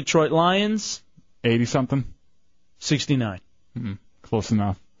 And your Detroit Lions? 80-something? 69. Close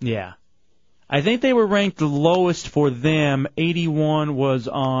enough. Yeah. I think they were ranked the lowest for them. 81 was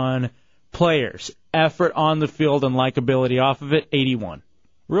on players. Effort on the field and likability off of it, 81.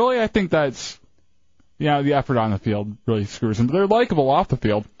 Really? I think that's... Yeah, the effort on the field really screws them. But they're likable off the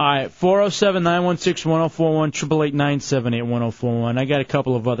field. All right, 407-916-1041, 888-978-1041. I got a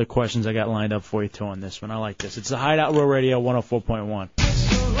couple of other questions I got lined up for you, too, on this one. I like this. It's the Hideout Real Radio 104.1. All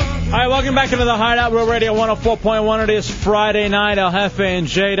right, welcome back into the Hideout Real Radio 104.1. It is Friday night. El Jefe and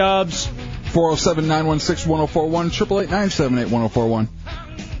J-Dubs. 407-916-1041, 888-978-1041.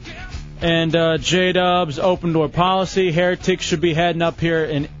 And J-Dubs, open door policy. Heretics should be heading up here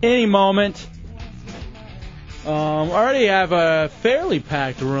in any moment. Already have a fairly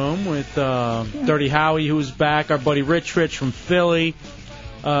packed room with Dirty Howie, who's back, our buddy Rich from Philly,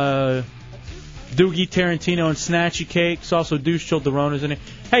 Doogie Tarantino and Snatchy Cakes, also Deuce Childerona's in it.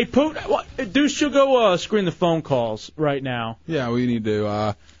 Hey, Deuce, you'll go screen the phone calls right now. Yeah, we need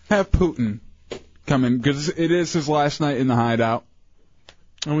to have Putin come in, because it is his last night in the Hideout.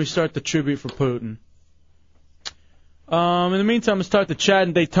 And we start the tribute for Putin. In the meantime, let's talk to Chad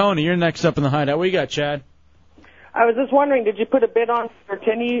and Daytona. You're next up in the Hideout. What you got, Chad? I was just wondering, did you put a bid on for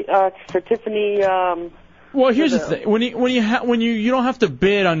Tiffany? Well, here's the thing: when you don't have to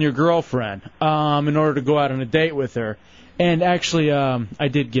bid on your girlfriend in order to go out on a date with her. And actually, I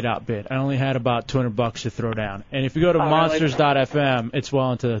did get outbid. I only had about $200 to throw down. And if you go to monsters.fm, it's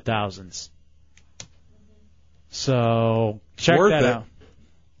well into the thousands. So check that out.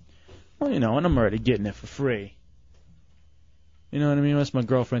 Well, and I'm already getting it for free. You know what I mean? That's my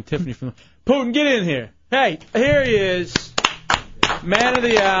girlfriend Tiffany from Putin. Get in here. Hey, here he is, man of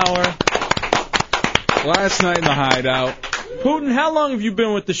the hour. Last night in the Hideout. Putin, how long have you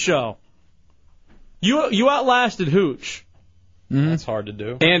been with the show? You outlasted Hooch. That's hard to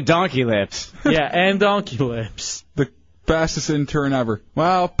do. And Donkey Lips. Yeah, and Donkey Lips. The fastest intern ever.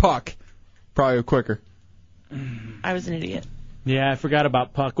 Well, Puck. Probably quicker. I was an idiot. Yeah, I forgot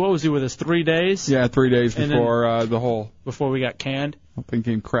about Puck. What was he with us, 3 days? Yeah, 3 days before Before we got canned? I think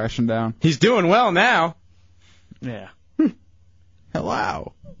he came crashing down. He's doing well now. Yeah.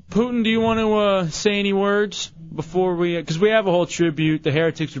 Hello. Putin, do you want to say any words before we... Because we have a whole tribute. The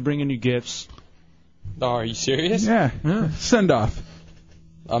Heretics are bringing you gifts. Oh, are you serious? Yeah. Send off.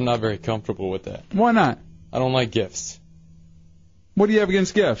 I'm not very comfortable with that. Why not? I don't like gifts. What do you have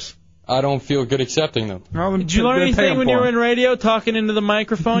against gifts? I don't feel good accepting them. Did you learn anything when you were in radio, talking into the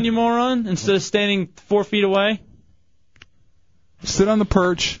microphone, you moron, instead of standing 4 feet away? Sit on the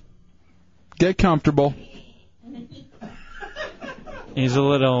perch. Get comfortable. He's a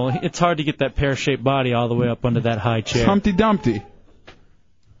little... It's hard to get that pear-shaped body all the way up under that high chair. Humpty Dumpty.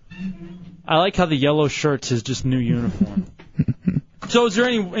 I like how the yellow shirt's his just new uniform. So is there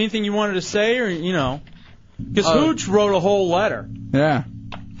anything you wanted to say, or, Because Hooch wrote a whole letter. Yeah.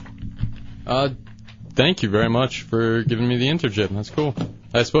 Thank you very much for giving me the internship. That's cool.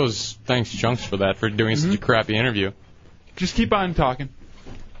 I suppose thanks, Chunks, for that, for doing such a crappy interview. Just keep on talking.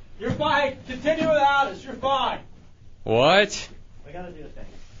 You're fine. Continue without us. You're fine. What? We gotta do a thing.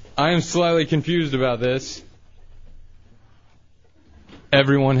 I am slightly confused about this.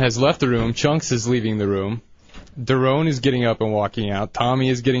 Everyone has left the room. Chunks is leaving the room. Daron is getting up and walking out. Tommy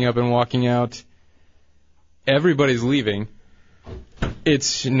is getting up and walking out. Everybody's leaving.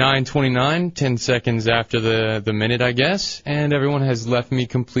 It's 9:29, 10 seconds after the minute, I guess, and everyone has left me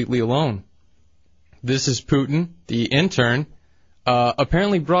completely alone. This is Putin, the intern,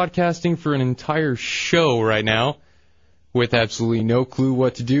 apparently broadcasting for an entire show right now with absolutely no clue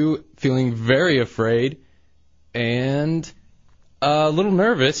what to do, feeling very afraid, and a little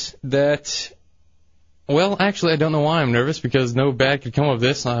nervous that Well, actually, I don't know why I'm nervous, because no bad could come of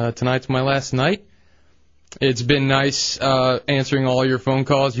this. Tonight's my last night. It's been nice answering all your phone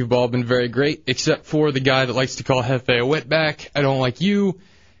calls. You've all been very great, except for the guy that likes to call Hefe a wetback. I don't like you.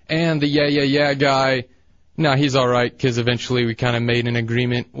 And the yeah guy, no, he's all right, because eventually we kind of made an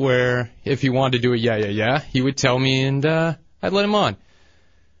agreement where if he wanted to do a yeah, he would tell me, and I'd let him on.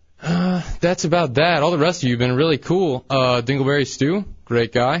 That's about that. All the rest of you have been really cool. Dingleberry Stu,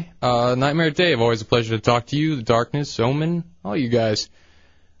 great guy. Nightmare Dave, always a pleasure to talk to you. The Darkness, Omen, all you guys.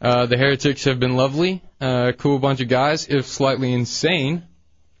 The Heretics have been lovely. Cool bunch of guys, if slightly insane.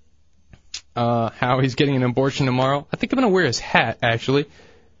 How he's getting an abortion tomorrow. I think I'm going to wear his hat, actually.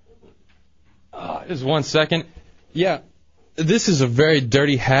 Just 1 second. Yeah, this is a very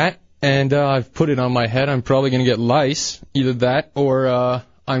dirty hat, and I've put it on my head. I'm probably going to get lice, either that or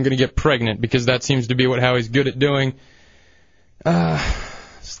I'm going to get pregnant, because that seems to be what Howie's good at doing.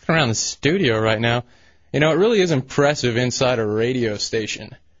 Just looking around the studio right now. You know, it really is impressive inside a radio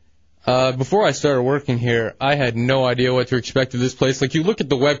station. Before I started working here, I had no idea what to expect of this place. Like, you look at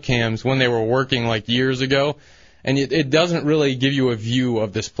the webcams when they were working, like, years ago, and it doesn't really give you a view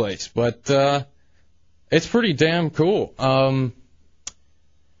of this place. But it's pretty damn cool.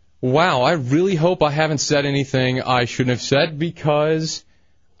 Wow, I really hope I haven't said anything I shouldn't have said, because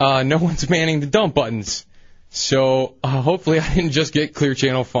no one's manning the dump buttons. So hopefully I didn't just get Clear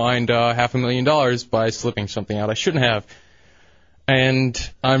Channel fined $500,000 by slipping something out I shouldn't have.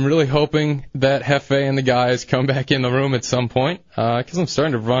 And I'm really hoping that Hefe and the guys come back in the room at some point, because I'm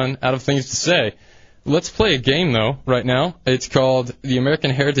starting to run out of things to say. Let's play a game, though, right now. It's called the American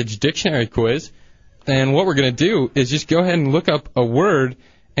Heritage Dictionary Quiz. And what we're going to do is just go ahead and look up a word.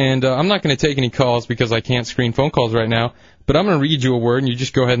 And I'm not going to take any calls because I can't screen phone calls right now. But I'm going to read you a word, and you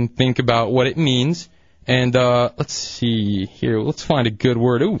just go ahead and think about what it means. And let's see here. Let's find a good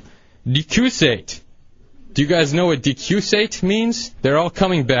word. Ooh, decusate. Do you guys know what decusate means? They're all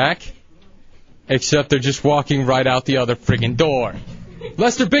coming back, except they're just walking right out the other friggin' door.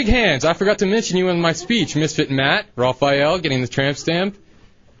 Lester Big Hands, I forgot to mention you in my speech. Misfit Matt, Raphael, getting the tramp stamp.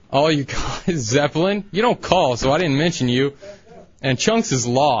 All you guys, Zeppelin. You don't call, so I didn't mention you. And Chunks is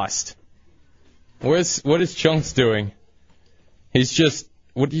lost. What is Chunks doing? He's just,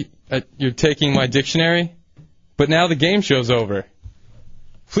 you're taking my dictionary? But now the game show's over.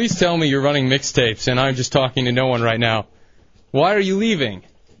 Please tell me you're running mixtapes and I'm just talking to no one right now. Why are you leaving?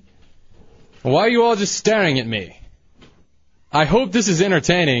 Why are you all just staring at me? I hope this is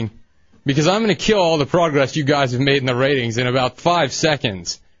entertaining, because I'm going to kill all the progress you guys have made in the ratings in about 5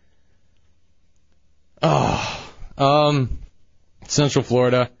 seconds. Central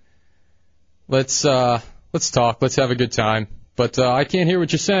Florida. Let's talk. Let's have a good time. But I can't hear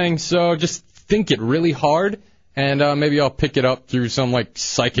what you're saying, so just think it really hard, and maybe I'll pick it up through some, like,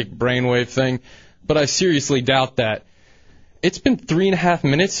 psychic brainwave thing. But I seriously doubt that. It's been 3.5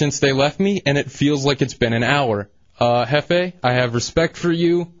 minutes since they left me, and it feels like it's been an hour. Hefe, I have respect for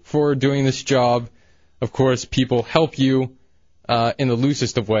you for doing this job. Of course, people help you in the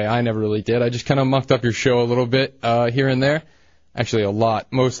loosest of way. I never really did. I just kind of mucked up your show a little bit here and there. Actually, a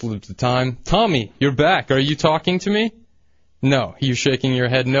lot, most of the time. Tommy, you're back. Are you talking to me? No. You're shaking your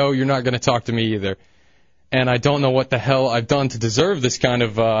head. No, you're not going to talk to me either. And I don't know what the hell I've done to deserve this kind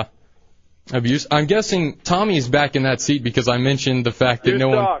of abuse. I'm guessing Tommy is back in that seat because I mentioned the fact that no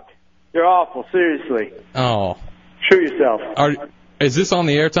one... You're awful, seriously. Oh. Shoot yourself. Is this on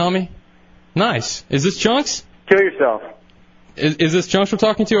the air, Tommy? Nice. Is this Chunks? Kill yourself. Is this Chunks we're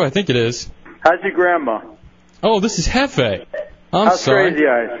talking to? I think it is. How's your grandma? Oh, this is Hefe. I'm How's sorry. Crazy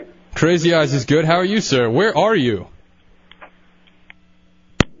Eyes? Crazy Eyes is good. How are you, sir? Where are you?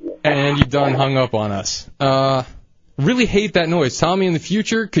 And you done hung up on us. Really hate that noise. Tommy, in the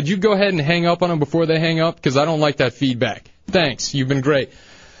future, could you go ahead and hang up on them before they hang up? Because I don't like that feedback. Thanks. You've been great.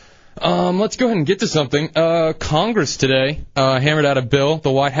 Let's go ahead and get to something. Congress today hammered out a bill,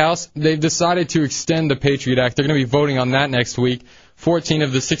 the White House. They've decided to extend the Patriot Act. They're going to be voting on that next week. 14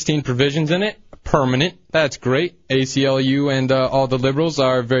 of the 16 provisions in it, permanent. That's great. ACLU and all the liberals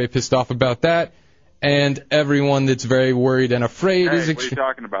are very pissed off about that. And everyone that's very worried and afraid is... Hey, what are you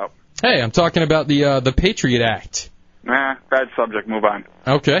talking about? Hey, I'm talking about the Patriot Act. Nah, bad subject. Move on.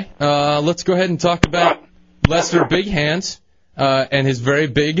 Okay. Let's go ahead and talk about Lester Big Hands and his very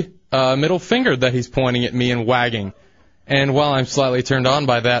big middle finger that he's pointing at me and wagging. And while I'm slightly turned on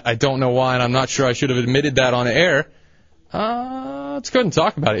by that, I don't know why, and I'm not sure I should have admitted that on air. Let's go ahead and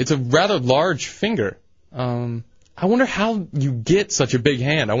talk about it. It's a rather large finger. I wonder how you get such a big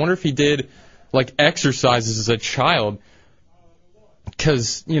hand. I wonder if he did, like, exercises as a child.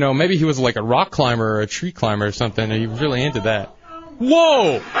 Because, you know, maybe he was like a rock climber or a tree climber or something, and he was really into that.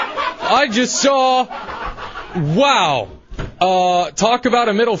 Whoa! I just saw Wow. Talk about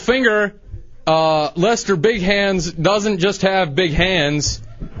a middle finger. Lester Big Hands doesn't just have big hands.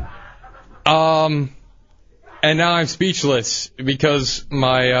 And now I'm speechless because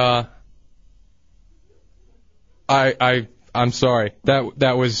my I'm sorry.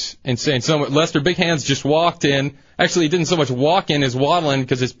 That was insane. Lester Big Hands just walked in. Actually, he didn't so much walk in as waddling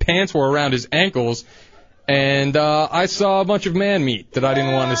because his pants were around his ankles. And I saw a bunch of man meat that I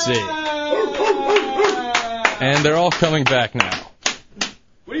didn't want to see. And they're all coming back now.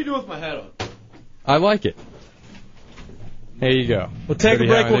 What are you doing with my head on? I like it. There you go. We'll take a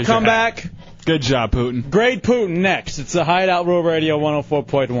break. We'll come back. Good job, Putin. Great Putin next. It's the Hideout Row Radio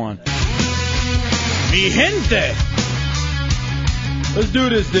 104.1. Mi gente. Let's do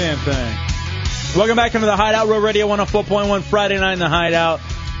this damn thing. Welcome back into the Hideout Row Radio 104.1 Friday night in the Hideout.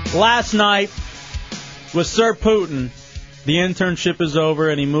 Last night with Sir Putin, the internship is over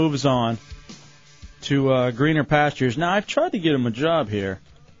and he moves on to greener pastures. Now, I've tried to get him a job here,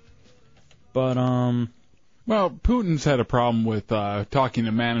 but well, Putin's had a problem with talking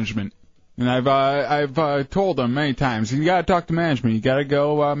to management, and I've told him many times you got to talk to management. You got to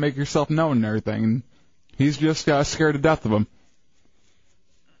go make yourself known and everything. And he's just scared to death of him.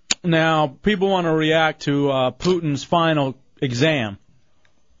 Now, people want to react to Putin's final exam,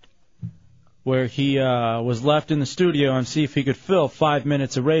 where he was left in the studio and see if he could fill 5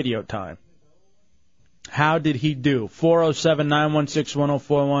 minutes of radio time. How did he do?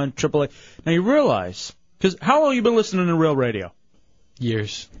 407-916-1041, 888. Now, you realize, because how long have you been listening to Real Radio?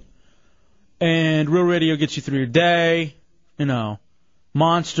 Years. And Real Radio gets you through your day, you know,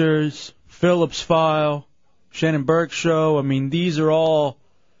 Monsters, Phillips File, Shannon Burke Show. I mean, these are all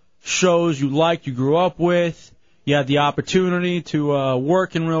shows you liked, you grew up with. You had the opportunity to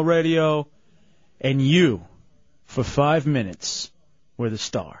work in Real Radio. And you, for 5 minutes, were the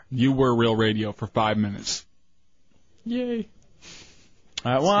star. You were Real Radio for 5 minutes. Yay.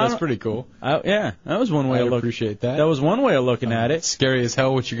 That's pretty cool. Yeah, that was one way I of looking. appreciate that. That was one way of looking at it. Scary as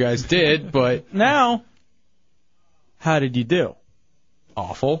hell what you guys did, but now, how did you do?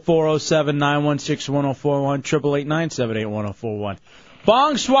 Awful. 407-916-1041, 888-978-1041.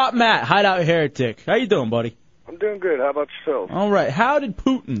 Bong Swap Matt, Hideout Heretic. How you doing, buddy? I'm doing good. How about yourself? All right. How did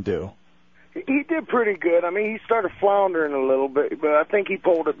Putin do? He did pretty good. I mean, he started floundering a little bit, but I think he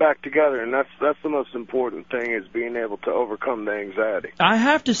pulled it back together, and that's the most important thing is being able to overcome the anxiety. I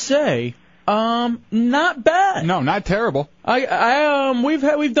have to say, not bad. No, not terrible.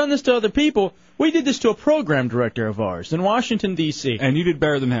 We've done this to other people. We did this to a program director of ours in Washington D.C. And you did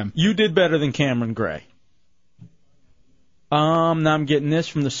better than him. You did better than Cameron Gray. Now I'm getting this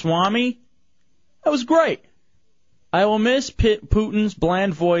from the Swami. That was great. I will miss Putin's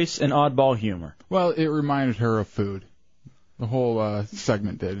bland voice and oddball humor. Well, it reminded her of food. The whole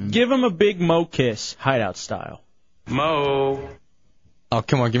segment did. And give him a big Mo kiss, Hideout style. Mo. Oh,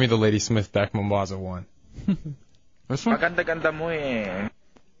 come on, give me the Lady Smith Beck Mombaza one. This one? Maganda-ganda mo eh.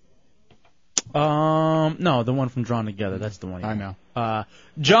 No, the one from Drawn Together. That's the one. I know.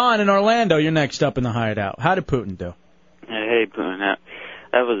 John in Orlando, you're next up in the Hideout. How did Putin do? Hey, Putin.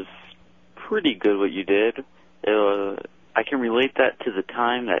 That was pretty good what you did. I can relate that to the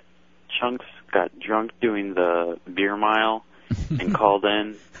time that Chunks got drunk doing the beer mile and called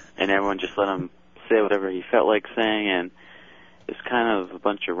in, and everyone just let him say whatever he felt like saying, and it's kind of a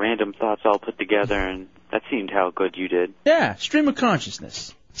bunch of random thoughts all put together, and that seemed how good you did. Yeah, stream of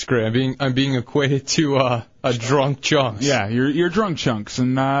consciousness. It's great. I'm being equated to a drunk Chunks. Yeah, you're drunk Chunks,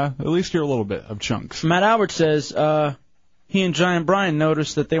 and at least you're a little bit of Chunks. Matt Albert says he and Giant Brian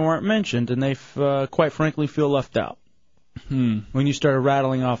noticed that they weren't mentioned, and they quite frankly feel left out. When you started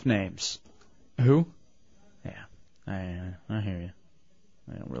rattling off names. Who? Yeah, I hear you.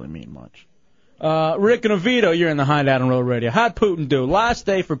 I don't really mean much. Rick and Oviedo, you're in the Hideout on Road Radio. How'd Putin do? Last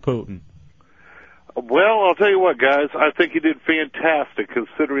day for Putin. Well, I'll tell you what, guys. I think he did fantastic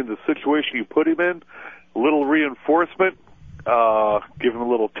considering the situation you put him in. A little reinforcement, give him a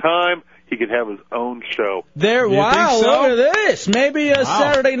little time. He could have his own show. There, You wow, think so? look at this. Maybe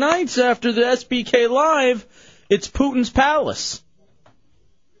Saturday nights after the SBK Live, it's Putin's Palace.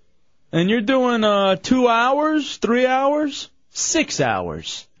 And you're doing 2 hours, 3 hours, 6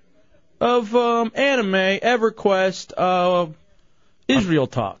 hours of anime, EverQuest, Israel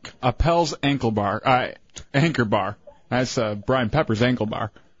talk. Appel's Anchor Bar. That's Brian Pepper's ankle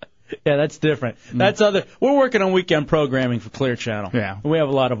bar. Yeah, that's different. That's other. We're working on weekend programming for Clear Channel. Yeah. We have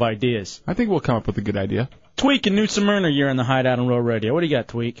a lot of ideas. I think we'll come up with a good idea. Tweak and New Smyrna, you're in the Hideout on Road Radio. What do you got,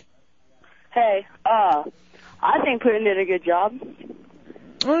 Tweak? Hey, I think Putin did a good job.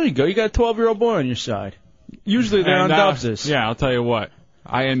 Oh, there you go. You got a 12-year-old boy on your side. Usually they're on Dubses. Yeah, I'll tell you what.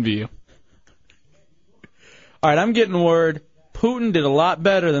 I envy you. All right, I'm getting word Putin did a lot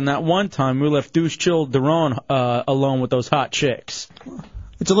better than that one time we left Douche Chill Daron alone with those hot chicks.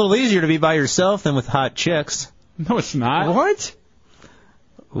 It's a little easier to be by yourself than with hot chicks. No, it's not. What?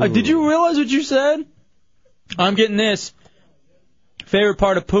 Did you realize what you said? I'm getting this. Favorite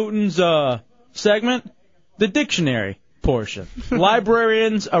part of Putin's segment? The dictionary portion.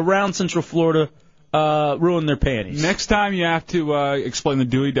 Librarians around Central Florida ruin their panties. Next time you have to explain the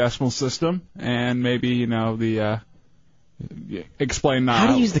Dewey Decimal System and maybe, explain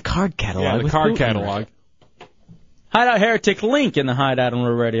How to use the card catalog. Yeah, the with card Putin. catalog. Hideout Heretic Link in the Hideout on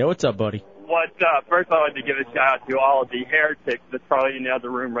Real Radio. What's up, buddy? What's up? First, I wanted to give a shout out to all of the heretics that's probably in the other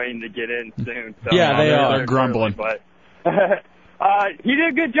room waiting to get in soon. So, Yeah, they are. They're grumbling. But he did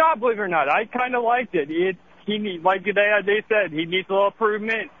a good job, believe it or not. I kind of liked it. He needs, like they said, he needs a little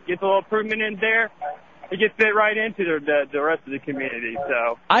improvement. Gets a little improvement in there. He gets fit right into the rest of the community.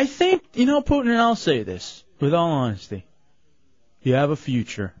 So I think, Putin, and I'll say this with all honesty. You have a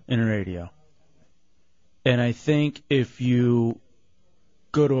future in radio. And I think if you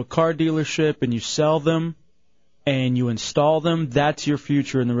go to a car dealership and you sell them and you install them, that's your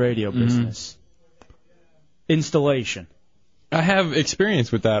future in the radio business. Installation. I have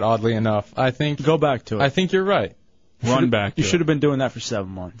experience with that, oddly enough. I think. Go back to it. I think you're right. Run back. You should have been doing that for 7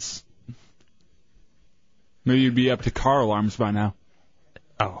 months. Maybe you'd be up to car alarms by now.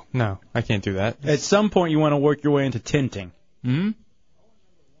 Oh, no. I can't do that. At some point, you want to work your way into tinting. Hmm?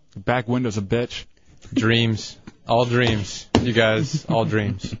 The back window's a bitch. Dreams. All dreams. You guys, all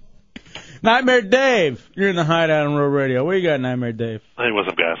dreams. Nightmare Dave, you're in the Hideout on Real Radio. What you got, Nightmare Dave? Hey, what's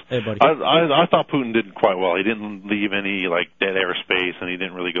up, guys? Hey, buddy. I thought Putin did quite well. He didn't leave any dead airspace, and he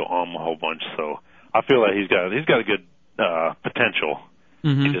didn't really go a whole bunch. So I feel like he's got a good potential.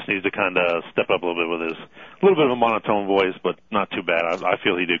 Mm-hmm. He just needs to kind of step up a little bit with his little bit of a monotone voice, but not too bad. I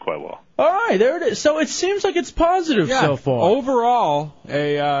feel he did quite well. All right, there it is. So it seems like it's positive so far. Overall,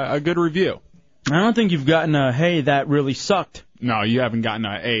 a good review. I don't think you've gotten a, hey, that really sucked. No, you haven't gotten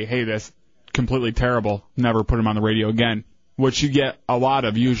a, hey, that's completely terrible. Never put him on the radio again. Which you get a lot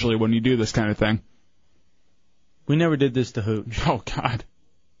of usually when you do this kind of thing. We never did this to Hooch. Oh, God.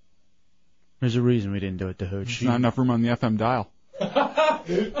 There's a reason we didn't do it to Hooch. There's not enough room on the FM dial.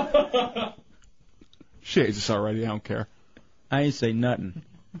 She hates us already. I don't care. I ain't say nothing.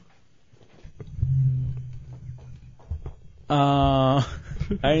 I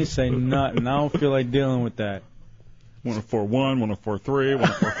ain't say nothing. I don't feel like dealing with that. 104.1, 104.3,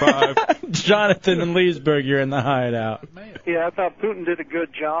 104.5. Jonathan and Leesburg, you're in the Hideout. Yeah, I thought Putin did a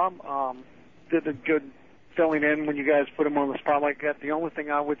good job. Did a good filling in when you guys put him on the spot like that. The only thing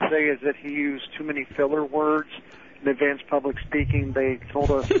I would say is that he used too many filler words in advanced public speaking. They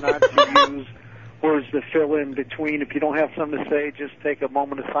told us not to use words to fill in between. If you don't have something to say, just take a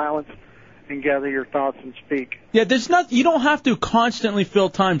moment of silence and gather your thoughts and speak. Yeah, you don't have to constantly fill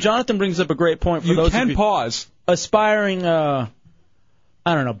time. Jonathan brings up a great point for those of you. You can pause. Aspiring,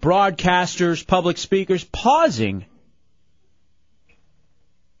 broadcasters, public speakers. Pausing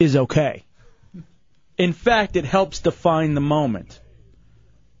is okay. In fact, it helps define the moment.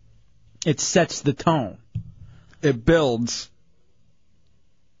 It sets the tone. It builds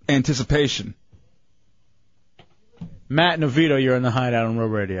anticipation. Matt Novito, you're in the Hideout on Real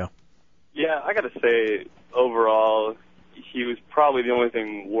Radio. Yeah, I got to say, overall, he was probably the only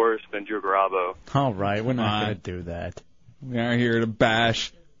thing worse than Drew Garabo. All right, we're not going to do that. We are here to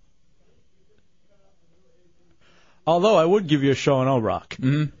bash. Although I would give you a show on O-Rock.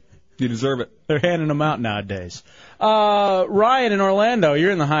 Mm-hmm. You deserve it. They're handing them out nowadays. Ryan in Orlando,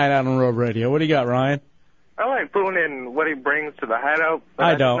 you're in the Hideout on Real Radio. What do you got, Ryan? I like Boone and what he brings to the Hideout, but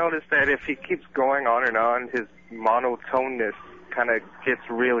I don't. just noticed that if he keeps going on and on, his monotoneness kind of gets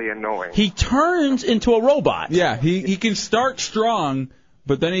really annoying. He turns into a robot. Yeah, he can start strong,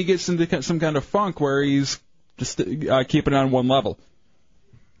 but then he gets into some kind of funk where he's just keeping it on one level.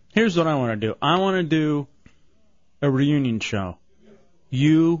 Here's what I want to do. I want to do a reunion show.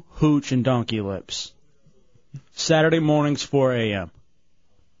 You, Hooch, and Donkey Lips. Saturday mornings, 4 a.m.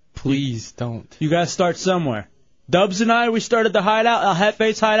 Please don't. You got to start somewhere. Dubs and I, we started the Hideout, El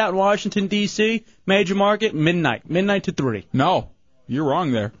Jefe's Hideout in Washington, D.C., major market, midnight to 3. No, you're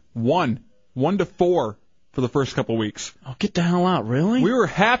wrong there. 1 to 4 for the first couple weeks. Oh, get the hell out, really? We were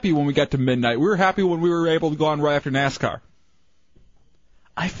happy when we got to midnight. We were happy when we were able to go on right after NASCAR.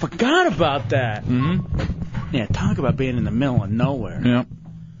 I forgot about that. Mm-hmm. Yeah, talk about being in the middle of nowhere. Yeah.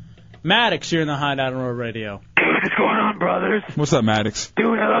 Maddox, you're in the Hideout on Real Radio. What's going on, brothers? What's up, Maddox?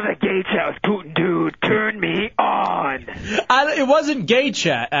 Dude, I love that gay chat with Putin, dude. Turn me on. It wasn't gay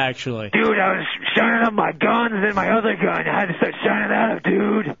chat, actually. Dude, I was shining up my gun and then my other gun. I had to start shining that up,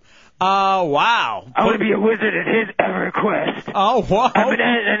 dude. Wow. I want to be a wizard at his EverQuest. Oh, wow. I'm an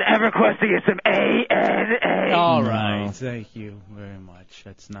EverQuest to get some ANA. All right. Thank you very much.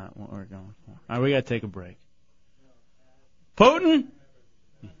 That's not what we're going for. All right, we got to take a break. Putin,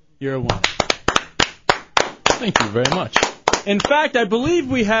 you're a winner. Thank you very much. In fact, I believe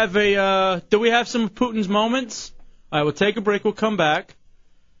we have do we have some of Putin's moments? All right, we'll take a break. We'll come back.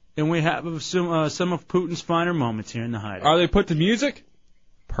 And we have some of Putin's finer moments here in the Hideout. Are they put to music?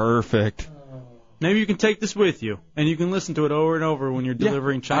 Perfect. Maybe you can take this with you, and you can listen to it over and over when you're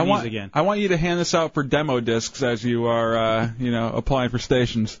delivering Chinese again. I want you to hand this out for demo discs as you are, applying for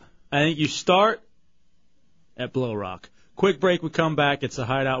stations. I think you start at Blow Rock. Quick break, we come back. It's the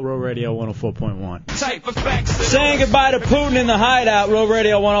Hideout, Row Radio 104.1. Saying goodbye to Putin in the Hideout, Row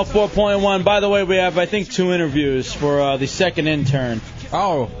Radio 104.1. By the way, we have, I think, 2 interviews for the second intern.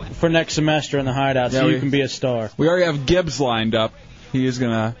 Oh. For next semester in the Hideout, so you can be a star. We already have Gibbs lined up. He is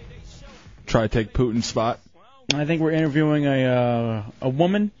going to try to take Putin's spot. I think we're interviewing a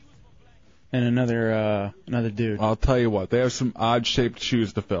woman and another dude. I'll tell you what, they have some odd-shaped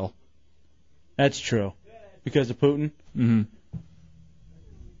shoes to fill. That's true. Because of Putin? Mm-hmm.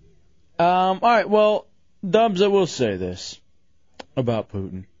 All right, well, Dubs, I will say this about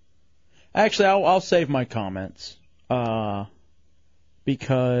Putin. Actually, I'll save my comments.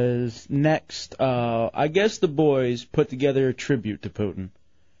 Because next, I guess the boys put together a tribute to Putin.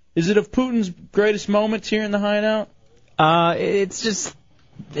 Is it of Putin's greatest moments here in the Hideout? It's just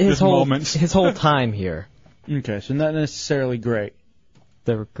his whole time here. Okay, so not necessarily great.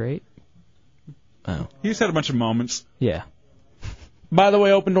 They were great? Oh. He's had a bunch of moments. Yeah. By the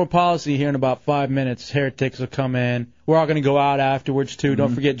way, open door policy here in about 5 minutes. Heretics will come in. We're all going to go out afterwards, too.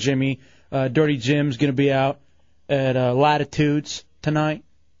 Don't forget Jimmy. Dirty Jim's going to be out at Latitudes tonight.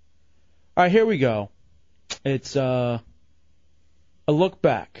 All right, here we go. It's a look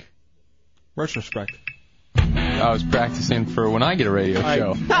back. Retrospect. I was practicing for when I get a radio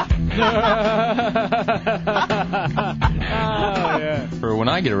show. Yeah. For when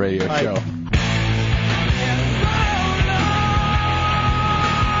I get a radio show.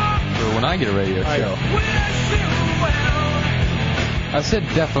 For when I get a radio show. I said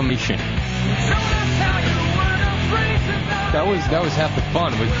defamation. That was half the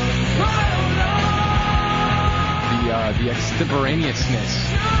fun with the extemporaneousness.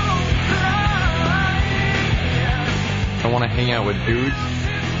 I want to hang out with dudes.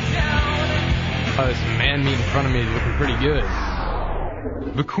 This man meat in front of me is looking pretty good.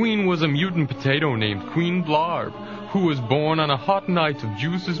 The queen was a mutant potato named Queen Blarb, who was born on a hot night of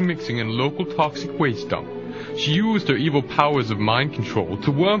juices mixing in local toxic waste dump. She used her evil powers of mind control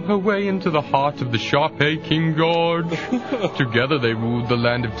to worm her way into the heart of the Sharpay King George. Together they ruled the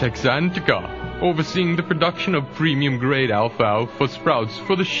land of Texantica, overseeing the production of premium-grade alfalfa sprouts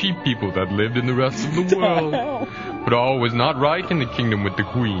for the sheep people that lived in the rest of the world. But all was not right in the kingdom with the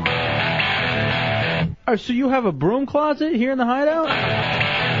queen. All right, so you have a broom closet here in the Hideout?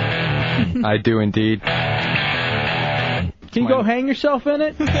 I do indeed. Can you go hang yourself in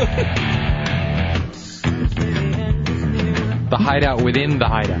it? The Hideout within the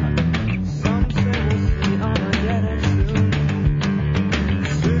Hideout.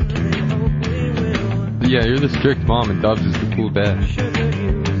 Yeah, you're the strict mom and Dubs is the cool dad.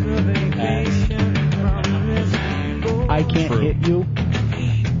 I can't hit you.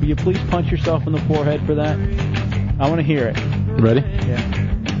 Will you please punch yourself in the forehead for that? I want to hear it. Ready? Yeah.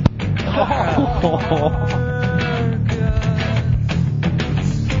 Oh, God.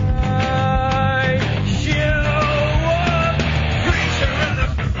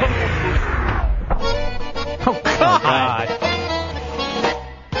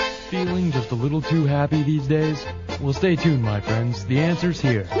 Feeling just a little too happy these days? Well, stay tuned, my friends. The answer's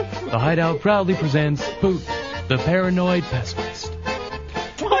here. The Hideout proudly presents Putin, the paranoid pessimist.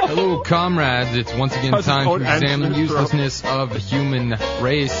 Hello, comrades. It's once again time to examine the uselessness of the human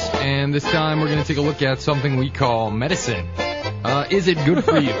race, and this time we're going to take a look at something we call medicine. Is it good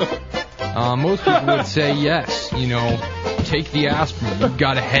for you? Most people would say yes. You know, take the aspirin. You've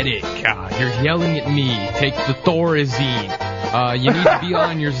got a headache. You're yelling at me. Take the Thorazine. You need to be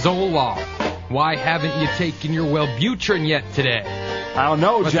on your Zoloft. Why haven't you taken your Wellbutrin yet today? I don't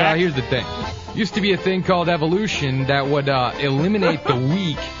know, But, Jack. here's the thing. Used to be a thing called evolution that would eliminate the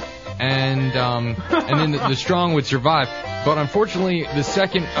weak, and then the strong would survive. But unfortunately, the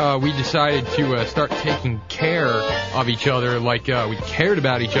second we decided to start taking care of each other, like we cared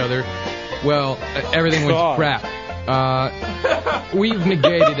about each other, well, everything went to crap. We've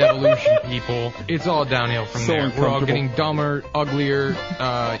negated evolution, people. It's all downhill from So there. We're all uncomfortable. getting dumber, uglier,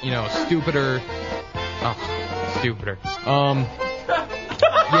 stupider. Oh, stupider.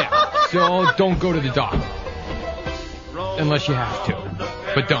 Yeah. don't go to the doctor. Unless you have to.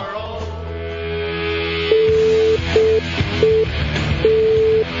 But don't.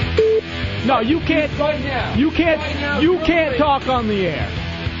 No, you can't. Right now. You can't talk on the air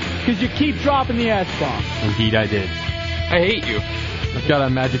because you keep dropping the S-bomb. Indeed, I did. I hate you. I've got a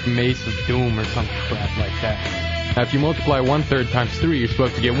magic mace of doom or some crap like that. Now, if you multiply 1/3 times 3, you're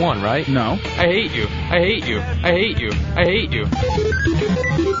supposed to get 1, right? No. I hate you. I hate you. I hate you. I hate you.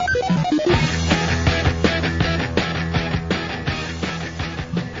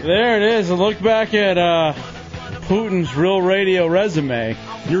 There it is. A look back at Putin's Real Radio resume.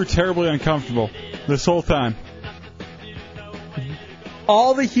 You were terribly uncomfortable this whole time.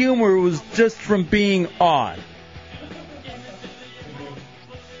 All the humor was just from being on.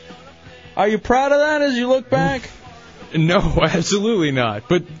 Are you proud of that as you look back? No, absolutely not.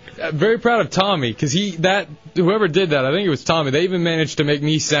 But very proud of Tommy, because whoever did that, I think it was Tommy, they even managed to make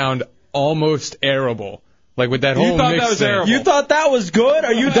me sound almost arable. Like with that whole You thought mix that was thing. arable. You thought that was good?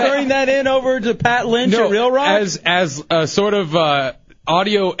 Are you turning that in over to Pat Lynch No, at Real Rock? as a sort of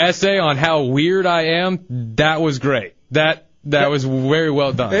audio essay on how weird I am, that was great. That was very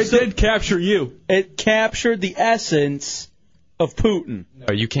well done. It did capture you. It captured the essence of Putin.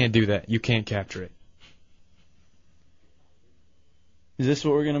 No, you can't do that. You can't capture it. Is this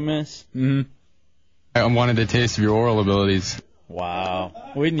what we're going to miss? Mm-hmm. I wanted a taste of your oral abilities. Wow.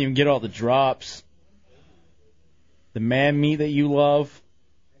 We didn't even get all the drops. The man meat that you love.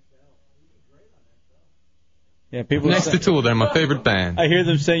 Yeah, people. Next to Tool, they're my favorite band. I hear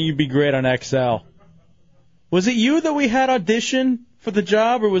them saying you'd be great on XL. Was it you that we had audition for the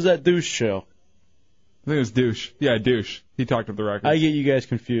job, or was that Douche show? I think it was Douche. Yeah, Douche. He talked up the record. I get you guys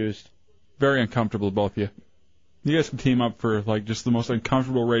confused. Very uncomfortable, both of you. You guys can team up for like just the most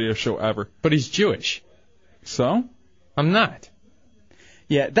uncomfortable radio show ever. But he's Jewish. So? I'm not.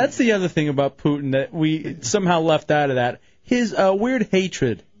 Yeah, that's the other thing about Putin that we somehow left out of that. His weird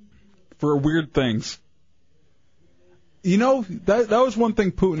hatred for weird things. You know, that was one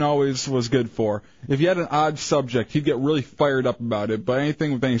thing Putin always was good for. If you had an odd subject, he'd get really fired up about it, but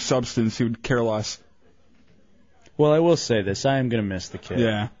anything with any substance, he would care less. Well, I will say this. I am going to miss the kid.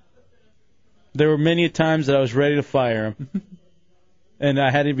 Yeah. There were many times that I was ready to fire him, and I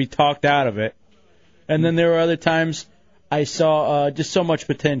had to be talked out of it. And then there were other times I saw just so much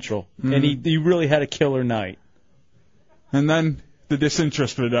potential, and he really had a killer night. And then the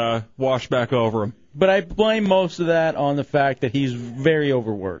disinterest would wash back over him. But I blame most of that on the fact that he's very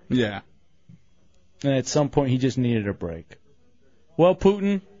overworked. Yeah. And at some point, he just needed a break. Well,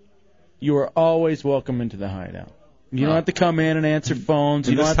 Putin, you are always welcome into the Hideout. You don't have to come in and answer phones.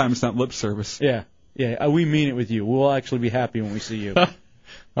 And You don't this have time it's not lip service. Yeah, we mean it with you. We'll actually be happy when we see you.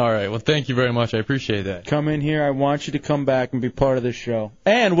 All right, well, thank you very much. I appreciate that. Come in here. I want you to come back and be part of this show.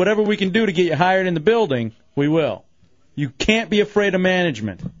 And whatever we can do to get you hired in the building, we will. You can't be afraid of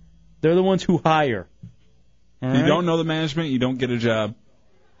management. They're the ones who hire. All If you right? don't know the management, you don't get a job.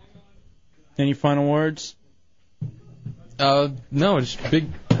 Any final words? No, just big.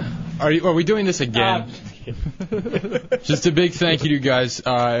 Are we doing this again? Just a big thank you to you guys.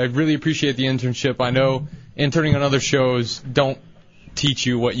 I really appreciate the internship. I know interning on other shows don't teach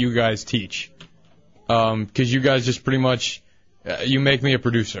you what you guys teach, because you guys just pretty much you make me a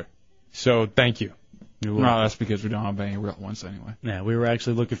producer. So thank you. No, that's because we don't have any real ones anyway. Yeah, we were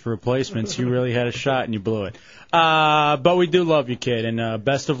actually looking for replacements. You really had a shot and you blew it. But we do love you, kid, and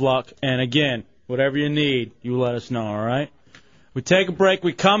best of luck. And again, whatever you need, you let us know, all right? We take a break.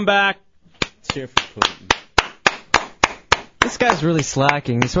 We come back. Let's hear for Putin. This guy's really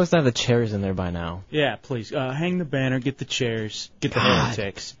slacking. He's supposed to have the chairs in there by now. Yeah, please. Hang the banner, get the chairs, get the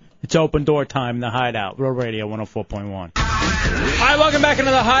heretics. It's open door time in the Hideout. Real Radio 104.1. All right, welcome back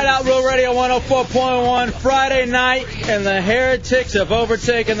into the Hideout. Real Radio 104.1. Friday night, and the heretics have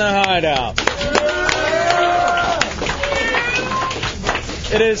overtaken the Hideout.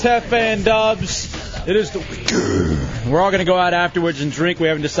 It is Hefe and Dubs. It is the weekend. We're all going to go out afterwards and drink. We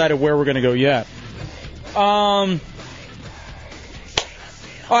haven't decided where we're going to go yet. All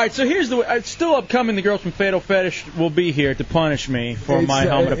right, so here's it's still upcoming. The girls from Fatal Fetish will be here to punish me for my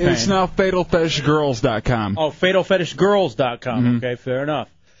helmet of pain. It's now fatalfetishgirls.com. Oh, fatalfetishgirls.com. Okay, fair enough.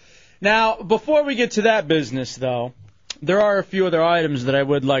 Now, before we get to that business, though, there are a few other items that I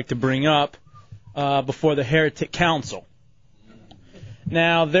would like to bring up before the Heretic Council.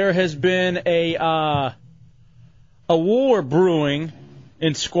 Now, there has been a war brewing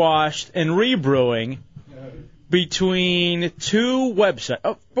and squashed and rebrewing between two websites.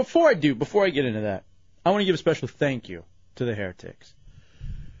 Oh, before I get into that, I want to give a special thank you to the Heretics.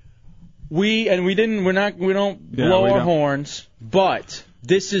 We don't blow our horns, but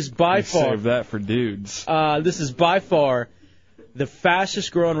This is by far. Save that for dudes. This is by far the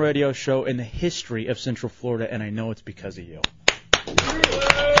fastest growing radio show in the history of Central Florida, and I know it's because of you.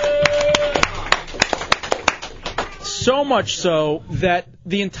 So much so that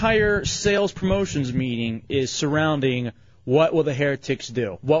the entire sales promotions meeting is surrounding what will the Heretics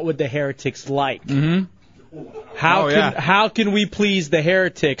do? What would the Heretics like? Mm-hmm. How can we please the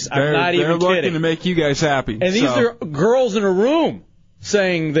Heretics? I'm not even They're looking kidding. to make you guys happy. And these are girls in a room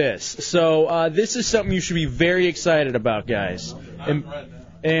saying this. So this is something you should be very excited about, guys.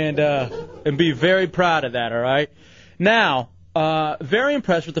 And be very proud of that, all right? Now, very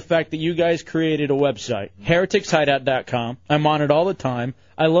impressed with the fact that you guys created a website, hereticshideout.com. I'm on it all the time.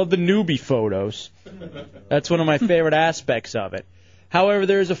 I love the newbie photos. That's one of my favorite aspects of it. However,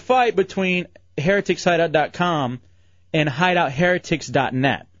 there is a fight between hereticshideout.com and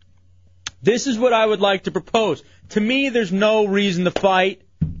hideoutheretics.net. This is what I would like to propose. To me, there's no reason to fight.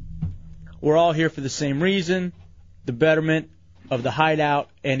 We're all here for the same reason, the betterment of the hideout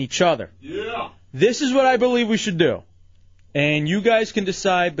and each other. Yeah. This is what I believe we should do. And you guys can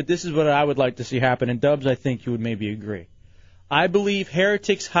decide, but this is what I would like to see happen. And Dubs, I think you would maybe agree. I believe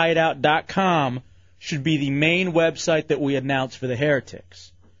hereticshideout.com should be the main website that we announce for the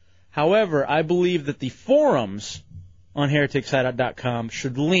Heretics. However, I believe that the forums on hereticshideout.com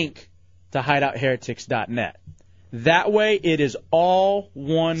should link to hideoutheretics.net. That way it is all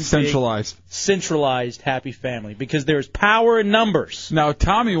one centralized happy family, because there's power in numbers. Now,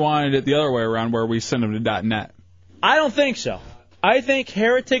 Tommy wanted it the other way around, where we send them to .net. I don't think so. I think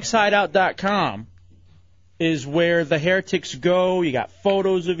hereticshideout.com is where the Heretics go. You got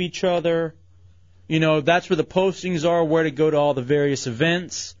photos of each other. You know, that's where the postings are, where to go to all the various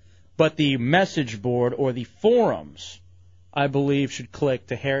events. But the message board or the forums, I believe, should click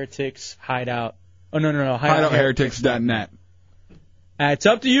to Heretics Hideout. Oh, no. Hideoutheretics.net. It's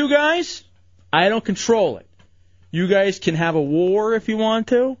up to you guys. I don't control it. You guys can have a war if you want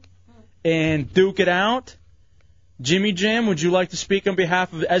to and duke it out. Jimmy Jam, would you like to speak on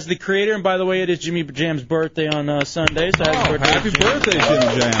behalf of, as the creator? And by the way, it is Jimmy Jam's birthday on Sunday. So happy birthday,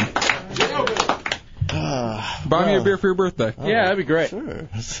 Jimmy Jam. Buy me a beer for your birthday. Yeah, that'd be great. Sure.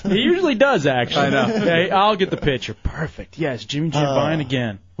 He usually does, actually. I know. Okay, I'll get the picture. Perfect. Yes, Jimmy Jam buying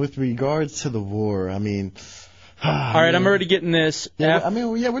again. With regards to the war, I mean. All right, I'm already getting this. Yeah,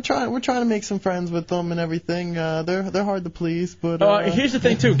 we're trying to make some friends with them and everything. They're hard to please, but. Here's the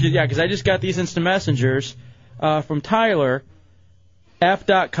thing too, because I just got these instant messengers from Tyler.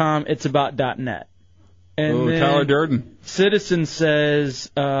 F.com. It's about .net. And then Tyler Durden. Citizen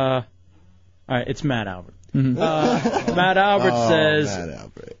says. All right, it's Matt Albert. Mm-hmm. Matt Albert says. Matt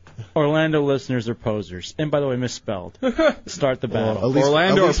Albert. Orlando listeners are posers. And by the way, misspelled. Start the battle. Well,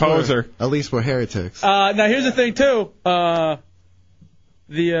 Orlando or poser? At least we're heretics. Now here's the thing too. The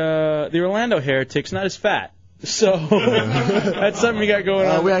Orlando Heretics not as fat. So that's something we got going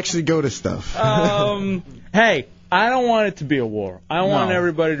on. We actually go to stuff. Hey, I don't want it to be a war. I want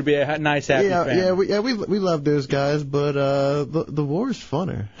everybody to be a nice, happy family. We love those guys, but the war is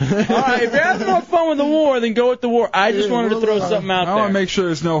funner. All right, if you're having more fun with the war, then go with the war. I just wanted to throw something out there. I want to make sure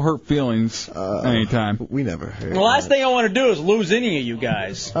there's no hurt feelings anytime. We never hurt. The last thing I want to do is lose any of you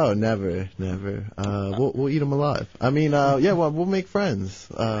guys. Oh, never. We'll eat them alive. I mean, we'll make friends.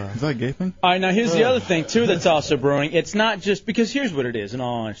 Is that a gay thing? All right, now here's the other thing, too, that's also brewing. It's not just because here's what it is, in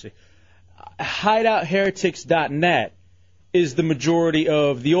all honesty. Hideoutheretics.net is the majority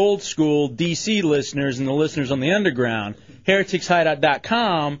of the old school DC listeners and the listeners on the underground.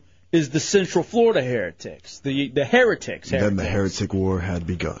 Hereticshideout.com is the Central Florida Heretics, the Heretics. Then the heretic war had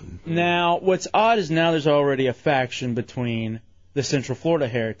begun. Now, what's odd is now there's already a faction between the Central Florida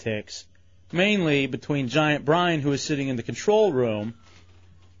Heretics, mainly between Giant Brian, who is sitting in the control room,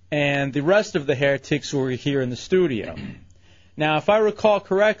 and the rest of the Heretics who are here in the studio. Now, if I recall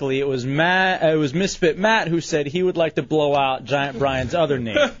correctly, it was Misfit Matt who said he would like to blow out Giant Brian's other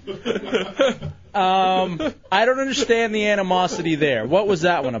knee. I don't understand the animosity there. What was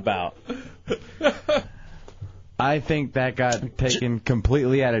that one about? I think that got taken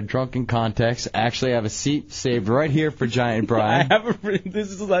completely out of drunken context. Actually, I have a seat saved right here for Giant Brian.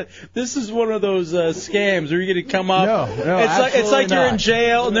 This is one of those scams where you're going to come up. No, it's like you're in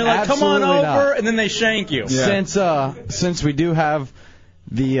jail and they're like, Absolutely come on over, not. and then they shank you. Yeah. Since we do have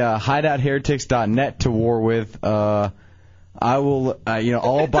the hideoutheretics.net to war with, I will,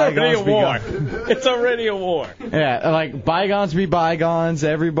 all bygones be gone. It's already a war. Yeah, like bygones be bygones.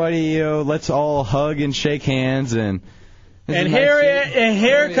 Everybody, let's all hug and shake hands and.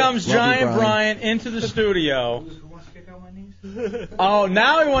 Here comes Giant Brian into the studio. Oh,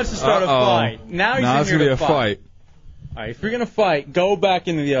 now he wants to start a fight. Now he's in here to fight. right, if you're gonna fight, go back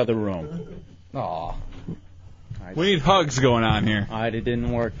into the other room. Aw. We need hugs going on here. All right, it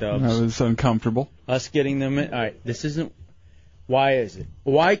didn't work, Dubs. That was uncomfortable. Us getting them in. All right, this isn't. Why is it?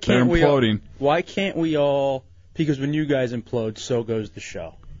 Why can't They're imploding. Why can't we all? Because when you guys implode, so goes the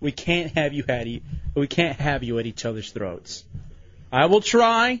show. We can't have you at each other's throats. I will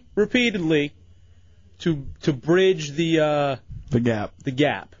try repeatedly to bridge the gap. The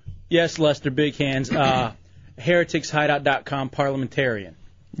gap. Yes, Lester, big hands. HereticsHideout.com parliamentarian.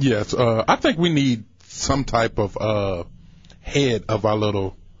 Yes, I think we need some type of head of our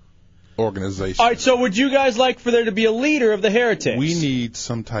little organization. All right, so would you guys like for there to be a leader of the Heretics? We need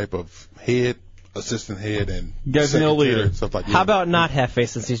some type of head, assistant head, and you guys need a leader. and stuff like that. How about not Hefe,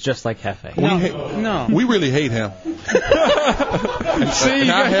 since he's just like Hefe? No. We really hate him. See, you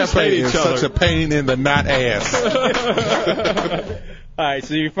Not guys Hefe hate is each other. such a pain in the not ass. All right,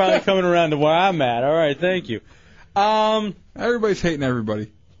 so you're finally coming around to where I'm at. All right, thank you. Everybody's hating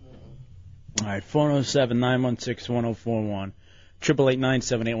everybody. All right, 407-916-1041.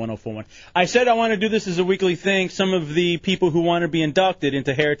 888-978-1041. I said I want to do this as a weekly thing. Some of the people who want to be inducted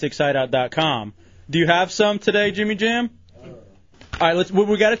into HereticsHideout.com. Do you have some today, Jimmy Jam? All right,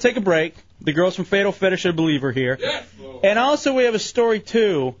 we got to take a break. The girls from Fatal Fetish, I believe, are here. Yes, and also we have a story,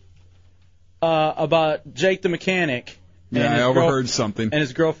 too, about Jake the Mechanic. Yeah, I overheard something. And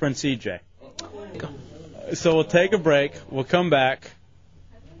his girlfriend, CJ. So we'll take a break. We'll come back.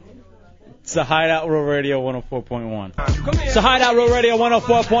 It's the Hideout Real Radio 104.1. It's the Hideout Real Radio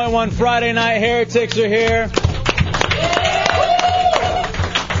 104.1. Friday night, Heretics are here.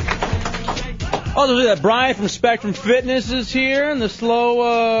 Oh, that Brian from Spectrum Fitness is here, and the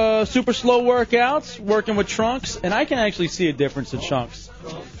super slow workouts, working with Trunks, and I can actually see a difference in Trunks.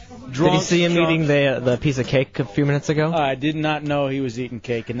 Did you see him eating the piece of cake a few minutes ago? I did not know he was eating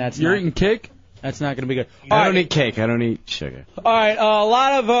cake, and that's You're eating cake? That's not going to be good. I don't eat cake. I don't eat sugar. All right,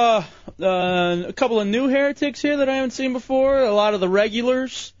 a couple of new Heretics here that I haven't seen before. A lot of the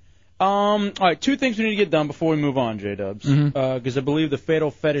regulars. All right, two things we need to get done before we move on, J-Dubs. Because I believe the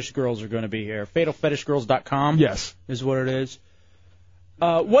Fatal Fetish girls are going to be here. FatalFetishGirls.com. Yes, is what it is.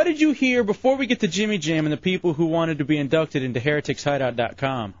 What did you hear before we get to Jimmy Jam and the people who wanted to be inducted into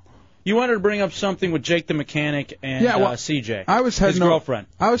HereticsHideout.com? You wanted to bring up something with Jake the Mechanic and CJ. His girlfriend.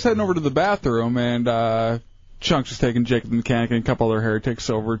 I was heading over to the bathroom, and Chunks was taking Jake the Mechanic and a couple other heretics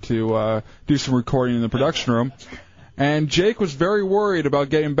over to do some recording in the production room. And Jake was very worried about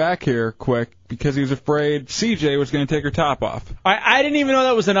getting back here quick because he was afraid CJ was going to take her top off. I didn't even know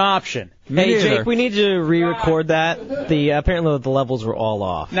that was an option. Hey, Jake, we need to re-record that. Apparently the levels were all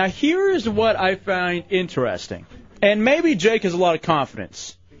off. Now, here is what I find interesting. And maybe Jake has a lot of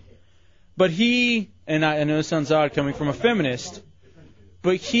confidence. But he, and I know this sounds odd coming from a feminist,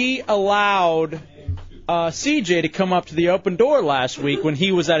 but he allowed CJ to come up to the open door last week when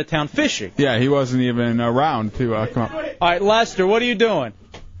he was out of town fishing. Yeah, he wasn't even around to come up. All right, Lester, what are you doing?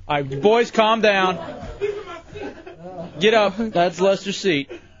 All right, boys, calm down. Get up. That's Lester's seat.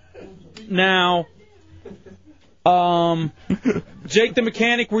 Now, Jake the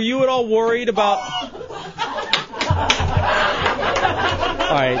Mechanic, were you at all worried about...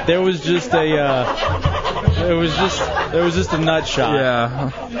 All right, there was just a nut shot.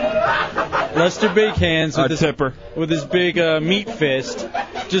 Yeah. Lester Big Hands with tipper with his big meat fist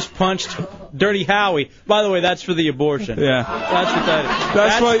just punched Dirty Howie. By the way, that's for the abortion. Yeah. That's what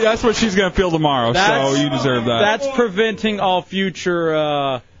that is. That's what she's gonna feel tomorrow. So you deserve that. That's preventing all future.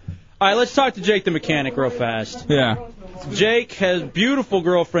 All right, let's talk to Jake the Mechanic real fast. Yeah. Jake has beautiful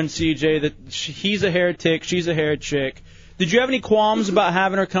girlfriend CJ. He's a heretic. She's a heretic. Did you have any qualms about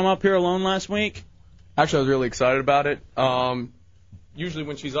having her come up here alone last week? Actually, I was really excited about it. Usually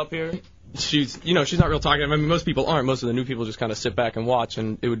when she's up here, she's not real talkative. I mean, most people aren't. Most of the new people just kind of sit back and watch,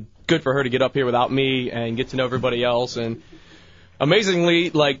 and it would good for her to get up here without me and get to know everybody else. And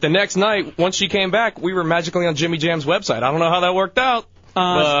amazingly, like the next night, once she came back, we were magically on Jimmy Jam's website. I don't know how that worked out.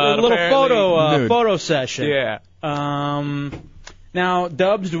 A little photo session. Yeah. Now,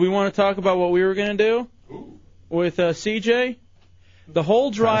 Dubs, do we want to talk about what we were going to do with CJ? The whole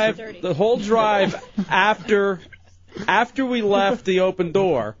drive after we left the open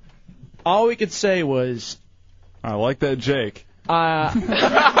door, all we could say was, I like that Jake. But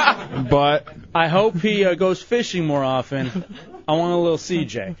I hope he goes fishing more often. I want a little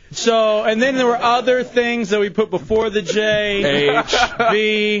CJ. So, and then there were other things that we put before the J, H,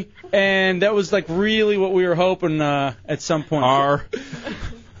 V, and that was like really what we were hoping at some point. R.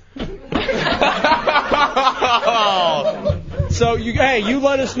 So you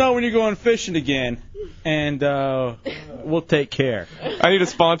let us know when you're going fishing again, and we'll take care. I need a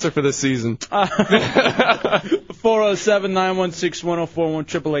sponsor for this season. 407-916-1041,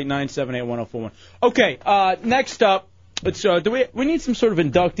 888-978-1041. Okay, next up, let's we need some sort of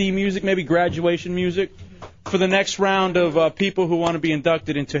inductee music, maybe graduation music, for the next round of people who want to be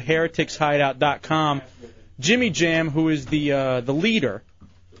inducted into hereticshideout.com. Jimmy Jam, who is the leader.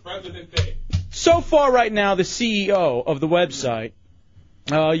 So far right now, the CEO of the website.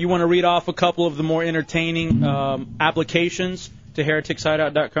 You want to read off a couple of the more entertaining applications to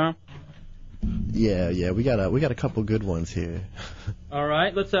hereticshideout.com? Yeah, we got a couple good ones here. All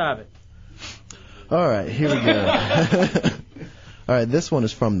right, let's have it. All right, here we go. All right, this one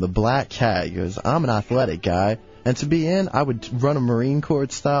is from the Black Cat. He goes, I'm an athletic guy, and to be in, I would run a Marine Corps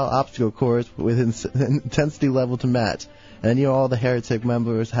style obstacle course with intensity level to match. And all the Heretic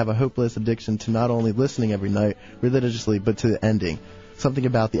members have a hopeless addiction to not only listening every night religiously, but to the ending. Something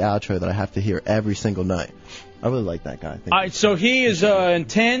about the outro that I have to hear every single night. I really like that guy. All right, so he is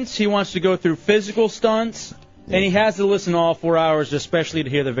intense. He wants to go through physical stunts, and he has to listen all 4 hours, especially to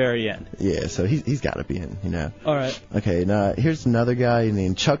hear the very end. Yeah, so he's got to be in, All right. Okay, now here's another guy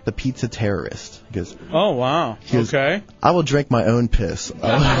named Chuck the Pizza Terrorist. He goes, oh, wow. Okay. I will drink my own piss. Hold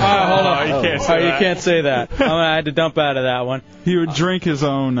on. You can't say that. I had to dump out of that one. He would drink his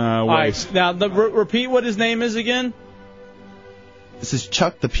own waste. All right, now, repeat what his name is again. This is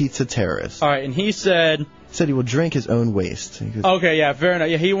Chuck the Pizza Terrorist. All right, and he said he will drink his own waste. He goes, okay, yeah, fair enough.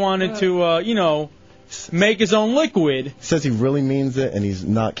 Yeah, he wanted to, make his own liquid. He says he really means it, and he's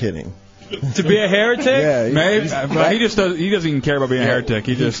not kidding. To be a heretic? Yeah, maybe. But he doesn't even care about being a heretic.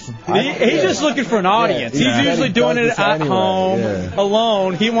 He's just looking for an audience. He's usually doing it at home,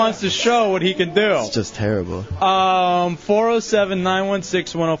 alone. He wants to show what he can do. It's just terrible.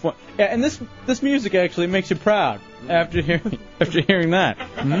 407-916-1041. Yeah, and this music actually makes you proud after hearing that.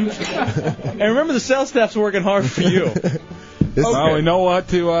 Mm-hmm. And remember, the sales staff's working hard for you. Well, we know what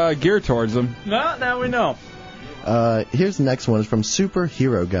to gear towards them. Now we know. Here's the next one. It's from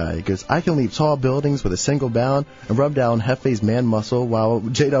Superhero Guy. He goes, I can leap tall buildings with a single bound and rub down Hefe's man muscle while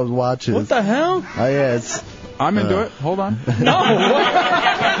J-Dub watches. What the hell? Yeah, it's... I'm into it. Hold on.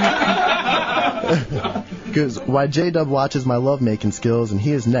 Because why J-Dub watches my lovemaking skills, and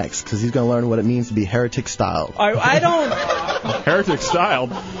he is next, because he's going to learn what it means to be heretic-styled. I don't...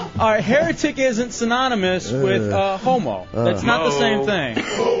 Heretic-styled? All right, heretic isn't synonymous with homo. That's not the same thing.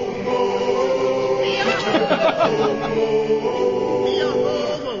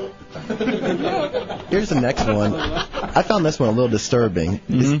 Here's the next one. I found this one a little disturbing.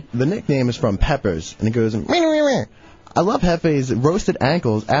 The nickname is from Peppers, and it goes, I love Hefe's roasted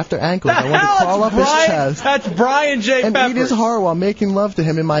ankles after ankles. I want to crawl up his chest. That's Brian J. and Peppers. eat his heart while making love to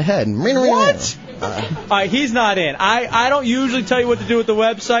him in my head. What? All right, he's not in. I don't usually tell you what to do with the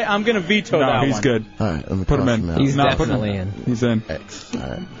website. I'm going to veto that one. No, he's good. All right, let me put him in. He's definitely in. He's in. X. All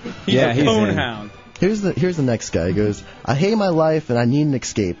right. He's a phone hound. Here's the next guy. He goes, I hate my life and I need an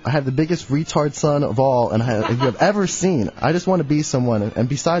escape. I have the biggest retard son of all and you have ever seen. I just want to be someone, and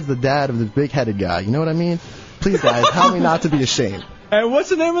besides the dad of the big-headed guy. You know what I mean? Please, guys, help me not to be ashamed. Hey, what's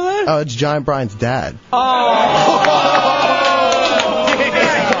the name of that? Oh, it's Giant Brian's dad.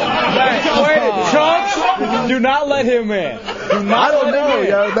 Chunks, do not let him in. Do not I don't let know, him in.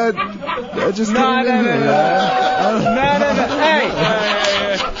 yo. That just came in here, No. Hey,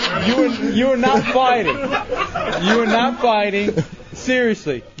 you are not fighting. You are not fighting.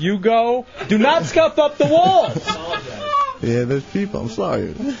 Seriously, you go. Do not scuff up the walls. Yeah, there's people. I'm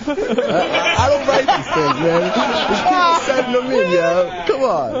sorry. I don't write these things, man. There's people sending them in, yo. Come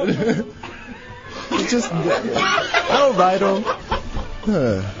on. It's just, I don't write them.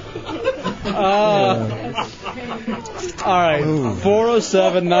 All right,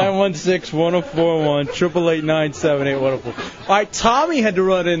 407-916-1041, 888-978-1041. All right, Tommy had to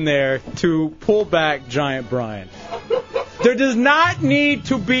run in there to pull back Giant Brian. There does not need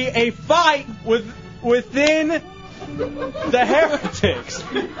to be a fight within the heretics.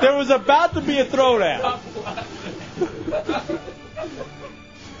 There was about to be a throwdown.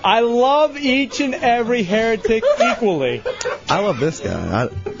 I love each and every heretic equally. I love this guy.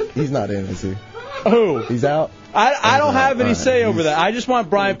 He's not in, is he? Who? He's out? I don't have any say over that. I just want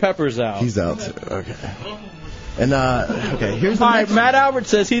Brian Peppers out. He's out, too. Okay. And, okay, here's the next Matt Albert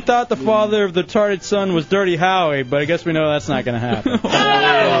says he thought the father of the retarded son was Dirty Howie, but I guess we know that's not going to happen.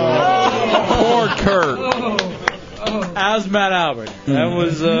 Poor Kurt. How's Matt Albert? That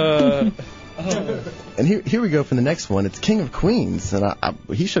was, And here we go for the next one. It's King of Queens, and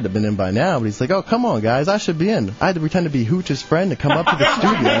he should have been in by now, but he's like, oh, come on, guys, I should be in. I had to pretend to be Hooch's friend to come up to the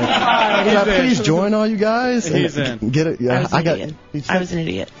studio. Can I please join all you guys? He's in. Get it? Yeah, I was an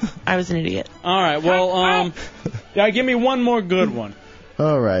idiot. All right, well, yeah, give me one more good one.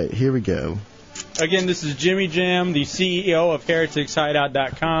 All right, here we go. Again, this is Jimmy Jam, the CEO of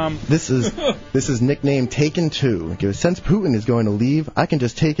HereticsHideout.com. This is nicknamed Taken 2. Since Putin is going to leave, I can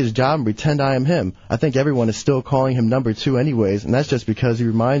just take his job and pretend I am him. I think everyone is still calling him number 2 anyways, and that's just because he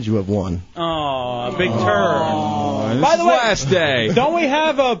reminds you of one. Oh, big turn. By the way, last day. Don't we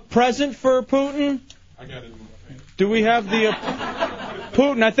have a present for Putin? I got it. Do we have the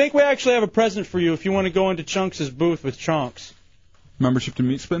Putin? I think we actually have a present for you if you want to go into Chunks' booth with Chunks. Membership to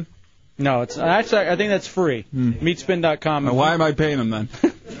Meatspin? No, it's actually I think that's free. Meatspin.com. Now, why am I paying him then?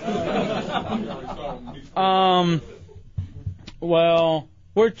 Well,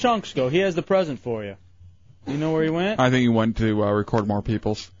 where'd Chunks go? He has the present for you. You know where he went? I think he went to record more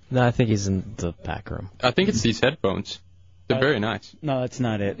people's. No, I think he's in the back room. I think it's these headphones. They're very nice. No, that's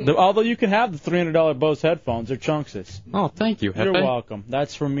not it. Although you can have the $300 Bose headphones, they're Chunks's. Oh, thank you, Hefe. You're welcome.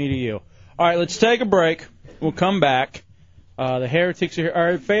 That's from me to you. All right, let's take a break. We'll come back. The Heretics are here. All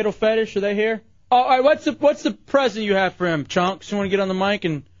right, Fatal Fetish, are they here? Oh, all right, what's the present you have for him, Chunks? You want to get on the mic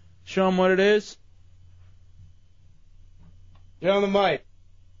and show him what it is? Get on the mic.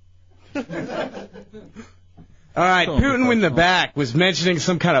 All right, Putin in the back was mentioning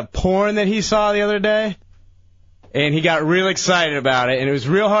some kind of porn that he saw the other day, and he got real excited about it, and it was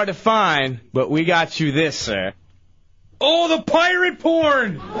real hard to find, but we got you this, sir. Oh, the pirate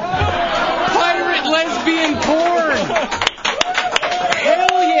porn! Pirate lesbian porn!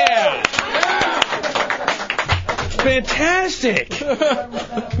 Hell yeah! Fantastic!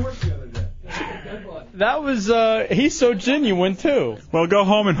 That was, he's so genuine, too. Well, go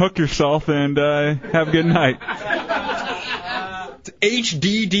home and hook yourself and have a good night.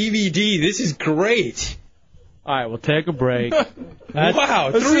 HD DVD, this is great. All right, we'll take a break.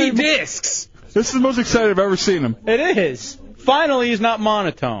 Wow, 3 discs. This is the most excited I've ever seen him. It is. Finally, he's not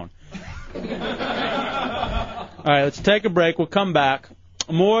monotone. All right, let's take a break. We'll come back.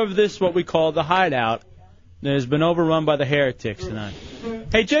 More of this, what we call the Hideout, that has been overrun by the Heretics tonight.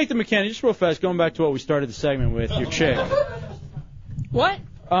 Hey, Jake the Mechanic, just real fast, going back to what we started the segment with, your chick. What?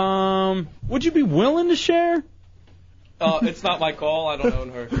 Would you be willing to share? It's not my call. I don't own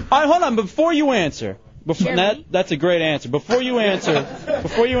her. All right, hold on. Before you answer, that's a great answer. Before you answer,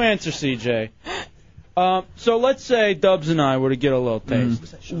 CJ. So let's say Dubs and I were to get a little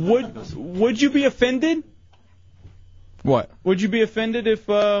taste. Would you be offended? What? Would you be offended if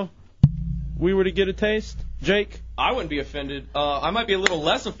we were to get a taste, Jake? I wouldn't be offended. I might be a little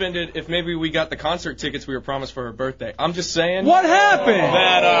less offended if maybe we got the concert tickets we were promised for her birthday. I'm just saying. What happened?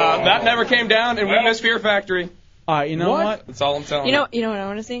 That never came down, and we missed Fear Factory. All right, you know what? That's all I'm telling You know what I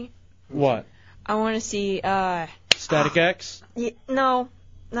want to see? What? I want to see. Static X? No,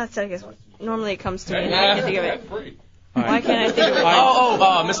 not Static X. Normally it comes to me, and I can think of it. Free. Why can't I think of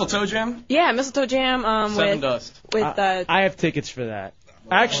it? Mistletoe Jam? Yeah, Mistletoe Jam. Seven Dust. I have tickets for that.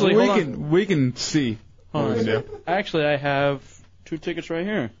 Actually, we can see. Hold on. Actually, I have 2 tickets right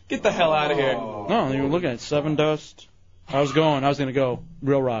here. Get the hell out of here. No, you were looking at Seven Dust. I was gonna go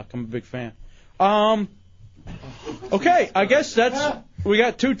Real Rock. I'm a big fan. Okay, I guess we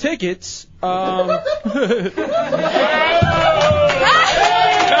got 2 tickets.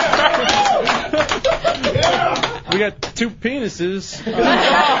 We got 2 penises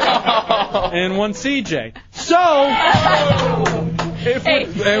and 1 CJ. So, he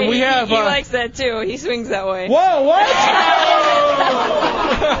likes that too. He swings that way. Whoa, what?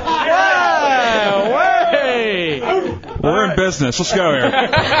 Yeah, way. We're in business. Let's go here.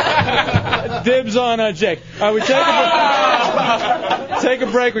 Dibs on Jake. All right, we take a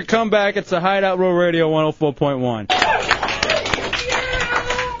break. We come back. It's the Hideout Row Radio 104.1.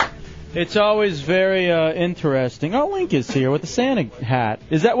 It's always very interesting. Oh, Link is here with the Santa hat.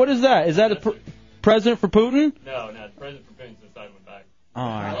 What is that? Is that a present for Putin? No, it's present for Putin's inside my bag. All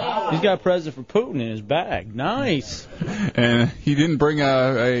right. He's got a present for Putin in his bag. Nice. And he didn't bring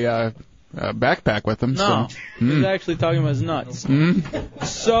a backpack with him. No. So. He's actually talking about his nuts.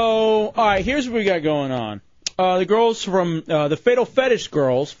 So, all right, here's what we got going on. The girls from the Fatal Fetish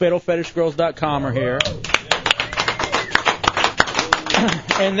Girls, fatalfetishgirls.com are here.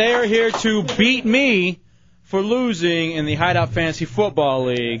 And they are here to beat me for losing in the Hideout Fantasy Football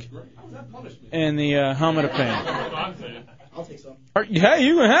League in the helmet of pain. I'll take some. Hey,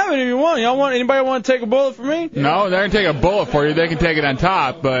 you can have it if you want. Anybody want to take a bullet for me? No, they're going to take a bullet for you. They can take it on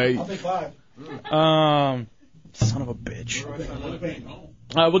top, but... I'll take 5. Son of a bitch.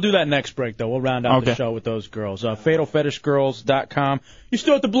 We'll do that next break, though. We'll round out the show with those girls. FatalFetishGirls.com. You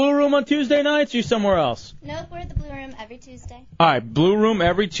still at the Blue Room on Tuesday nights, or you somewhere else? Nope, we're at the Blue Room every Tuesday. All right, Blue Room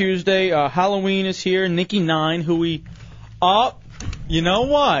every Tuesday. Halloween is here. Nikki 9, who we... you know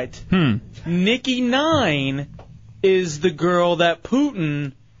what? Nikki 9 is the girl that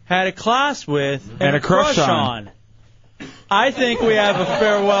Putin had a class with, And a crush on. I think we have a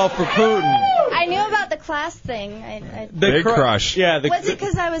farewell for Putin. I knew about the class thing. Big crush. Yeah. Was it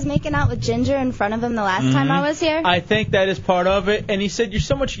because I was making out with Ginger in front of him the last time I was here? I think that is part of it. And he said you're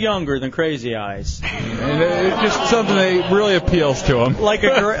so much younger than Crazy Eyes. And it's just something that really appeals to him. Like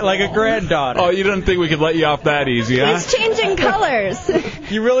a granddaughter. Oh, you didn't think we could let you off that easy, huh? He's changing colors.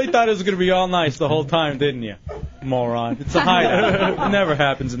 You really thought it was going to be all nice the whole time, didn't you? Moron. It's a hideout. It never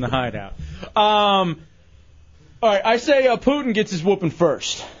happens in the hideout. All right, I say Putin gets his whooping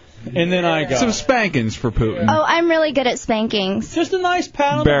first, and then I go. Some spankings for Putin. Oh, I'm really good at spankings. Just a nice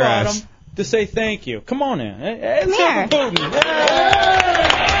pat on the bottom to say thank you. Come on in. Hey, Come here. Putin.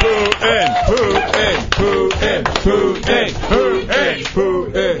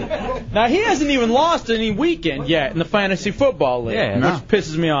 Putin. Now, he hasn't even lost any weekend yet in the fantasy football league, which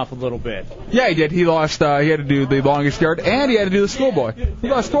pisses me off a little bit. Yeah, he did. He lost. He had to do the longest yard, and he had to do the schoolboy. He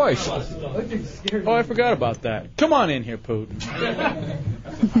lost twice. Oh, I forgot about that. Come on in here, Putin.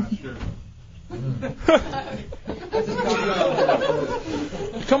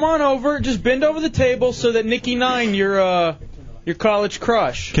 Come on over. Just bend over the table so that Nikki 9, your college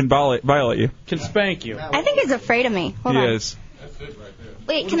crush, Can violate you. can spank you. I think he's afraid of me. Hold He on. is.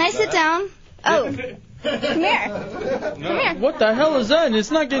 Wait, can I sit down? Oh. Come here. Come here. What the hell is that?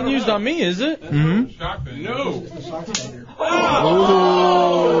 It's not getting used on me, is it? Mm-hmm. No.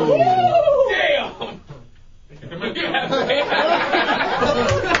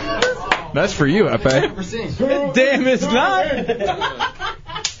 That's for you, Epe. Damn, it's not.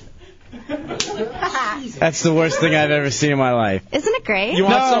 That's the worst thing I've ever seen in my life. Isn't it great? You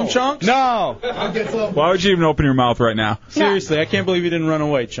want some, Chunks? No. Why would you even open your mouth right now? Seriously, I can't believe you didn't run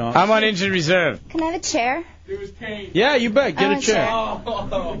away, Chunks. I'm on injured reserve. Can I have a chair? Yeah, you bet. Get I a want chair. a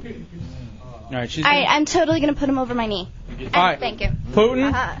All right, she's All right, I'm totally going to put him over my knee. All right. Thank you.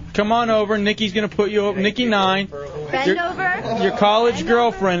 Putin, come on over. Nikki's going to put you over. Nikki 9. Bend over. Your college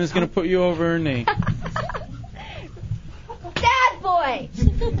girlfriend is going to put you over her knee. Bad boy.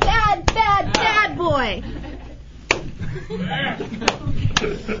 Bad boy.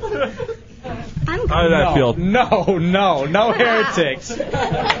 How did that feel? No heretics.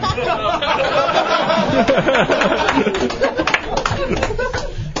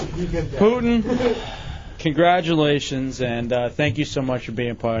 Putin, congratulations, and thank you so much for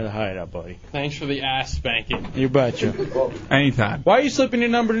being part of the hideout, buddy. Thanks for the ass spanking. You betcha. Anytime. Why are you slipping your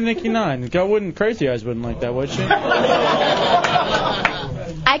number to Nikki 9? Crazy Eyes wouldn't like that, would she?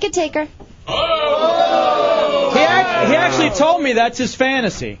 I could take her. He actually told me that's his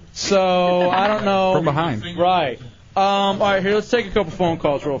fantasy, so I don't know. From behind. Right. All right, here, let's take a couple phone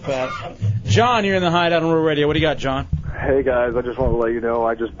calls real fast. John, you're in the hideout on Real Radio. What do you got, John? Hey guys, I just want to let you know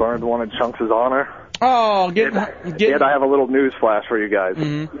I just burned one in Chunks' honor. Oh, And I have a little news flash for you guys.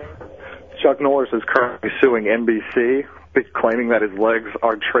 Mm-hmm. Chuck Norris is currently suing NBC, claiming that his legs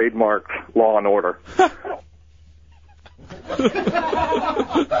are trademarked Law and Order.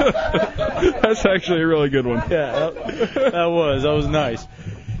 That's actually a really good one. Yeah, that was nice.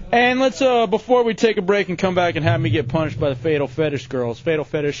 And let's before we take a break and come back and have me get punished by the Fatal Fetish Girls,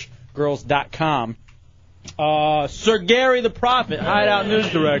 fatalfetishgirls.com. Sir Gary the Prophet, Hideout News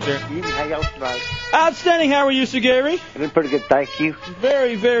Director. How y'all tonight? Outstanding. How are you, Sir Gary? I'm doing pretty good, thank you.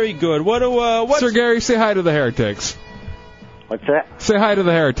 Very, very good. Sir Gary, say hi to the heretics. What's that? Say hi to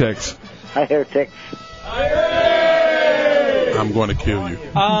the heretics. Hi, heretics. I'm going to kill you.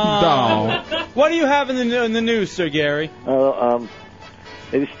 What do you have in the news, Sir Gary?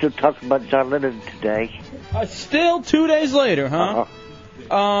 They still talking about John Lennon today. Still 2 days later, huh?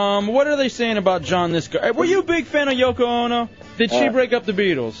 What are they saying about John this guy? Were you a big fan of Yoko Ono? Did she break up the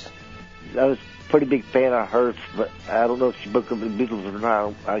Beatles? I was a pretty big fan of hers, but I don't know if she broke up the Beatles or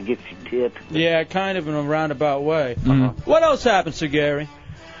not. I guess she did. Yeah, kind of in a roundabout way. What else happened, Sir Gary?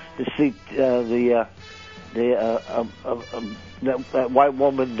 To see that white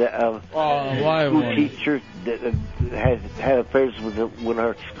woman, school teacher that had affairs with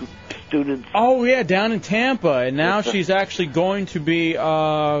her students. Oh yeah, down in Tampa, and now she's actually going to be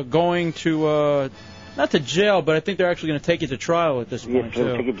going to not to jail, but I think they're actually going to take it to trial at this point. Yes,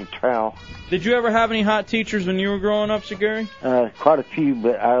 they'll take it to trial. Did you ever have any hot teachers when you were growing up, Sir Gary? Quite a few,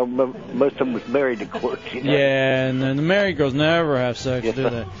 but I remember most of them was married, of course. You know? Yeah, and then the married girls never have sex, do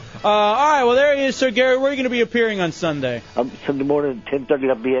they? All right, well, there he is, Sir Gary. Where are you going to be appearing on Sunday? Sunday morning at 10:30,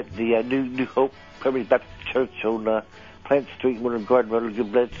 I'll be at the New Hope Primitive Baptist Church on Plant Street, Winter Garden, Road.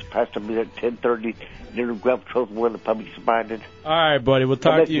 Good bless. Pastor, I'll be there at 10:30. Near Grab Patrol, one of the public's minded. All right, buddy. We'll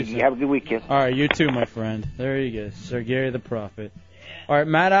talk to you soon. Have a good weekend. All right, you too, my friend. There you go, Sir Gary the Prophet. All right,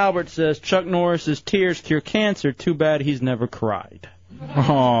 Matt Albert says Chuck Norris's tears cure cancer. Too bad he's never cried.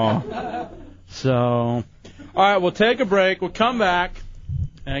 Oh. So, all right, we'll take a break. We'll come back,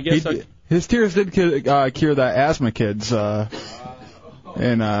 and I guess His tears did cure that asthma kid's in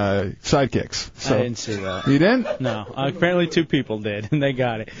Sidekicks. So. I didn't see that. You didn't? No. Apparently 2 people did, and they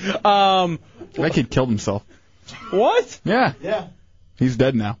got it. That kid killed himself. What? Yeah. Yeah. He's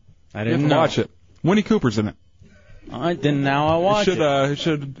dead now. I You have didn't to know. watch it. Winnie Cooper's in it. I didn't. Now I watch it. It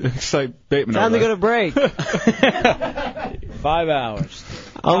should excite Bateman. Time to over go to break. 5 hours.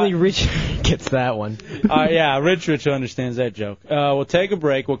 Only Rich gets that one. Yeah, Rich understands that joke. We'll take a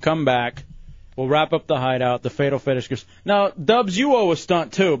break. We'll come back. We'll wrap up the Hideout, the Fatal Fetish Curse. Now, Dubs, you owe a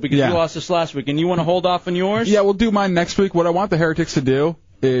stunt, too, because Yeah. you lost this last week, and you want to hold off on yours? Yeah, we'll do mine next week. What I want the Heretics to do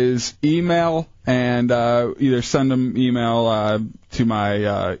is email and either send them email to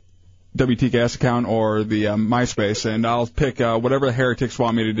my WTKS account or the MySpace, and I'll pick whatever the Heretics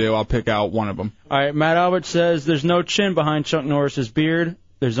want me to do. I'll pick out one of them. All right, Matt Albert says there's no chin behind Chuck Norris's beard.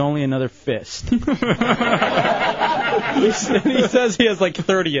 There's only another fist. He says he has like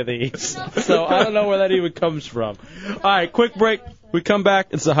 30 of these. So I don't know where that even comes from. All right, quick break. We come back.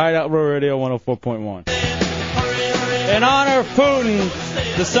 It's the Hideout Row Radio 104.1. In honor of Putin,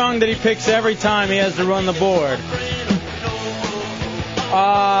 the song that he picks every time he has to run the board.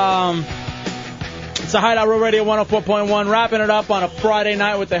 It's the Hideout Row Radio 104.1. Wrapping it up on a Friday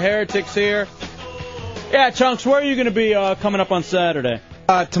night with the Heretics here. Yeah, Chunks, where are you going to be coming up on Saturday?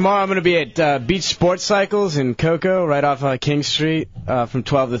 Tomorrow I'm going to be at Beach Sports Cycles in Cocoa, right off King Street, from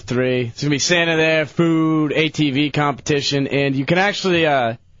 12 to 3. It's going to be Santa there, food, ATV competition, and you can actually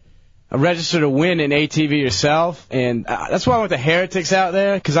register to win an ATV yourself. And that's why I want the Heretics out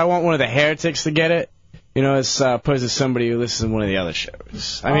there, because I want one of the Heretics to get it. You know, as opposed to somebody who listens to one of the other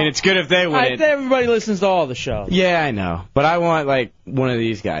shows. I mean, it's good if they win it. Everybody listens to all the shows. Yeah, I know. But I want, like, one of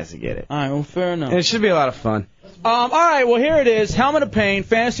these guys to get it. All right, well, fair enough. And it should be a lot of fun. All right, well, here it is. Helmet of Pain,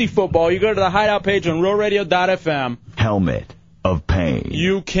 fantasy football. You go to the Hideout page on RealRadio.fm. Helmet of Pain.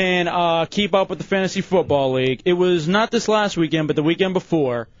 You can keep up with the Fantasy Football League. It was not this last weekend, but the weekend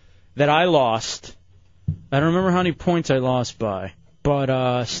before that I lost. I don't remember how many points I lost by.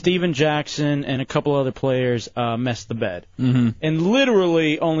 But Steven Jackson and a couple other players messed the bed. Mm-hmm. And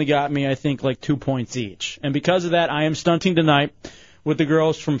literally only got me, I think, like 2 points each. And because of that, I am stunting tonight with the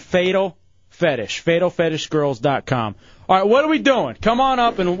girls from Fatal Fetish, fatalfetishgirls.com. All right, what are we doing? Come on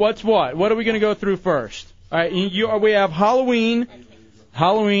up, and what's what? What are we going to go through first? All right, we have Halloween,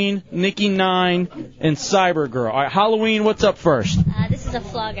 Nikki 9, and Cyber Girl. All right, Halloween, what's up first? This is a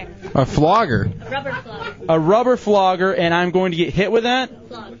flogger. A flogger? A rubber flogger. A rubber flogger, and I'm going to get hit with that?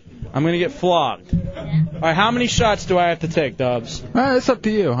 Flogged. I'm going to get flogged. All right, how many shots do I have to take, Dubs? It's up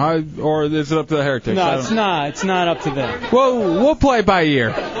to you. Or is it up to the Heretics? No, it's not. It's not up to them. Well, we'll play by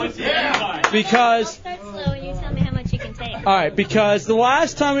ear. Because... Start slow and you tell me how much you can take. All right, because the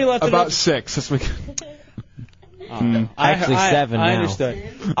last time we left About 6 this week. Actually, 7 now. I understood.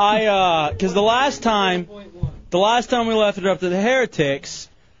 Because the last time we left it up to the Heretics,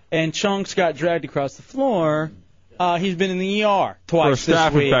 and Chunks got dragged across the floor, he's been in the ER twice For a staph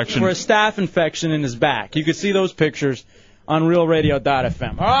this week infection. for a staph infection in his back. You can see those pictures on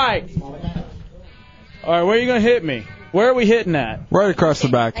RealRadio.fm. All right, where are you gonna hit me? Where are we hitting at? Right across the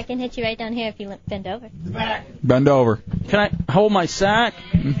back. I can hit you right down here if you bend over. Bend over. Can I hold my sack?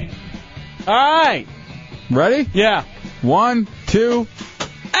 All right. Ready? Yeah. 1, 2.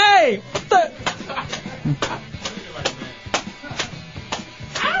 Hey!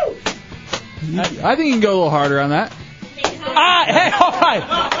 I think you can go a little harder on that. Hey, all right.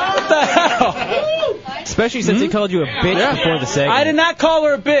 What the hell? Especially since he called you a bitch before the segment. I did not call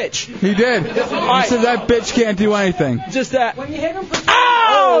her a bitch. He did. He said that bitch can't do anything. Just that. When you hit him for...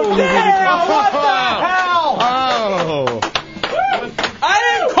 Oh, damn! What the hell? Oh.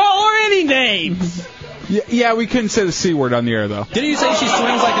 I didn't call her any names. Yeah, we couldn't say the C word on the air, though. Didn't you say she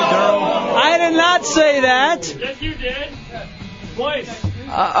swings like a girl? I did not say that. Yes, you did. Twice.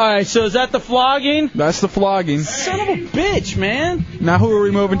 All right, so is that the flogging? That's the flogging. Son of a bitch, man. Now who are we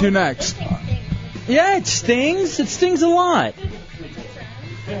moving to next? Yeah, it stings. It stings a lot.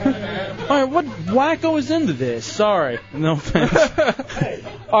 All right, what wacko is into this? Sorry. No offense.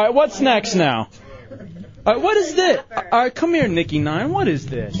 All right, what's next now? All right, what is this? All right, come here, Nikki 9. What is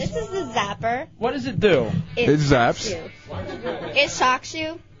this? This is the zapper. What does it do? It zaps. It shocks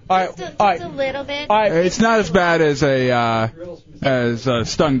you. All right, Just a little bit. All right. It's not as bad as a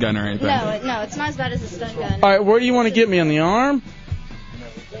stun gun or anything. No, it's not as bad as a stun gun. All right, where do you want to get me, on the arm?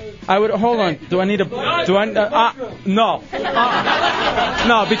 I would hold on. Do I need a? No.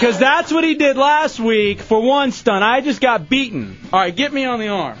 No, because that's what he did last week for one stun. I just got beaten. All right, get me on the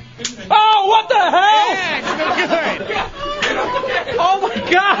arm. Oh, what the hell? Oh my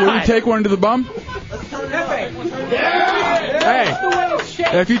God! Will you take one to the bum? Hey,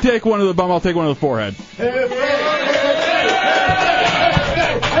 if you take one to the bum, I'll take one to the forehead.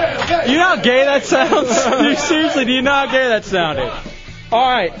 You know how gay that sounds? Seriously, do you know how gay that sounded? All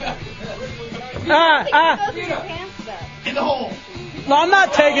right. In the hole. No, I'm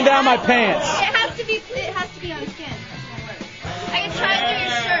not taking down my pants. It has to be on skin. I can try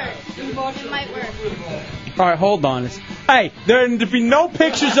it through your shirt. It might work. All right, hold on. Hey, there to be no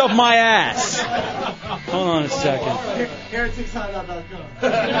pictures of my ass. Hold on a second.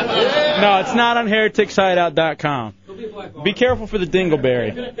 No, it's not on hereticshideout.com. Be careful for the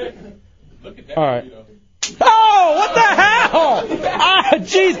dingleberry. All right. Oh, what the hell? Ah,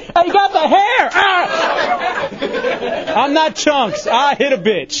 jeez. Hey, you got the hair. Ah. I'm not Chunks. I hit a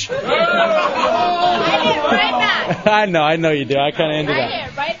bitch. I hit it right back. I know you do. I kind of ended up. I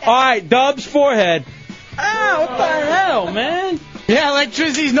hit it right back. All right, Dub's forehead. Ah, what the hell, man? Yeah,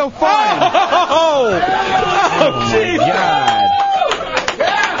 electricity's no fun. Oh, jeez. God.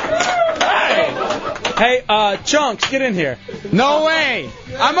 Hey, Chunks, get in here. No way.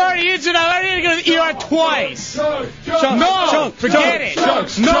 I'm already injured. I already need to go to the ER twice. Chunks, Forget it.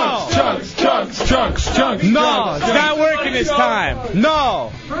 Chunks. No, it's not working this time.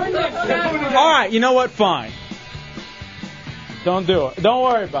 No. All right, you know what? Fine. Don't do it. Don't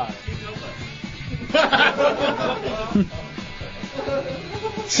worry about it.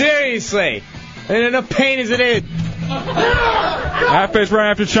 Seriously. And enough pain as it is. Half-face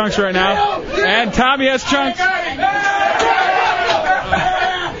running after Chunks right now. And Tommy has Chunks.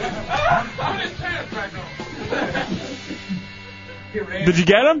 Did you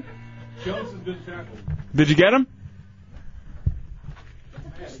get him? Did you get him?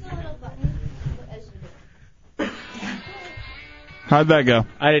 How'd that go?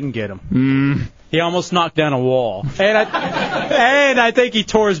 I didn't get him. He almost knocked down a wall. And I think he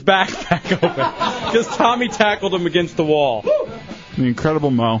tore his backpack open. Because Tommy tackled him against the wall. The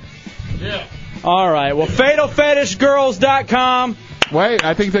Incredible Mo. Yeah. All right. Well, FatalFetishGirls.com. Wait,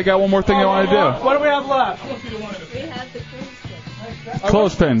 I think they got one more thing they want to do. What do we have left? We have the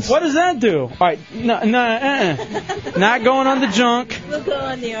Clothespins. What does that do? All right. No, not going on the junk. We'll go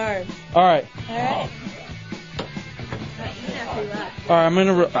on the arms. All right. All right. All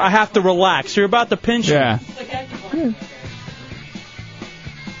right, I have to relax. You're about to pinch me. Yeah.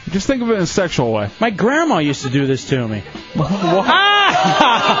 Just think of it in a sexual way. My grandma used to do this to me.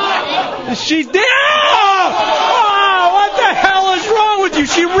 Ah! She did. Oh, what the hell is wrong with you?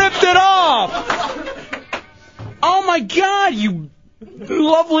 She ripped it off. Oh my God, you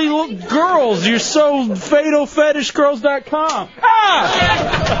lovely girls. You're so FatalFetishGirls.com.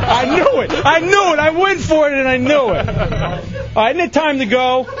 Ah! I knew it. I went for it and I knew it. I didn't have time to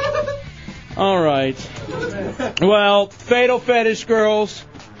go. All right. Well,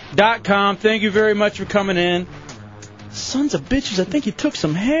 FatalFetishGirls.com. Thank you very much for coming in. Sons of bitches, I think you took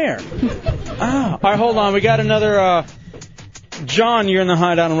some hair. Ah. All right, hold on. We got another. John, you're in the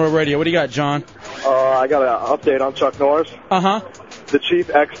Hideout on Road Radio. What do you got, John? I got an update on Chuck Norris. Uh-huh. The chief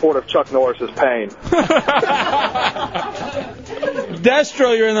export of Chuck Norris is pain.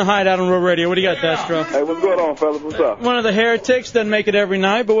 Destro, you're in the Hideout on Road Radio. What do you got, Destro? Hey, what's going on, fellas? What's up? One of the heretics doesn't make it every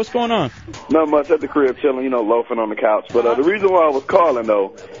night, but what's going on? Not much at the crib, chilling, loafing on the couch. But the reason why I was calling,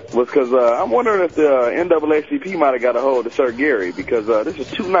 though, was because I'm wondering if the NAACP might have got a hold of Sir Gary, because this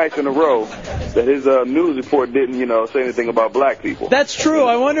is 2 nights in a row that his news report didn't, say anything about black people. That's true.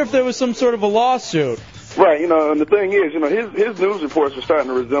 I wonder if there was some sort of a lawsuit. Right, and the thing is, his news reports are starting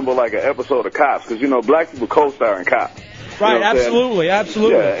to resemble like an episode of Cops, because, black people co-star in Cops. Right, absolutely. Yeah,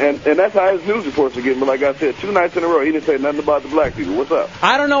 and that's how his news reports are getting. But like I said, 2 nights in a row, he didn't say nothing about the black people. What's up?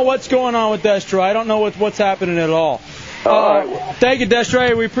 I don't know what's going on with Destro. I don't know what's happening at all. All right. Thank you,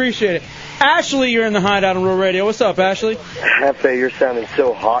 Destro. We appreciate it. Ashley, you're in the Hideout on Real Radio. What's up, Ashley? Hefe, you're sounding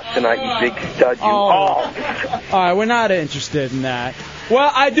so hot tonight, you big stud. All right, we're not interested in that. Well,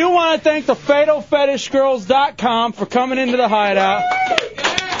 I do want to thank the FatalFetishGirls.com for coming into the Hideout.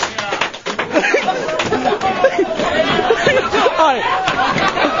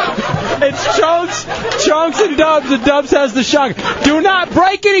 It's Chunks and Dubs. The Dubs has the shotgun. Do not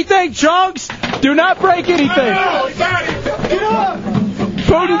break anything, Chunks. Do not break anything.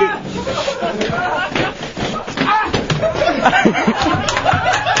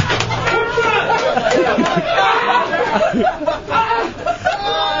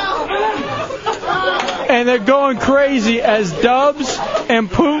 And they're going crazy as Dubs and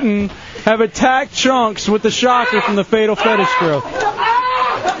Putin have attacked Chunks with the shocker from the Fatal Fetish Girl.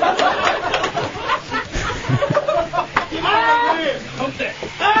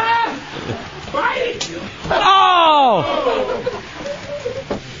 Oh!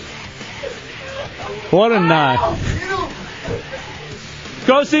 What a night.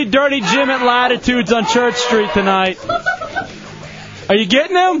 Go see Dirty Jim at Latitudes on Church Street tonight. Are you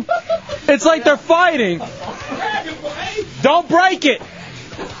getting them? It's like they're fighting. Don't break it.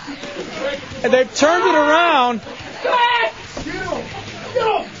 And they've turned it around.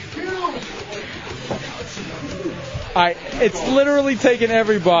 Alright, it's literally taking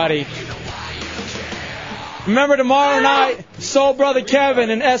everybody. Remember tomorrow night, Soul Brother Kevin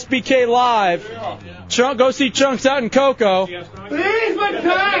and SBK Live. Go see Chunks out in Cocoa.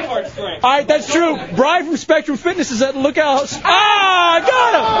 Alright, that's true. Brian from Spectrum Fitness is at Lookout. Ah, I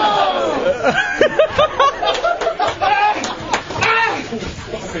got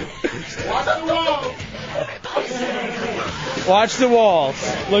him! Watch the walls.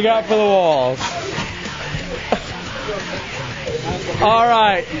 Look out for the walls. All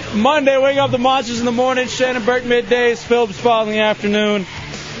right. Monday, wake up the Monsters in the morning. Shannon Burke middays. Phillips Fall in the afternoon.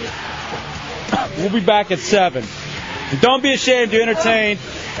 We'll be back at 7. And don't be ashamed to entertain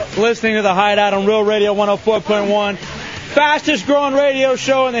listening to the Hideout on Real Radio 104.1. Fastest growing radio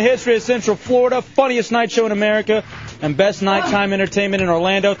show in the history of Central Florida. Funniest night show in America. And best nighttime entertainment in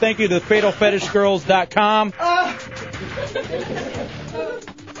Orlando. Thank you to thefatalfetishgirls.com.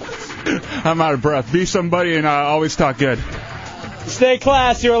 I'm out of breath. Be somebody and always talk good. Stay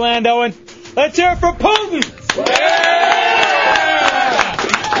classy, Orlando, and let's hear it for Putin! Yeah!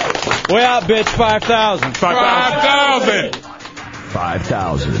 Way out, bitch. 5,000. 5,000.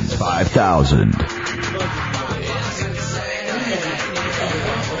 5,000. 5,000.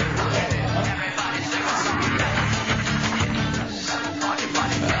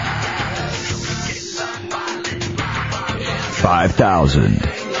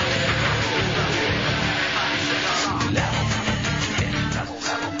 5,000.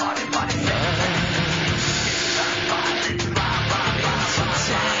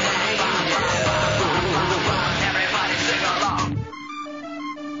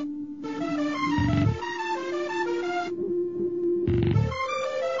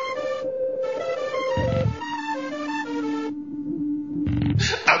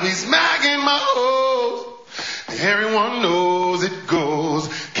 'I'll be smacking my hoes. Everyone knows it goes.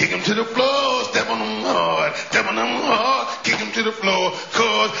 Kick him to the floor, step on them hard, kick him to the floor,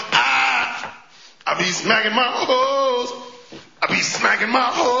 cause I be smacking my hoes. I be smacking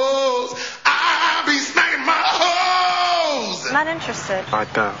my hoes. I be smacking my hoes. Not interested.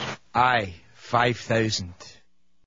 5,000. Aye, 5,000.